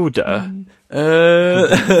 Yoda,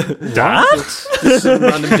 Dad? Some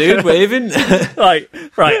random dude waving. Right.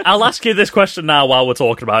 I'll ask you this question now while we're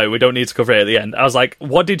talking about it. We don't need to cover it at the end. I was like,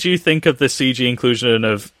 what did you think of the CG inclusion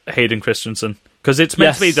of Hayden Christensen? Because it's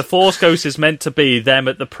meant to be, the Force Ghost is meant to be them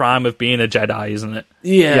at the prime of being a Jedi, isn't it?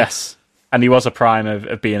 Yeah. Yes. And he was a prime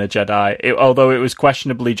of being a Jedi, although it was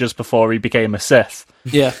questionably just before he became a Sith.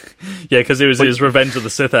 Yeah. Yeah, because it was his Revenge of the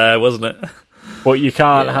Sith heir, wasn't it? But you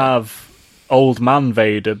can't have Old Man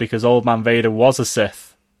Vader, because Old Man Vader was a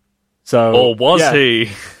Sith. So, Or was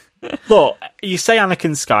he? Look, you say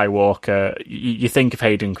Anakin Skywalker, you think of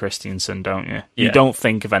Hayden Christensen, don't you? Yeah. You don't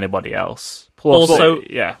think of anybody else. Plus, Also-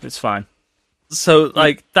 yeah, it's fine. So,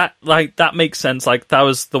 that makes sense. Like, that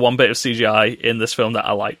was the one bit of CGI in this film that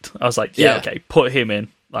I liked. I was like, yeah, okay, put him in.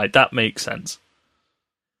 Like, that makes sense.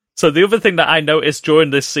 So the other thing that I noticed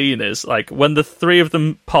during this scene is, like, when the three of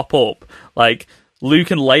them pop up, like,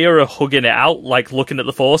 Luke and Leia are hugging it out, like, looking at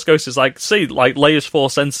the Force Ghost. It's like, see, like, Leia's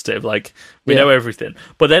Force sensitive, like, we know everything.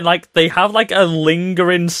 But then, like, they have, like, a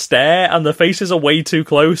lingering stare, and the faces are way too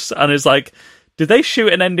close, and it's like, did they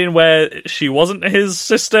shoot an ending where she wasn't his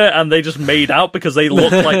sister and they just made out because they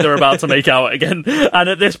look like they're about to make out again? And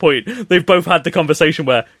at this point, they've both had the conversation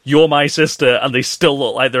where, you're my sister, and they still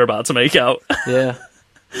look like they're about to make out. Yeah.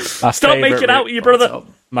 Stop making out with your brother.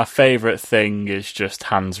 My favourite thing is just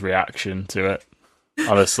Han's reaction to it.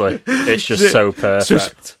 Honestly, it's just so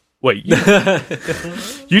perfect. Wait,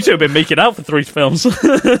 you two have been making out for 3 films.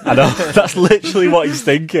 I know, that's literally what he's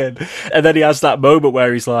thinking. And then he has that moment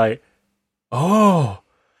where he's like, oh,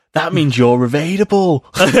 that means you're available.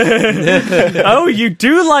 Oh, you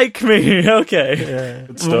do like me. Okay.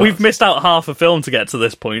 Yeah, we've missed out half a film to get to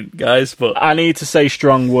this point, guys, but I need to say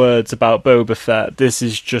strong words about Boba Fett. This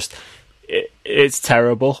is just... It's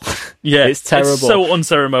terrible. yeah, it's terrible. It's so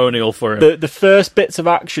unceremonial for him. The first bits of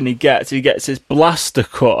action he gets his blaster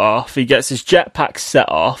cut off, he gets his jetpack set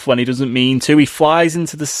off when he doesn't mean to, he flies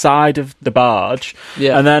into the side of the barge,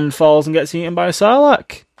 and then falls and gets eaten by a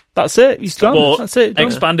Sarlacc. That's it, he's done. But that's it. Done.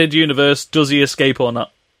 Expanded universe, does he escape or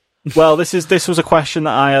not? Well, this was a question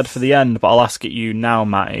that I had for the end, but I'll ask it you now,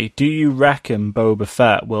 Matty. Do you reckon Boba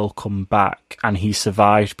Fett will come back and he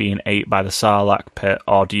survived being ate by the Sarlacc pit,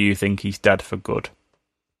 or do you think he's dead for good?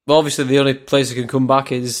 Well, obviously, the only place he can come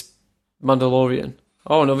back is Mandalorian.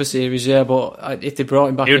 Oh, another series, yeah, but if they brought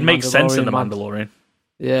him back, It would make sense in The Mandalorian.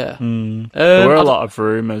 Yeah. There were a lot of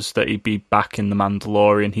rumours that he'd be back in The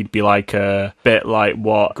Mandalorian. He'd be like a bit like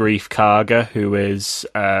what Greef Karga, who is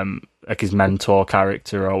like his mentor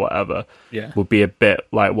character or whatever, would be a bit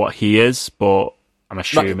like what he is, but I'm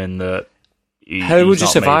assuming that how would you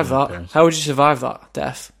survive that? How would you survive that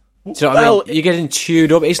death? Do you know what I mean? You're getting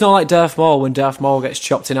chewed up. It's not like Darth Maul when Darth Maul gets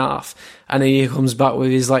chopped in half and he comes back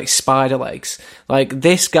with his like spider legs. Like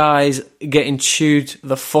this guy's getting chewed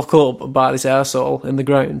the fuck up by this arsehole in the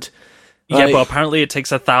ground. Yeah, but apparently it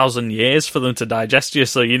takes 1,000 years for them to digest you,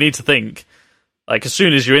 so you need to think, like, as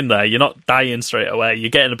soon as you're in there, you're not dying straight away. You're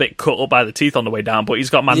getting a bit cut up by the teeth on the way down, but he's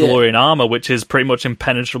got Mandalorian armor, which is pretty much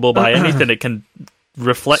impenetrable by anything. It can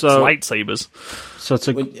reflect lightsabers. So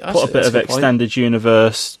to drop a bit of extended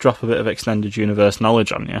universe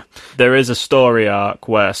knowledge on you, there is a story arc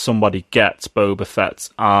where somebody gets Boba Fett's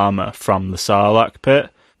armor from the Sarlacc pit,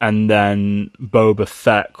 and then Boba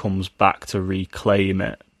Fett comes back to reclaim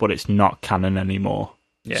it, but it's not canon anymore.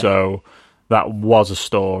 Yeah. So that was a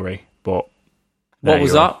story, but what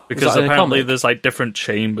was that? Because apparently there's like different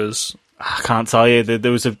chambers. I can't tell you.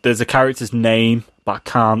 There's a character's name, but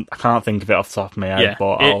I can't think of it off the top of my head. Yeah,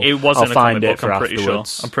 but it was I'll in a find comic it book. for I'm pretty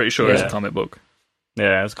afterwards. sure. I'm pretty sure it's a comic book.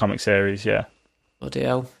 Yeah, it's a comic series. Yeah. Bloody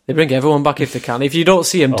hell! They bring everyone back if they can. If you don't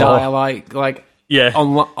see him die, on if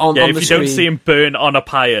the you screen, don't see him burn on a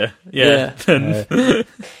pyre, then or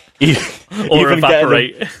Even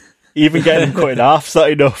evaporate. Even getting him cut in half's not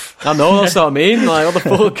enough. I know, that's what I mean. Like, what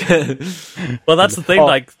the fuck? Well, that's the thing.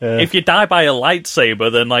 Yeah. If you die by a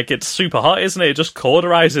lightsaber, then like it's super hot, isn't it? It just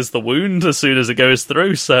cauterizes the wound as soon as it goes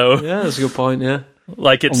through. So, Yeah, that's a good point, yeah.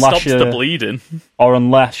 like, it Unless stops the bleeding. Or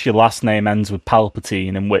unless your last name ends with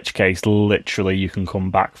Palpatine, in which case, literally, you can come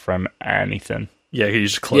back from anything. Yeah, you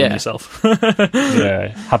just clone Yeah. yourself. Yeah,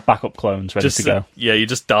 have backup clones ready to go. Yeah, you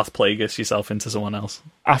just Darth Plagueis yourself into someone else.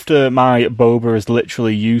 After my Boba is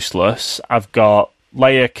literally useless, I've got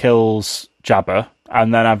Leia kills Jabba,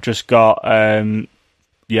 and then I've just got the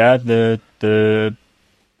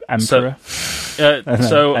Emperor.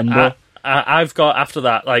 So Endor. I've got, after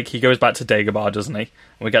that, like, he goes back to Dagobah, doesn't he? And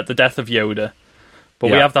we get the death of Yoda. But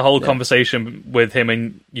we Yeah. have the whole conversation with him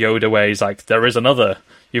and Yoda where he's like, there is another.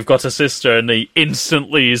 You've got a sister. And he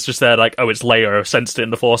instantly is just there like, oh, it's Leia. I sensed it in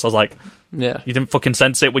the Force. I was like, Yeah. you didn't fucking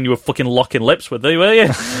sense it when you were fucking locking lips with her, were you?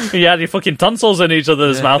 You had your fucking tonsils in each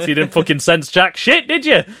other's mouth. You didn't fucking sense jack shit, did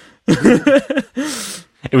you?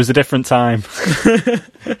 It was a different time.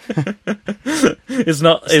 It's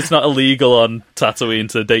not illegal on Tatooine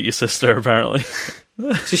to date your sister, apparently.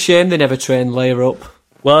 It's a shame they never trained Leia up.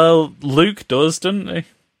 Well, Luke does, doesn't he?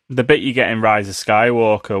 The bit you get in Rise of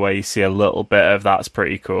Skywalker where you see a little bit of that's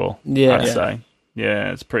pretty cool. Yeah. I'd say.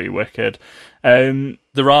 Yeah, it's pretty wicked.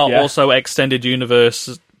 There are Yeah. also extended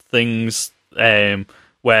universe things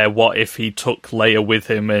where what if he took Leia with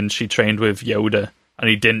him and she trained with Yoda and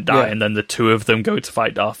he didn't die, Yeah. and then the two of them go to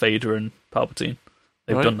fight Darth Vader and Palpatine.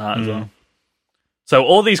 They've Right. done that as well. So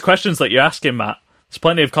all these questions that you're asking, Matt, there's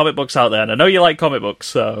plenty of comic books out there, and I know you like comic books,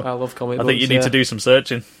 so I love comic I books. think you need to do some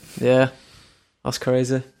searching. Yeah. That's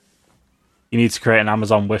crazy. You need to create an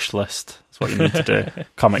Amazon wish list. That's what you need to do.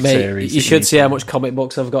 Comic Mate, series. you that should need see to- how much comic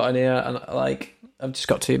books I've got in here, and like, I've just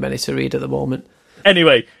got too many to read at the moment.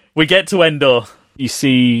 Anyway, we get to Endor. You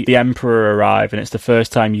see the Emperor arrive, and it's the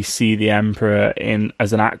first time you see the Emperor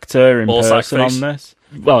as an actor in Ballsack person face. on this.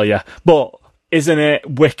 Well, yeah, but isn't it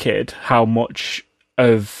wicked how much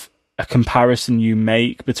of a comparison you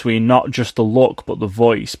make between not just the look but the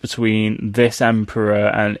voice between this Emperor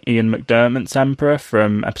and Ian McDermott's Emperor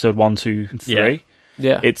from episode 1, 2, and 3?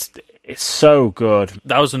 Yeah. It's so good.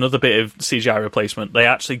 That was another bit of CGI replacement. They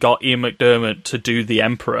actually got Ian McDermott to do the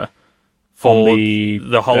Emperor for On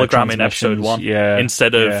the hologram in episode 1. Yeah,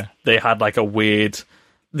 Instead of they had like a weird...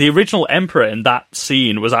 The original Emperor in that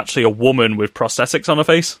scene was actually a woman with prosthetics on her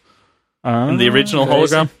face in the original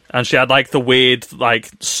crazy. hologram. And she had like the weird like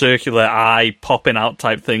circular eye popping out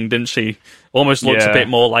type thing, didn't she? Almost looks a Yeah. bit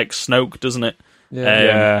more like Snoke, doesn't it?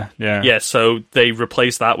 Yeah. Yeah. So they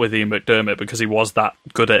replaced that with Ian McDermott because he was that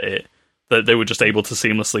good at it that they were just able to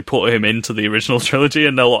seamlessly put him into the original trilogy,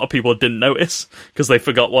 and a lot of people didn't notice because they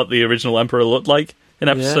forgot what the original Emperor looked like in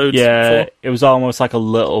episode 4. It was almost like a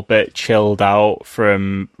little bit chilled out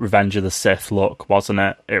from Revenge of the Sith look, wasn't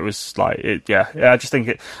it? It was like, I just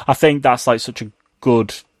think I think that's like such a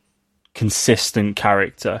good, consistent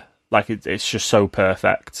character. Like it's just so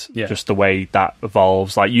perfect. Yeah. Just the way that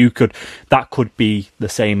evolves. Like that could be the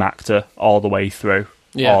same actor all the way through.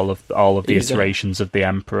 Yeah. All of the Easy. iterations of the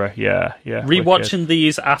Emperor. Yeah. Rewatching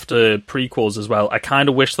these after prequels as well, I kind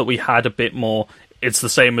of wish that we had a bit more. It's the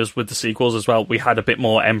same as with the sequels as well. We had a bit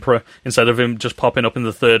more Emperor instead of him just popping up in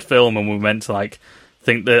the third film, and we meant to like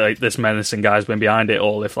think that like this menacing guy's been behind it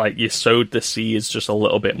all. If like you sowed the seeds just a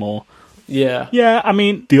little bit more. Yeah. Yeah, I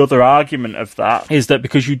mean, the other argument of that is that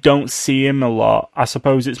because you don't see him a lot, I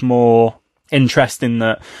suppose it's more interesting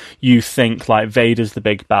that you think like Vader's the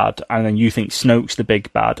big bad, and then you think Snoke's the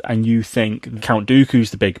big bad, and you think Count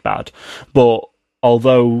Dooku's the big bad. But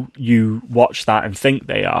although you watch that and think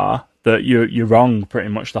they are, that you're wrong pretty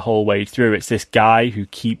much the whole way through. It's this guy who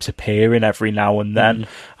keeps appearing every now and then.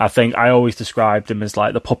 I think I always described him as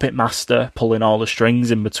like the puppet master, pulling all the strings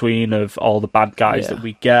in between of all the bad guys that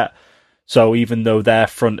we get. So even though they're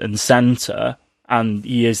front and centre, and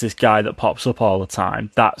he is this guy that pops up all the time,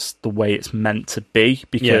 that's the way it's meant to be,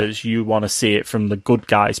 because you want to see it from the good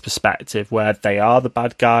guy's perspective, where they are the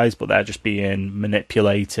bad guys, but they're just being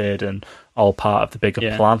manipulated and all part of the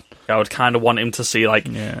bigger plan. I would kind of want him to see like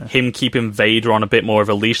him keeping Vader on a bit more of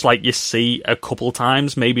a leash, like you see a couple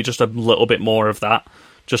times, maybe just a little bit more of that,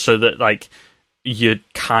 just so that like you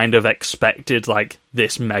kind of expected like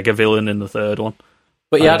this mega villain in the third one.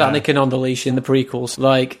 But you had Anakin on the leash in the prequels.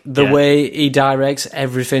 Like, the way he directs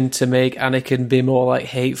everything to make Anakin be more, like,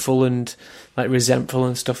 hateful and, like, resentful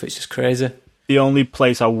and stuff, it's just crazy. The only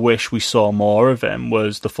place I wish we saw more of him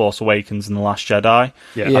was The Force Awakens and The Last Jedi.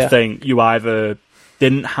 Yeah. I think you either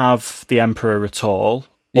didn't have the Emperor at all,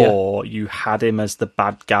 or you had him as the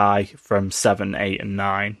bad guy from 7, 8, and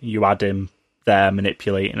 9. You had him there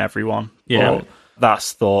manipulating everyone. Yeah. But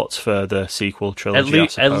that's thoughts for the sequel trilogy.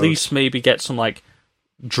 At least maybe get some like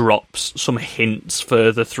drops, some hints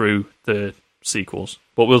further through the sequels.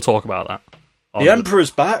 But we'll talk about that. The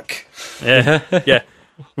Emperor's back. Yeah, yeah.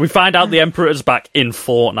 We find out the Emperor's back in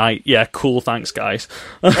Fortnite. Yeah, cool. Thanks, guys.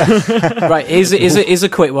 Right, here's a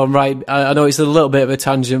quick one. Right, I know it's a little bit of a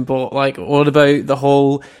tangent, but like, what about the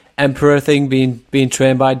whole Emperor thing being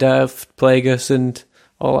trained by Darth Plagueis and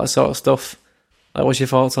all that sort of stuff? Like, what's your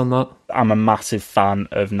thoughts on that? I'm a massive fan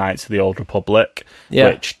of Knights of the Old Republic, Yeah.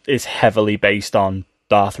 which is heavily based on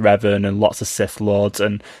Darth Revan and lots of Sith Lords,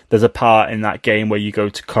 and there's a part in that game where you go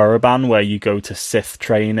to Korriban, where you go to Sith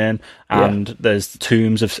training, and there's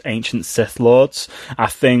tombs of ancient Sith Lords. I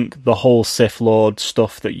think the whole Sith Lord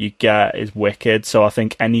stuff that you get is wicked, so I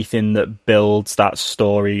think anything that builds that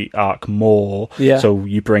story arc more, so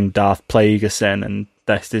you bring Darth Plagueis in, and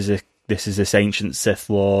this is this ancient Sith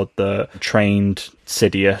Lord that trained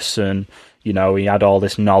Sidious, and you know, he had all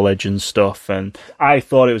this knowledge and stuff, and I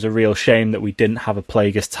thought it was a real shame that we didn't have a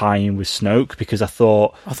Plagueis tie-in with Snoke, because I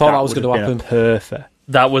thought that was going to happen. Perfect.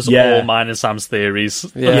 That was all mine and Sam's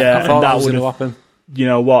theories. Yeah, I thought that was going to happen. You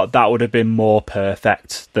know what? That would have been more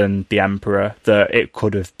perfect than the Emperor. That it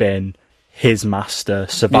could have been his master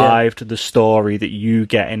survived the story that you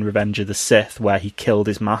get in Revenge of the Sith, where he killed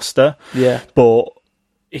his master. Yeah, but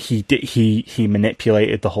he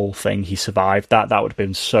manipulated the whole thing. He survived that. That would have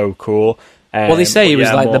been so cool. Well, they say he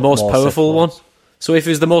was like the most powerful one. So if he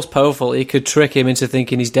was the most powerful, he could trick him into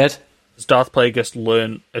thinking he's dead. Darth Plagueis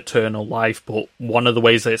learned eternal life, but one of the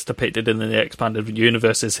ways that it's depicted in the expanded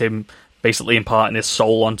universe is him basically imparting his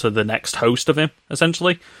soul onto the next host of him,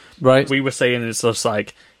 essentially. Right. We were saying it's just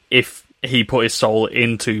like, if he put his soul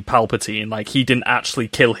into Palpatine, like, he didn't actually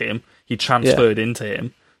kill him, he transferred into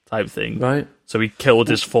him, type thing. Right. So he killed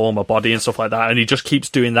his former body and stuff like that, and he just keeps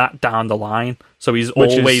doing that down the line. So he's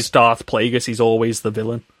always Darth Plagueis, he's always the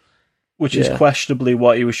villain. Which is questionably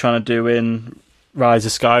what he was trying to do in Rise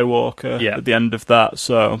of Skywalker at the end of that.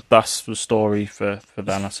 So that's the story for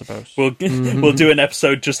then, I suppose. We'll do an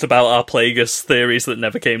episode just about our Plagueis theories that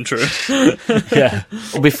never came true. Yeah.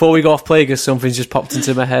 Before we go off Plagueis, something's just popped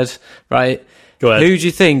into my head. Right. Go ahead. Who do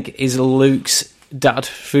you think is Luke's dad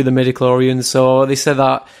through the midichlorians? So they said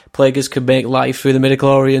that Plagueis could make life through the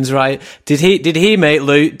midichlorians, right? Did he make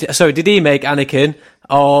Anakin,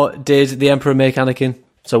 or did the Emperor make Anakin?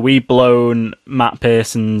 So we blown Matt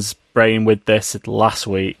Pearson's brain with this last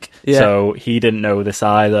week, so he didn't know this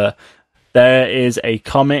either. There is a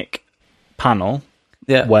comic panel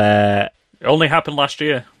where it only happened last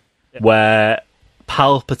year, where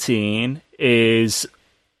Palpatine is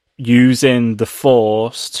using the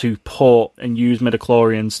Force to use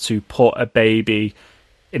midichlorians to put a baby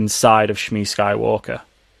inside of Shmi Skywalker.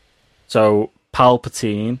 So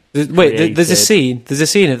Palpatine. There's a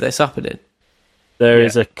scene of this happening. There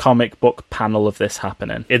is a comic book panel of this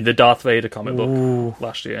happening in the Darth Vader comic book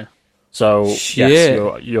last year. So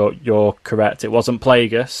yes, you're correct. It wasn't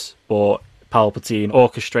Plagueis, but Palpatine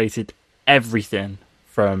orchestrated everything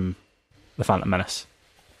from the Phantom Menace.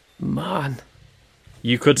 Man,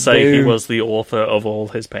 you could say he was the author of all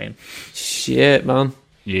his pain. Shit, man.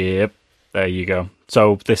 Yep, there you go.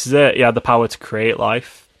 So this is it. He had the power to create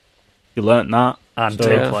life. You learnt that and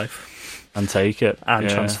take life and take it and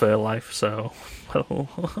transfer life. So.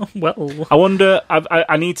 Well, I wonder.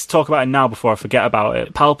 I need to talk about it now before I forget about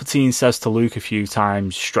it. Palpatine says to Luke a few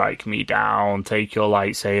times, "Strike me down, take your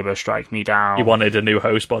lightsaber, strike me down." He wanted a new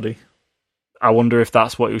host body. I wonder if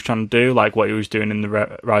that's what he was trying to do, like what he was doing in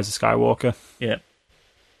the Rise of Skywalker. Yeah,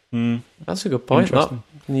 that's a good point. That,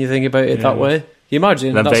 when you think about it that way, can you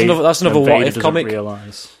imagine that's another what if comic.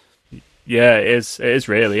 Realize. Yeah, it is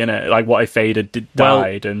really, isn't it? Like, what if Vader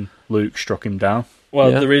died and Luke struck him down?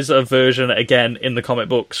 Well, there is a version, again, in the comic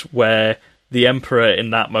books where the Emperor,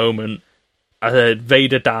 in that moment,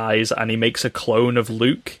 Vader dies and he makes a clone of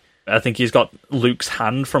Luke. I think he's got Luke's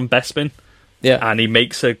hand from Bespin. Yeah. And he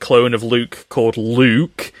makes a clone of Luke called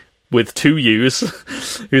Luke, with 2 U's,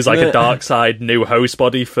 who's like a dark side new host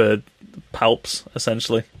body for Palps,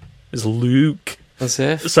 essentially. Is Luke. That's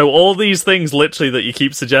it. So all these things, literally, that you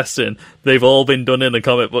keep suggesting, they've all been done in the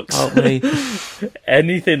comic books. Oh, me.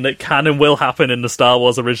 Anything that can and will happen in the Star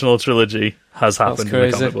Wars original trilogy has happened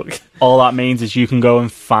in the comic book. All that means is you can go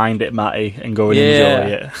and find it, Matty, and go and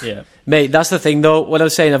enjoy it. Yeah. Mate, that's the thing, though. When I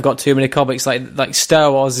was saying I've got too many comics, like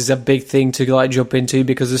Star Wars is a big thing to like jump into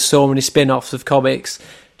because there's so many spin-offs of comics.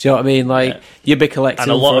 Do you know what I mean? Like, you'd be collecting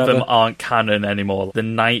and a lot forever. of them aren't canon anymore. The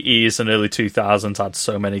 90s and early 2000s had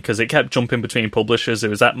so many, because it kept jumping between publishers. It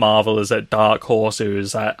was at Marvel, it was at Dark Horse, it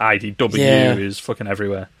was at IDW, it was fucking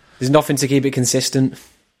everywhere. There's nothing to keep it consistent.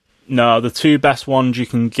 No, the two best ones you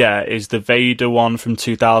can get is the Vader one from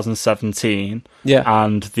 2017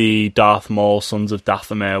 and the Darth Maul Sons of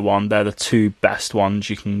Dathomir one. They're the two best ones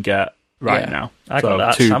you can get now. I got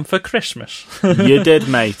that Sam for Christmas. You did,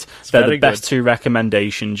 mate. They're the best good. two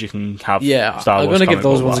recommendations you can have. Yeah, Star Wars I'm going to give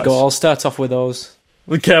those ones a comic go. book-wise. I'll start off with those.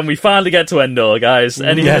 Can we finally get to Endor, guys?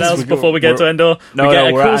 Anything else we before we get to Endor? No, we get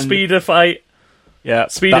a we're cool at speeder fight. Yeah,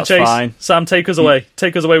 Speeder that's chase. fine. Sam, take us away.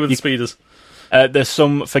 Take us away with the speeders. There's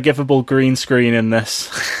some forgivable green screen in this.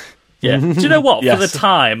 Yeah. Do you know what? Yes. For the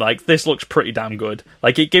time, like, this looks pretty damn good.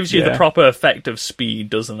 Like, it gives you the proper effect of speed,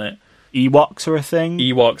 doesn't it? Ewoks are a thing.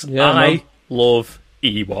 Ewoks. Yeah, I love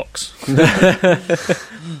Ewoks.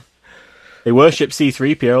 They worship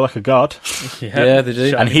C-3PO like a god, Yeah, they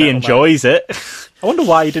do. and he enjoys it. I wonder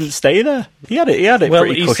why he didn't stay there. He had it Well,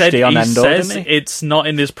 pretty he cushy said on he Endor, says didn't he? it's not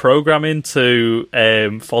in his programming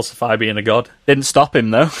to falsify being a god. Didn't stop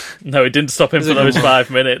him though. No, it didn't stop him for those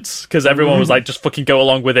 5 minutes because everyone was like, "Just fucking go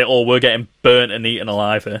along with it, or we're getting burnt and eaten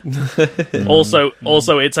alive here." also,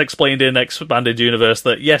 it's explained in Expanded Universe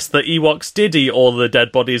that yes, the Ewoks did eat all the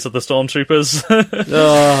dead bodies of the stormtroopers.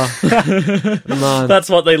 Oh, man. That's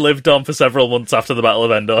what they lived on for several months after the Battle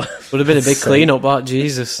of Endor. Would have been a big clean-up, that.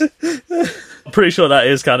 Jesus. I'm pretty sure that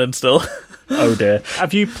is canon still. Oh dear.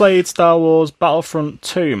 Have you played Star Wars Battlefront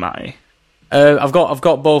 2, Matty? I've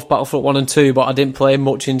got both Battlefront 1 and 2, but I didn't play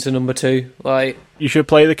much into number 2. Like, You should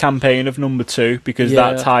play the campaign of number 2 because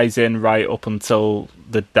that ties in right up until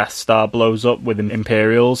the Death Star blows up with the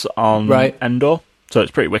Imperials on Endor. So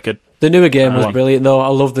it's pretty wicked. the newer game was brilliant, though. I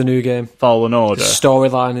love the new game. Fallen Order. The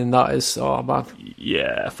storyline in that is, oh, man.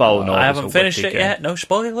 Yeah, Fallen Order. I haven't finished it yet. No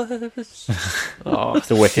spoilers. Oh, It's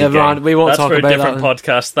a wicked never game. mind. We won't That's talk for a about different that.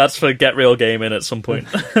 podcast. That's for Get Real Gaming at some point.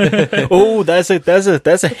 Oh, there's a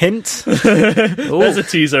hint. There's a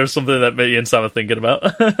teaser of something that me and Sam are thinking about.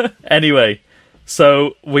 Anyway,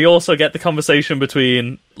 so we also get the conversation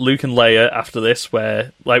between Luke and Leia after this,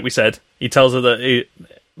 where, like we said, he tells her that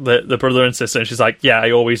the brother and sister, and she's like, "Yeah,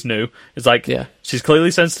 I always knew." It's like, she's clearly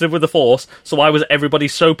sensitive with the Force, so why was everybody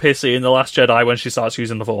so pissy in The Last Jedi when she starts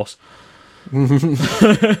using the Force?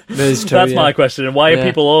 That's my question. And why are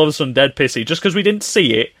people all of a sudden dead pissy? Just because we didn't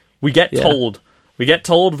see it, we get told. We get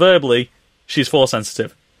told verbally, she's Force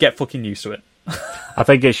sensitive. Get fucking used to it. I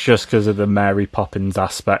think it's just because of the Mary Poppins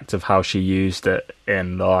aspect of how she used it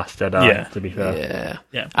in The Last Jedi, to be fair.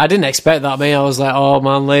 Yeah. I didn't expect that, mate. I was like, oh,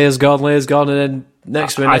 man, Leia's gone, and then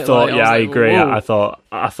next minute... I thought, like, I was like, agree. whoa.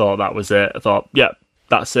 I thought that was it. I thought, yep,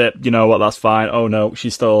 that's it. You know what, that's fine. Oh, no,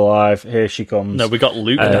 she's still alive. Here she comes. No, we got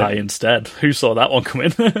Luke die instead. Who saw that one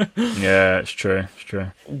coming? Yeah, it's true.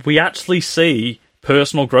 We actually see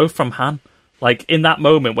personal growth from Han. Like, in that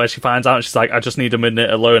moment where she finds out, she's like, I just need a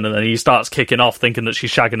minute alone, and then he starts kicking off thinking that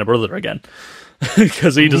she's shagging her brother again.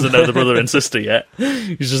 Because he doesn't know the brother and sister yet.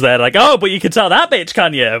 He's just there like, oh, but you can tell that bitch,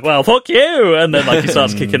 can you? Well, fuck you! And then, like, he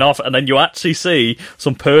starts kicking off, and then you actually see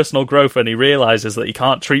some personal growth, and he realises that he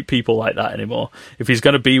can't treat people like that anymore. If he's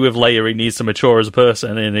going to be with Leia, he needs to mature as a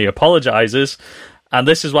person, and he apologises. And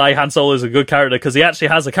this is why Han Solo is a good character, because he actually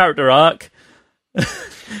has a character arc.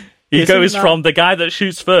 He goes from the guy that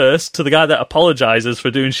shoots first to the guy that apologises for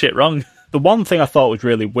doing shit wrong. The one thing I thought was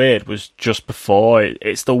really weird was just before,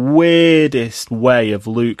 it's the weirdest way of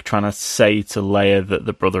Luke trying to say to Leia that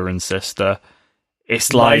the brother and sister,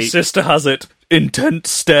 it's like... My sister has it. Intense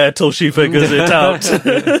stare till she figures it out.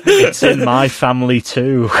 It's in my family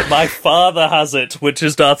too. My father has it, which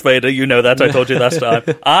is Darth Vader. You know that, I told you last time.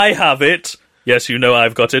 I have it. Yes, you know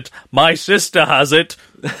I've got it. My sister has it.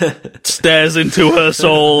 Stares into her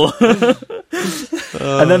soul.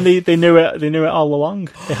 And then they knew it all along.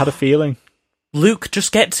 They had a feeling. Luke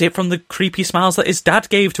just gets it from the creepy smiles that his dad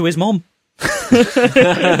gave to his mum.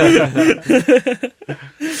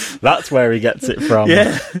 That's where he gets it from.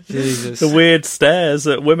 Yeah, Jesus. the weird stares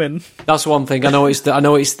at women. That's one thing. I know it's the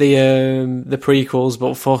prequels,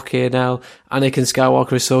 but fucking hell, Anakin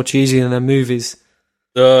Skywalker is so cheesy in their movies.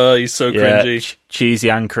 Oh, he's so cringy. Cheesy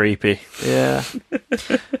and creepy. Yeah.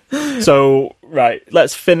 So, right,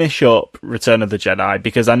 let's finish up Return of the Jedi,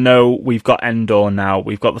 because I know we've got Endor now,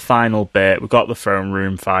 we've got the final bit, we've got the throne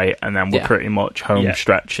room fight, and then we're pretty much home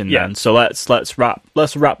stretching then. So let's wrap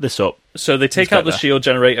this up. So they take out the shield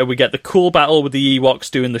generator, we get the cool battle with the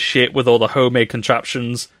Ewoks doing the shit with all the homemade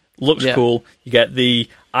contraptions. Looks cool. You get the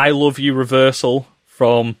I love you reversal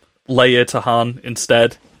from Leia to Han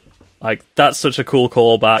instead. Like, that's such a cool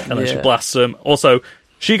callback, and then she blasts him. Also,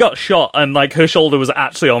 she got shot, and, like, her shoulder was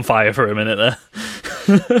actually on fire for a minute there.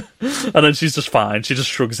 And then she's just fine. She just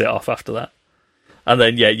shrugs it off after that. And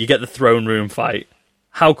then, you get the throne room fight.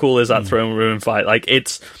 How cool is that throne room fight? Like,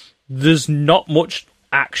 there's not much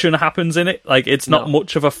action happens in it. Like, it's not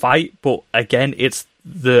much of a fight, but again, it's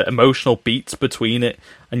the emotional beats between it,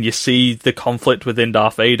 and you see the conflict within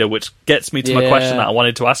Darth Vader, which gets me to my question that I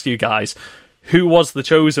wanted to ask you guys. Who was the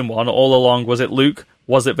chosen one all along? Was it Luke?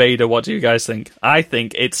 Was it Vader? What do you guys think? I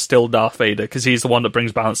think it's still Darth Vader, because he's the one that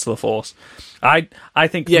brings balance to the Force. I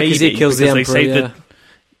think maybe because he kills the Emperor,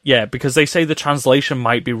 because they say the translation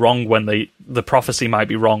might be wrong when the prophecy might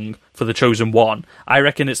be wrong for the chosen one. I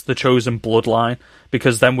reckon it's the chosen bloodline,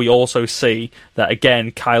 because then we also see that,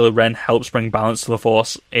 again, Kylo Ren helps bring balance to the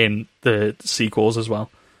Force in the sequels as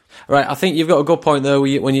well. Right, I think you've got a good point though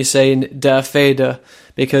when you're saying Darth Vader,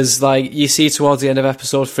 because like you see towards the end of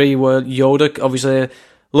Episode 3 where Yoda obviously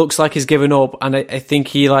looks like he's given up, and I think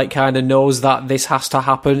he like kind of knows that this has to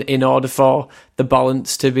happen in order for the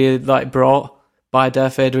balance to be like brought by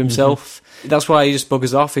Darth Vader himself. That's why he just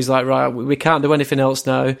buggers off. He's like, right, we can't do anything else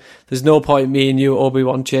now. There's no point me and you,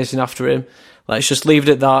 Obi-Wan, chasing after him. Let's just leave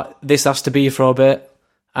it at that. This has to be for a bit,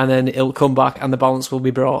 and then it'll come back and the balance will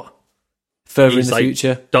be brought further in the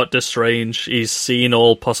future. Doctor Strange, he's seen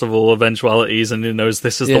all possible eventualities, and he knows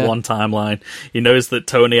this is the one timeline. He knows that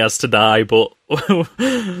Tony has to die, but that's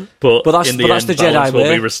the Jedi Jedi will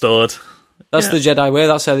way. be restored. That's the Jedi way.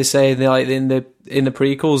 That's how they say in the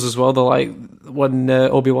prequels as well. They're like when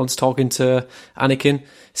Obi-Wan's talking to Anakin,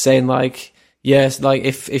 saying like, yes, like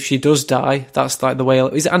if she does die, that's like the way.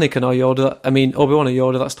 Is it Anakin or Yoda? I mean, Obi-Wan or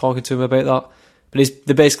Yoda that's talking to him about that. But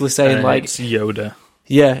they're basically saying like, it's Yoda.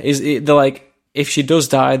 Yeah, they're like, if she does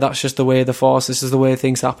die, that's just the way of the Force. This is the way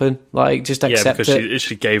things happen. Like, just accept it. Yeah, because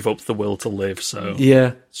she gave up the will to live, so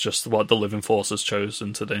it's just what the living Force has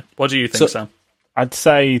chosen to do. What do you think, Sam? I'd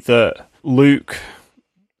say that Luke,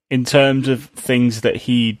 in terms of things that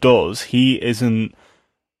he does, he isn't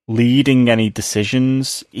leading any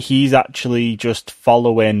decisions. He's actually just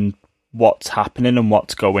following what's happening and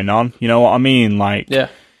what's going on. You know what I mean? Like,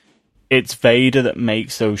 it's Vader that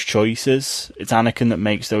makes those choices. It's Anakin that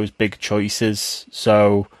makes those big choices.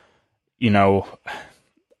 So, you know,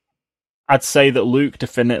 I'd say that Luke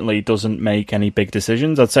definitely doesn't make any big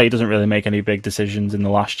decisions. I'd say he doesn't really make any big decisions in The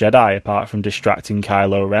Last Jedi, apart from distracting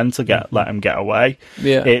Kylo Ren to let him get away.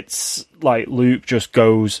 Yeah. It's like Luke just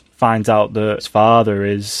goes, finds out that his father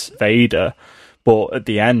is Vader, but at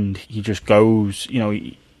the end, he just goes, you know,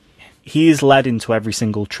 he is led into every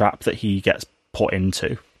single trap that he gets put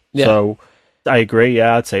into. Yeah. So I agree,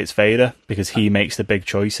 I'd say it's Vader, because he makes the big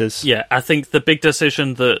choices. Yeah, I think the big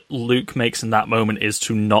decision that Luke makes in that moment is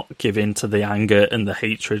to not give in to the anger and the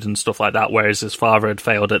hatred and stuff like that, whereas his father had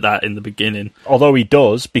failed at that in the beginning. Although he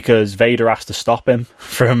does, because Vader has to stop him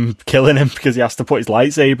from killing him, because he has to put his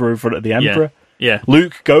lightsaber in front of the Emperor. Yeah.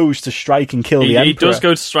 Luke goes to strike and kill the Emperor. He does go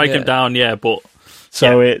to strike him down, but...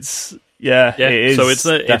 So it's... Yeah, it is. So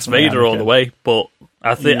it's Vader all the way, but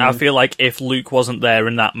I feel like if Luke wasn't there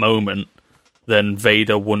in that moment, then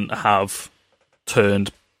Vader wouldn't have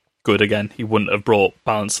turned good again. He wouldn't have brought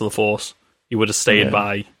balance to the Force. He would have stayed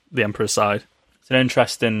by the Emperor's side. It's an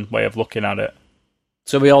interesting way of looking at it.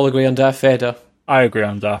 So we all agree on Darth Vader? I agree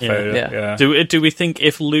on Darth Vader, yeah. Do we think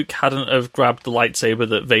if Luke hadn't have grabbed the lightsaber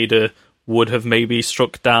that Vader would have maybe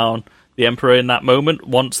struck down the Emperor in that moment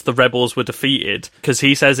once the rebels were defeated? Because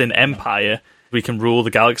he says in Empire, we can rule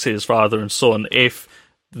the galaxy as father and son. If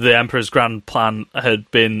the Emperor's grand plan had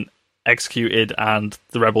been executed and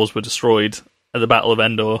the rebels were destroyed at the Battle of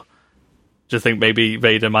Endor, do you think maybe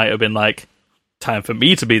Vader might have been like, time for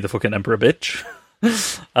me to be the fucking Emperor, bitch?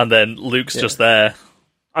 And then Luke's just there.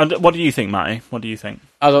 And what do you think, Matty? What do you think?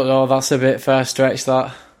 I don't know, that's a bit far stretch,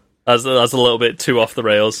 that. That's a little bit too off the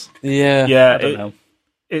rails. Yeah. Yeah, I don't know.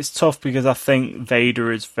 It's tough because I think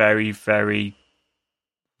Vader is very, very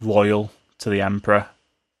loyal to the Emperor.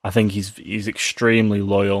 I think he's extremely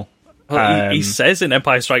loyal. Well, he says in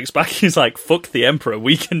Empire Strikes Back, he's like, fuck the Emperor,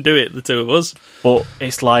 we can do it, the two of us. But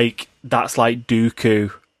it's like, that's like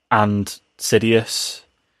Dooku and Sidious.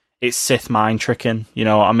 It's Sith mind tricking, you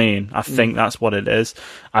know what I mean? I think that's what it is.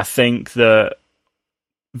 I think that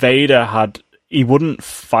Vader he wouldn't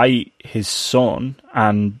fight his son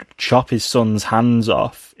and chop his son's hands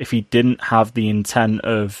off if he didn't have the intent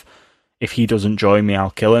of, if he doesn't join me,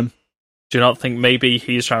 I'll kill him. Do you not think maybe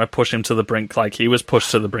he's trying to push him to the brink like he was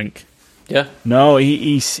pushed to the brink? Yeah. No,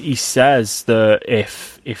 he says that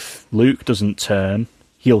if Luke doesn't turn,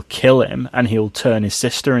 he'll kill him and he'll turn his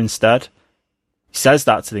sister instead. He says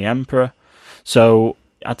that to the Emperor. So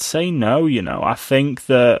I'd say no, you know. I think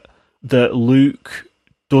that Luke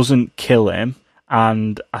doesn't kill him,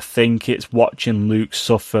 and I think it's watching Luke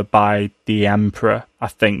suffer by the Emperor, I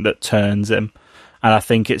think, that turns him. And I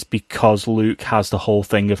think it's because Luke has the whole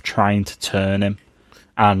thing of trying to turn him.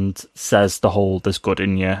 and says the whole "there's good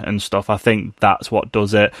in you" and stuff. I think that's what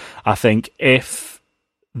does it. I think if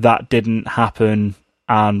that didn't happen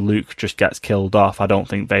and Luke just gets killed off, I don't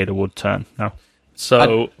think Vader would turn. No.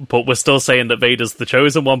 So, but we're still saying that Vader's the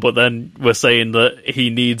chosen one, but then we're saying that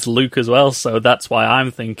he needs Luke as well. So that's why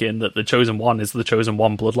I'm thinking that the chosen one is the chosen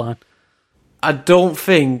one bloodline. I don't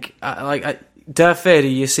think Darth Vader.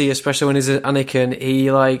 You see, especially when he's Anakin,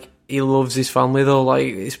 he loves his family though.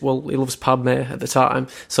 He loves Padme at the time.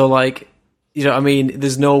 So you know what I mean?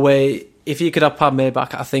 There's no way if he could have Padme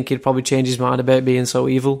back, I think he'd probably change his mind about being so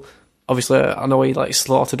evil. Obviously, I know he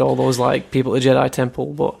slaughtered all those people at the Jedi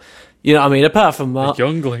Temple, but. You know what I mean? Apart from that, the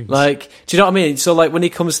younglings. Do you know what I mean? So, when he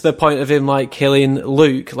comes to the point of him killing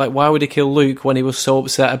Luke, why would he kill Luke when he was so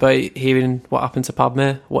upset about hearing what happened to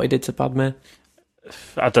Padme, what he did to Padme?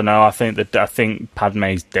 I don't know. I think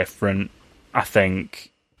Padme's different. I think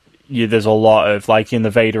there's a lot of in the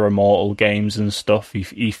Vader Immortal games and stuff.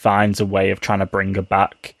 He finds a way of trying to bring her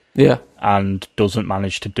back, and doesn't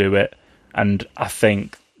manage to do it. And I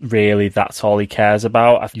think. Really, that's all he cares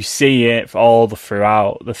about. You see it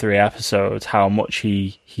throughout the 3 episodes, how much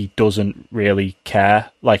he doesn't really care.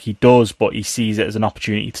 He does, but he sees it as an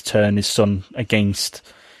opportunity to turn his son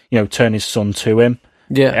turn his son to him.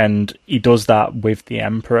 Yeah. And he does that with the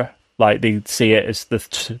Emperor. They see it as the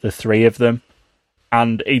 3 of them.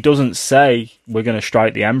 And he doesn't say, we're going to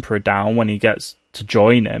strike the Emperor down when he gets to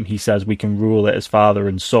join him. He says, we can rule it as father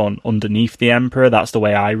and son underneath the Emperor. That's the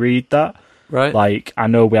way I read that. Right. I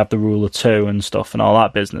know we have the rule of 2 and stuff and all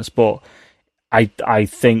that business, but I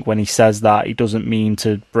think when he says that, he doesn't mean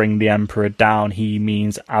to bring the Emperor down. He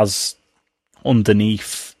means as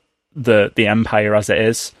underneath the Empire as it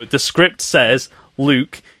is. The script says,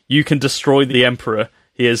 Luke, you can destroy the Emperor.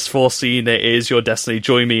 He has foreseen it is your destiny.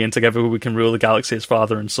 Join me, and together we can rule the galaxy as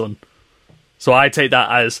father and son. So I take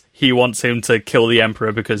that as he wants him to kill the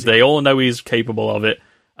Emperor because they all know he's capable of it,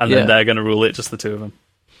 and then they're going to rule it, just the 2 of them.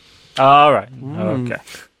 All right. Okay.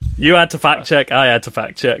 You had to fact check. I had to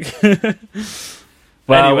fact check.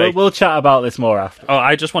 Well, anyway, we'll chat about this more after. Oh,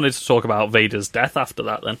 I just wanted to talk about Vader's death after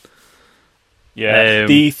that. Then, yeah.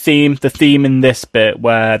 The theme in this bit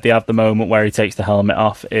where they have the moment where he takes the helmet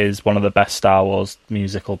off is one of the best Star Wars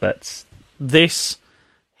musical bits. This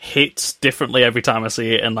hits differently every time I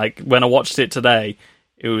see it, and when I watched it today,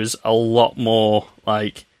 it was a lot more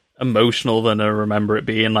emotional than I remember it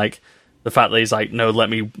being. The fact that he's no,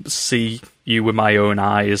 let me see you with my own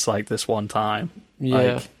eyes this one time.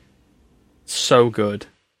 Yeah. So good.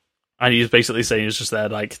 And he's basically saying it's just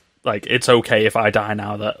there, it's okay if I die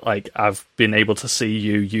now that, I've been able to see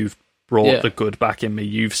you, you've brought the good back in me,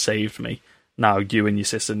 you've saved me. Now you and your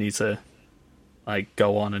sister need to,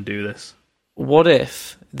 go on and do this. What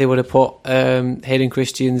if they would have put Hayden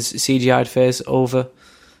Christensen's CGI'd face over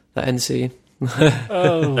that end scene?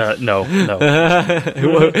 No.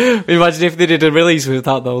 Imagine if they did a release with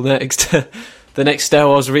that though. The next Star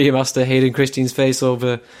Wars remaster, Hayden Christensen's face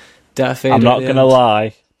over Darth Vader. I'm not going to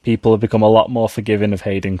lie. People have become a lot more forgiving of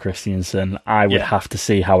Hayden Christensen. I would have to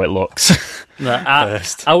see how it looks.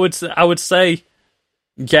 First. I would say,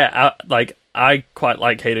 I quite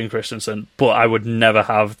like Hayden Christensen, but I would never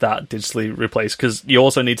have that digitally replaced because you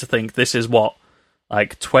also need to think this is what.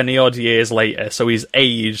 20 odd years later, so he's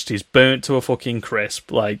aged, he's burnt to a fucking crisp.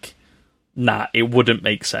 It wouldn't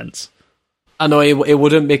make sense. I know it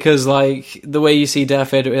wouldn't because, the way you see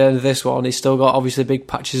Darth Vader at the end of this one, he's still got obviously big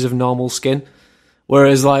patches of normal skin.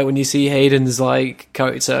 Whereas, when you see Hayden's,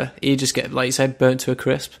 character, he just get, you said, burnt to a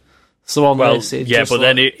crisp. So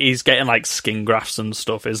then he's getting, skin grafts and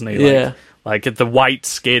stuff, isn't he? Yeah. The white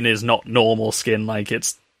skin is not normal skin,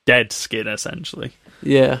 it's dead skin, essentially.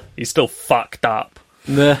 Yeah. He's still fucked up.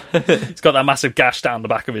 He's got that massive gash down the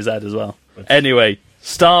back of his head as well. Anyway,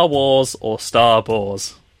 Star Wars or Star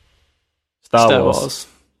Wars? Star Wars.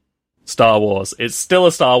 Star Wars. It's still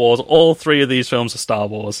a Star Wars. All 3 of these films are Star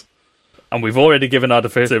Wars. And we've already given our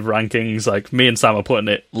definitive rankings. Me and Sam are putting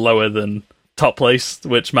it lower than top place,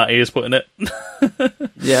 which Matty is putting it.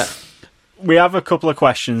 Yeah. We have a couple of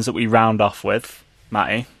questions that we round off with,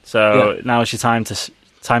 Matty. So now it's your time to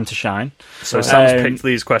shine. So Sam's picked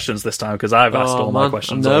these questions this time because I've asked all my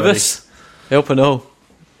questions. I'm nervous. Already. I hope I know.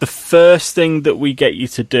 The first thing that we get you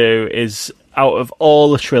to do is, out of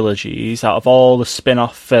all the trilogies, out of all the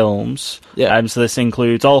spin-off films, so this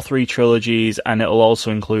includes all 3 trilogies, and it'll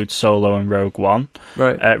also include Solo and Rogue One.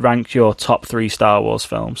 Right. Rank your top 3 Star Wars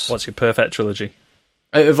films. What's your perfect trilogy?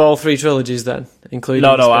 Out of all 3 trilogies, then, including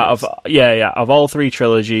out of all 3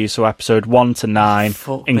 trilogies, so episode 1 to 9,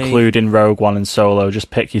 including Rogue One and Solo, just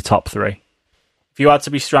pick your top 3. If you had to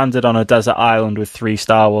be stranded on a desert island with 3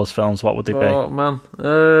 Star Wars films, what would they be? Oh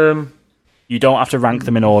man, You don't have to rank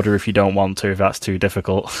them in order if you don't want to, if that's too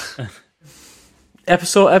difficult.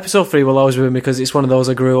 Episode 3 will always be with me because it's one of those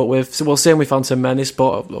I grew up with. So, well, same with Phantom Menace,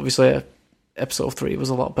 but obviously Episode 3 was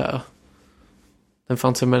a lot better than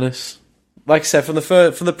Phantom Menace. Like I said, from the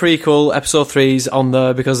prequel, Episode 3's on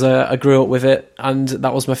there because I grew up with it, and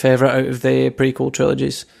that was my favourite out of the prequel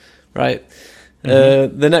trilogies, right?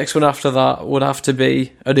 Mm-hmm. The next one after that would have to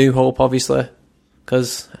be A New Hope, obviously,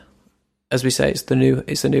 because, as we say, it's the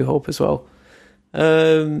New Hope as well.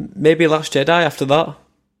 Maybe Last Jedi after that.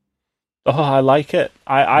 Oh, I like it.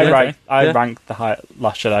 I rank the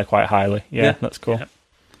Last Jedi quite highly. Yeah, that's cool. Yeah.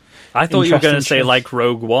 I thought you were going to say like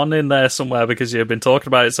Rogue One in there somewhere because you've been talking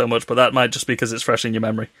about it so much, but that might just be because it's fresh in your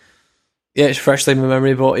memory. Yeah, it's freshly in my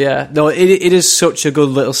memory, but yeah. No, it is such a good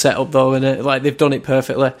little setup though, and it? Like, they've done it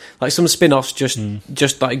perfectly. Like, some spin-offs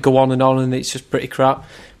just like go on, and it's just pretty crap.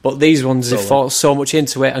 But these ones have thought so much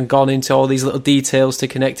into it and gone into all these little details to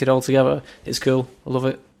connect it all together. It's cool. I love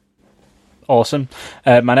it. Awesome.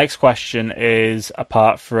 My next question is,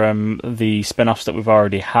 apart from the spin-offs that we've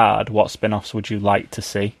already had, what spin-offs would you like to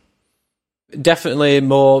see? Definitely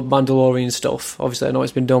more Mandalorian stuff. Obviously, I know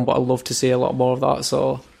it's been done, but I'd love to see a lot more of that.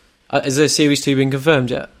 So, has the Series 2 been confirmed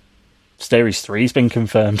yet? Series 3's been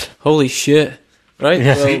confirmed. Holy shit. Right?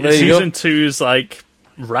 Yeah. Well, there Season 2's like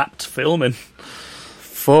wrapped filming.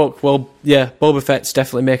 Fuck. Well, yeah, Boba Fett's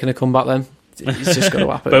definitely making a comeback then. It's just going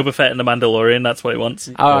to happen. Boba Fett and the Mandalorian, that's what he wants.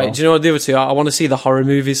 Alright, do you know what the other two? I want to see the horror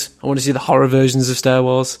movies. I want to see the horror versions of Star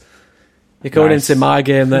Wars. You're going into my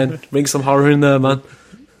game then. Bring some horror in there, man.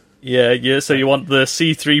 Yeah, so you want the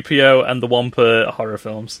C-3PO and the Wampa horror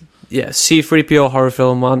films? Yeah, C-3PO horror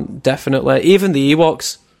film, man, definitely. Even the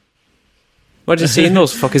Ewoks. Imagine seeing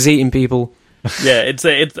those fuckers eating people. Yeah, it's.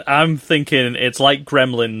 I'm thinking it's like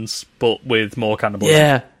Gremlins, but with more cannibalism.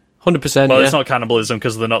 Yeah, 100%. Well, it's not cannibalism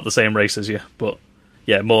because they're not the same race as you, but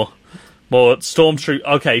yeah, more stormtroopers.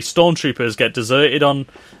 Okay, stormtroopers get deserted on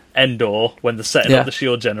Endor when they're setting up the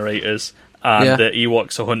shield generators, and the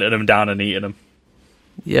Ewoks are hunting them down and eating them.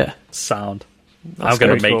 Yeah, sound. I'm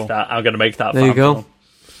going to make that. I'm going to make that. There you go.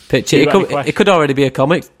 Picture. It could already be a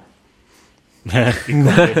comic.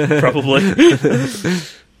 Probably.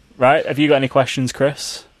 Right. Have you got any questions,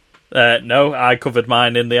 Chris? No, I covered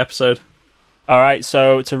mine in the episode. All right.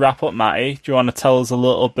 So to wrap up, Matty, do you want to tell us a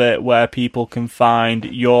little bit where people can find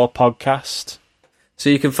your podcast?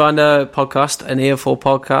 So you can find our podcast, An Earful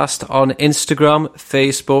Podcast, on Instagram,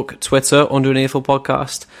 Facebook, Twitter under An Earful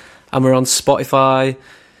Podcast. And we're on Spotify,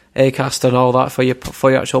 Acast, and all that for your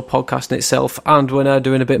actual podcasting itself. And we're now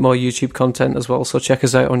doing a bit more YouTube content as well, so check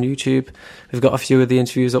us out on YouTube. We've got a few of the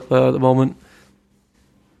interviews up there at the moment.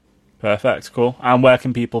 Perfect, cool. And where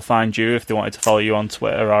can people find you if they wanted to follow you on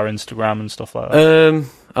Twitter or Instagram and stuff like that?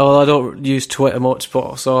 Well, I don't use Twitter much,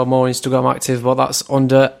 but so I'm more Instagram active, but that's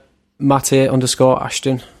under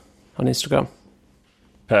Matty_Ashton on Instagram.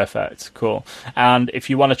 Perfect, cool. And if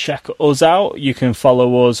you want to check us out, you can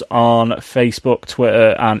follow us on Facebook,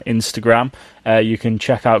 Twitter, and Instagram. You can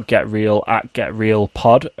check out Get Real at Get Real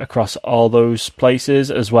Pod across all those places,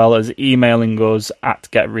 as well as emailing us at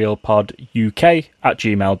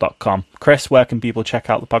getrealpoduk@gmail.com. Chris, where can people check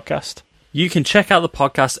out the podcast? You can check out the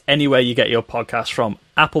podcast anywhere you get your podcast from.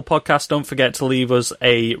 Apple Podcasts, don't forget to leave us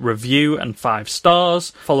a review and 5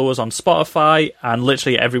 stars. Follow us on Spotify and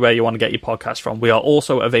literally everywhere you want to get your podcast from. We are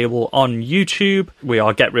also available on YouTube. We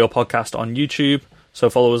are Get Real Podcast on YouTube. So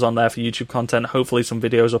follow us on there for YouTube content. Hopefully some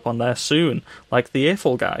videos up on there soon, like the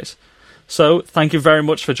Earful guys. So thank you very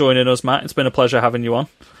much for joining us, Matt. It's been a pleasure having you on.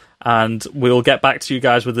 And we'll get back to you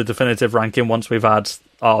guys with the definitive ranking once we've had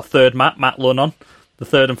our third Matt Lunn on. The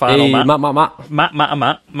third and final Matt.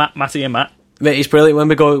 Matty and Matt. Mate, it's brilliant when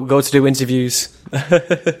we go to do interviews.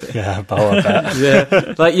 Yeah, I bet.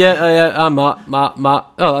 Yeah. Like, I'm Matt.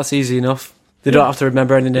 Oh, that's easy enough. They don't have to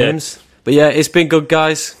remember any names. Yeah. But yeah, it's been good,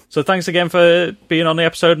 guys. So thanks again for being on the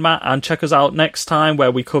episode, Matt, and check us out next time where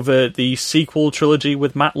we cover the sequel trilogy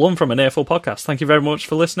with Matt Lunn from An Earful Podcast. Thank you very much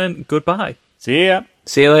for listening. Goodbye. See ya.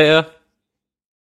 See you later.